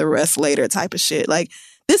back for the rest later type of shit. Like,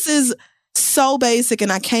 this is so basic and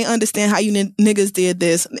I can't understand how you niggas did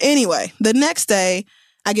this. Anyway, the next day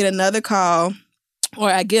I get a call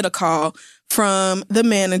from the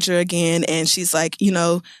manager again, and she's like,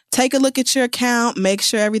 take a look at your account, make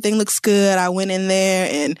sure everything looks good. I went in there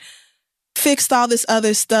and fixed all this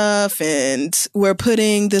other stuff, and we're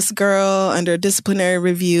putting this girl under disciplinary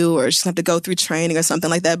review, or she's going to have to go through training or something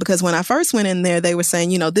like that. Because when I first went in there, they were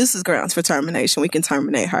saying, this is grounds for termination. We can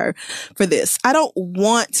terminate her for this. I don't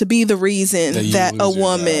want to be the reason that a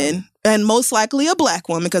woman, and most likely a black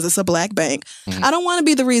woman, because it's a black bank, I don't want to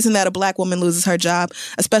be the reason that a black woman loses her job,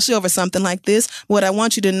 especially over something like this. What I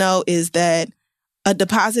want you to know is that a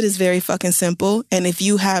deposit is very fucking simple. And if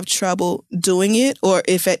you have trouble doing it, or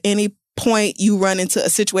if at any point you run into a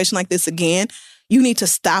situation like this again, you need to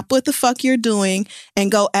stop what the fuck you're doing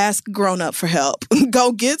and go ask a grown-up for help.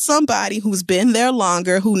 Go get somebody who's been there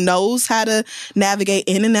longer, who knows how to navigate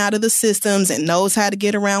in and out of the systems and knows how to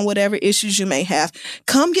get around whatever issues you may have.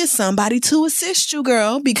 Come get somebody to assist you,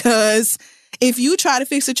 girl, because if you try to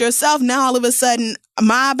fix it yourself, now all of a sudden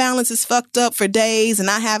my balance is fucked up for days and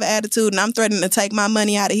I have an attitude and I'm threatening to take my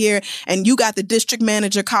money out of here, and you got the district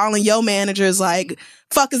manager calling your managers like,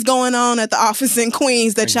 fuck is going on at the office in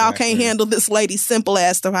Queens that y'all can't handle this lady's simple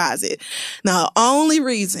ass deposit. Now, the only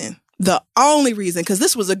reason, because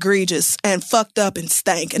this was egregious and fucked up and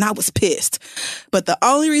stank and I was pissed, but the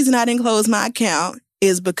only reason I didn't close my account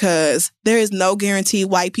is because there is no guarantee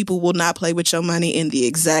white people will not play with your money in the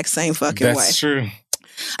exact same fucking way. That's true.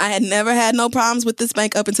 I had never had no problems with this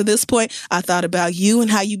bank up until this point. I thought about you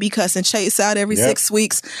and how you be cussing Chase out every 6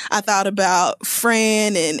 weeks. I thought about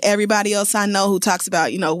Fran and everybody else I know who talks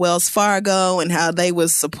about, Wells Fargo and how they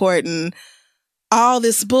was supporting all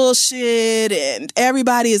this bullshit, and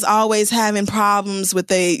everybody is always having problems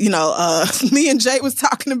with me and Jay was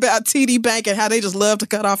talking about TD Bank and how they just love to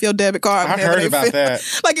cut off your debit card. I've heard about that.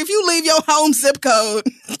 Like, if you leave your home zip code,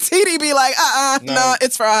 TD be like, no,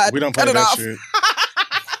 it's fraud. We don't play cut it that off. shit.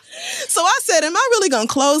 So I said, am I really going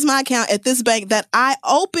to close my account at this bank that I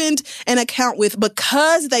opened an account with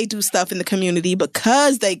because they do stuff in the community,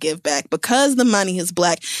 because they give back, because the money is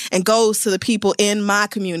black and goes to the people in my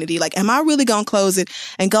community? Like, am I really going to close it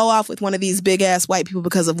and go off with one of these big ass white people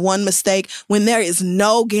because of one mistake when there is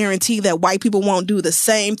no guarantee that white people won't do the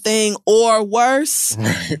same thing or worse?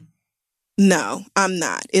 Right. No, I'm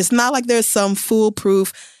not. It's not like there's some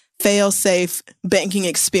foolproof, fail-safe banking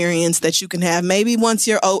experience that you can have. Maybe once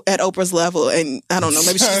you're at Oprah's level, and I don't know,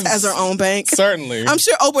 maybe she just has her own bank. Certainly. I'm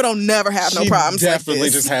sure Oprah don't never have no problems like this. Definitely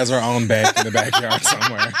just has her own bank in the backyard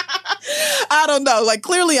somewhere. I don't know. Like,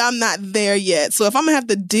 clearly I'm not there yet. So if I'm going to have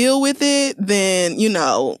to deal with it, then,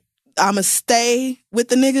 I'm going to stay with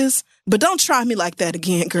the niggas But don't try me like that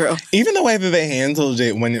again, girl. Even the way that they handled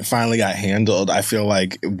it when it finally got handled, I feel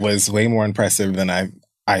like it was way more impressive than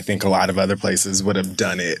I think a lot of other places would have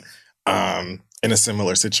done it in a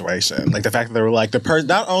similar situation. Like the fact that they were like,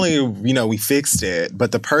 not only, we fixed it,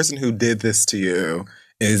 but the person who did this to you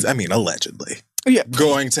is, allegedly. Yeah.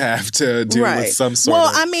 Going to have to deal with some sort of...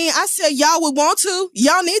 Well, I said y'all would want to.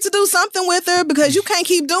 Y'all need to do something with her because you can't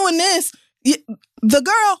keep doing this. The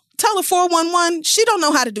girl, tell her 411, she don't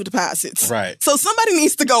know how to do deposits. Right. So somebody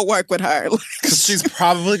needs to go work with her. Because she's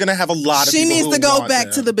probably going to have a lot of She people needs who to go want back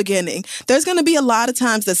them. to the beginning. There's going to be a lot of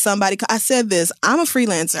times that I said this, I'm a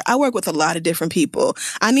freelancer. I work with a lot of different people.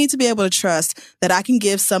 I need to be able to trust that I can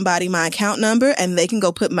give somebody my account number and they can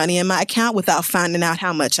go put money in my account without finding out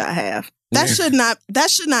how much I have. That should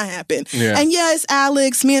not happen. Yeah. And yes,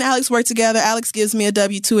 Alex, me and Alex work together. Alex gives me a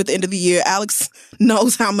W-2 at the end of the year. Alex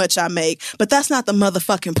knows how much I make, but that's not the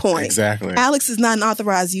motherfucking point. Exactly. Alex is not an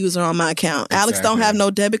authorized user on my account. Exactly. Alex don't have no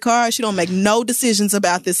debit card. She don't make no decisions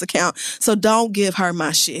about this account. So don't give her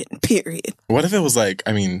my shit, period. What if it was like,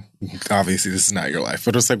 obviously this is not your life,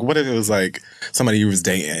 but it's like, what if it was like somebody you was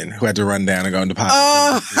dating who had to run down and go and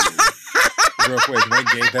deposit real quick, and they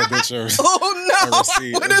gave that bitch a receipt.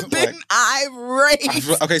 I would have been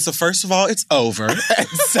irate. Okay, so first of all, it's over. And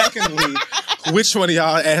secondly, which one of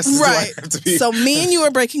y'all asses do I have to be? So me and you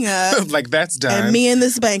are breaking up. Like, that's done. And me and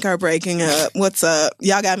this bank are breaking up. What's up?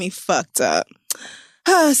 Y'all got me fucked up.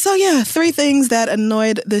 So yeah, 3 things that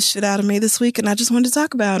annoyed the shit out of me this week, and I just wanted to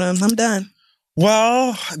talk about them. I'm done.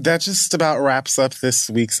 Well, that just about wraps up this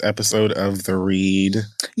week's episode of The Read.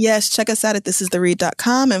 Yes, check us out at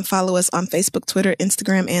thisistheread.com and follow us on Facebook, Twitter,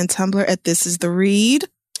 Instagram, and Tumblr at This Is The Read.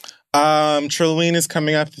 Trilloween is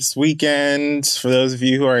coming up this weekend. For those of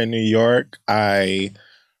you who are in New York, I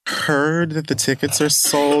heard that the tickets are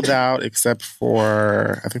sold out except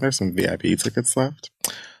for, I think there's some VIP tickets left.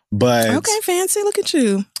 But okay, fancy. Look at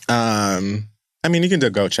you. You can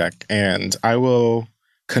go check, and I will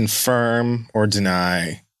confirm or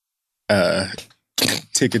deny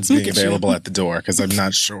tickets being available at the door because I'm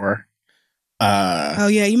not sure.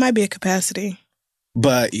 You might be at capacity.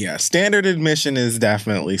 But yeah, standard admission is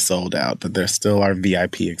definitely sold out, but there still are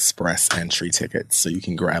VIP Express entry tickets, so you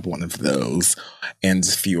can grab one of those. And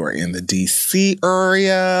if you are in the DC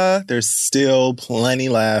area, there's still plenty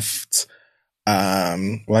left. I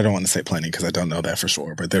don't want to say plenty because I don't know that for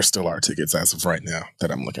sure, but there still are tickets as of right now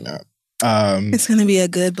that I'm looking at. It's going to be a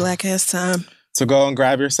good black ass time. So go and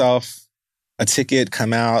grab yourself a ticket,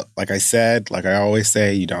 come out. Like I said, like I always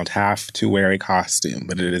say, you don't have to wear a costume,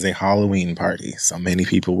 but it is a Halloween party. So many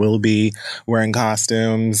people will be wearing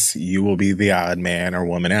costumes. You will be the odd man or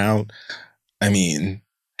woman out.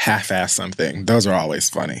 Half-ass something. Those are always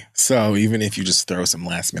funny. So even if you just throw some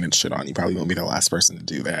last-minute shit on, you probably won't be the last person to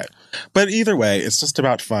do that. But either way, it's just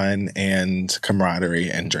about fun and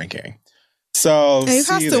camaraderie and drinking. So your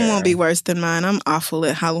costume won't be worse than mine. I'm awful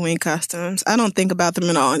at Halloween costumes. I don't think about them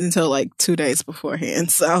at all until like 2 days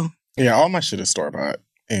beforehand. So yeah, all my shit is store-bought.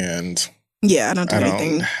 And yeah, I don't do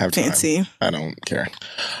anything fancy. Time. I don't care.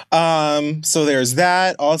 So there's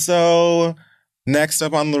that. Also, next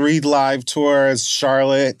up on the Read Live tour is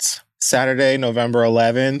Charlotte, Saturday, November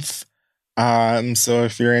 11th. So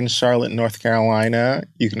if you're in Charlotte, North Carolina,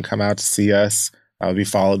 you can come out to see us. I'll be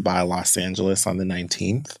followed by Los Angeles on the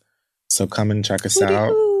 19th. So come and check us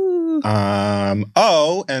out.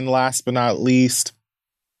 And last but not least,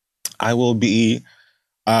 I will be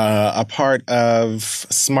a part of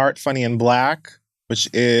Smart, Funny, and Black, which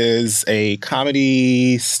is a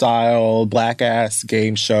comedy-style black-ass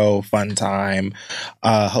game show, fun time,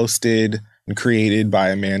 hosted and created by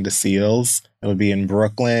Amanda Seals. It will be in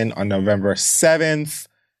Brooklyn on November 7th.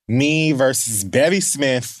 Me versus Bevy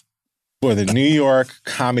Smith for the New York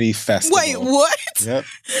Comedy Festival. Wait, what? Yep.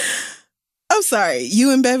 I'm sorry.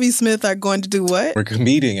 You and Bevy Smith are going to do what? We're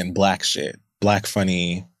competing in black shit. Black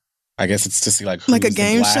funny. I guess it's to see like a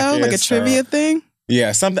game show? Like a trivia thing?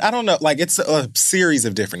 Yeah, something. I don't know. Like it's a series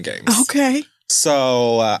of different games. Okay.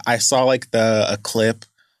 So I saw like a clip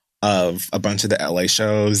of a bunch of the LA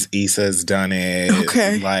shows. Issa's done it.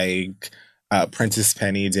 Okay. Like Princess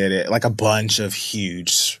Penny did it. Like a bunch of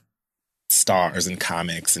huge stars and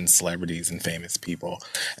comics and celebrities and famous people.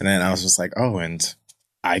 And then I was just like, oh, and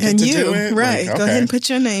I get to do it? Right. Like, Go ahead and put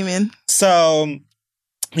your name in. So,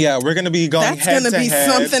 yeah, we're going to be going head to head. That's going to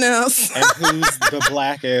be something else. And who's the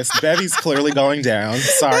blackest? Bevy's clearly going down.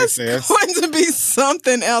 Sorry, sis. It's going to be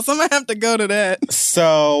something else. I'm going to have to go to that.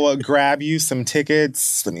 So, grab you some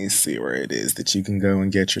tickets. Let me see where it is that you can go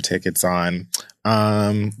and get your tickets on.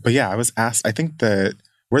 But yeah, I was asked, I think that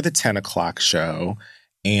we're the 10 o'clock show.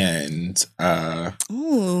 And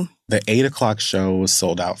Ooh. the 8 o'clock show was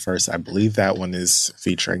sold out first. I believe that one is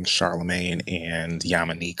featuring Charlemagne and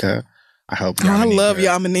Yamanika. I hope Yamanika. I love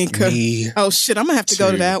Yamanika. Me oh, shit. I'm going to have to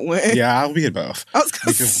go to that one. Yeah, I'll be at both. I was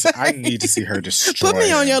gonna because say, I need to see her destroy. Put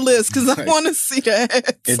me on your list because I Like, want to see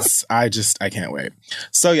that. I can't wait.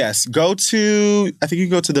 So yes, I think you can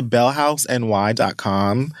go to the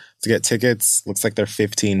bellhouseny.com to get tickets. Looks like they're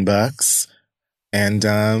 $15. And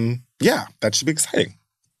yeah, that should be exciting.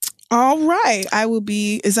 All right. I will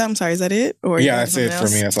be, is that it? Or Yeah, that's it for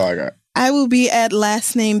me. That's all I got. I will be at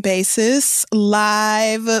Last Name Basis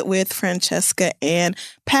live with Francesca and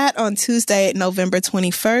Pat on Tuesday, November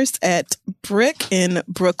 21st at Brick in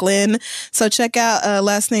Brooklyn. So check out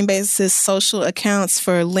Last Name Basis social accounts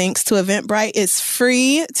for links to Eventbrite. It's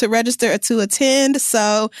free to register or to attend.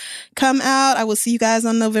 So come out. I will see you guys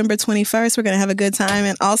on November 21st. We're going to have a good time.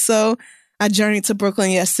 And also, I journeyed to Brooklyn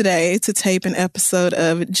yesterday to tape an episode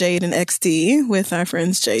of Jade and XD with our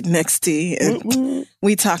friends Jade and XD. And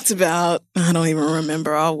we talked about, I don't even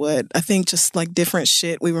remember all what, I think just like different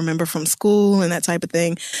shit we remember from school and that type of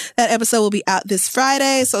thing. That episode will be out this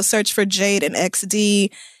Friday. So search for Jade and XD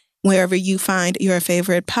wherever you find your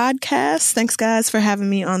favorite podcast. Thanks, guys, for having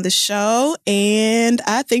me on the show. And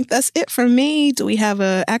I think that's it for me. Do we have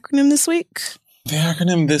an acronym this week? The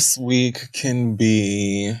acronym this week can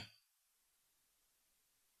be...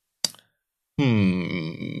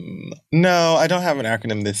 No, I don't have an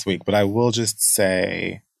acronym this week, but I will just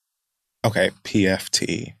say, okay,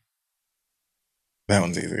 PFT. That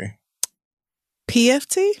one's easy.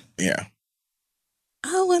 PFT? Yeah.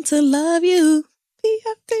 I want to love you.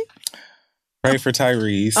 PFT. Pray for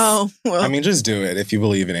Tyrese. Oh, well. I mean, just do it if you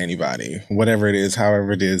believe in anybody. Whatever it is,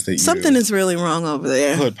 however it is that you... Something is really wrong over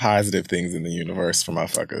there. Put positive things in the universe for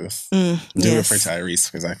motherfuckers. Do it for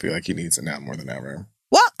Tyrese because I feel like he needs it now more than ever.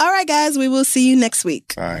 Well, all right, guys. We will see you next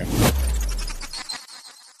week. Bye.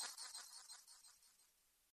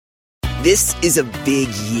 This is a big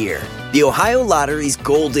year. The Ohio Lottery's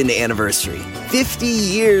golden anniversary. 50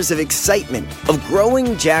 years of excitement, of growing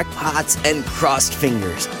jackpots and crossed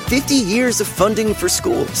fingers. 50 years of funding for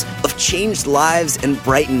schools, of changed lives and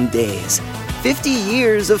brightened days. 50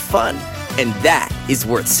 years of fun. And that is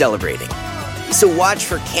worth celebrating. So watch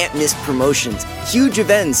for can't-miss promotions, huge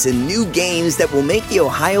events, and new games that will make the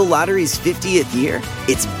Ohio Lottery's 50th year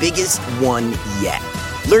its biggest one yet.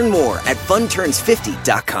 Learn more at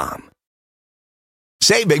funturns50.com.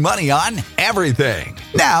 Save big money on everything.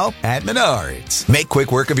 Now at Menards. Make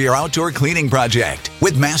quick work of your outdoor cleaning project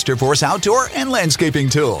with Masterforce outdoor and landscaping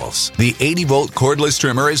tools. The 80-volt cordless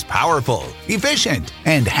trimmer is powerful, efficient,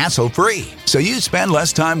 and hassle-free. So you spend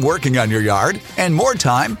less time working on your yard and more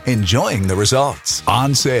time enjoying the results.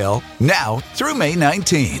 On sale now through May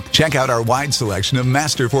 19th. Check out our wide selection of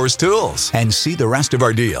Masterforce tools and see the rest of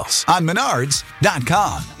our deals on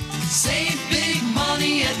Menards.com. Save big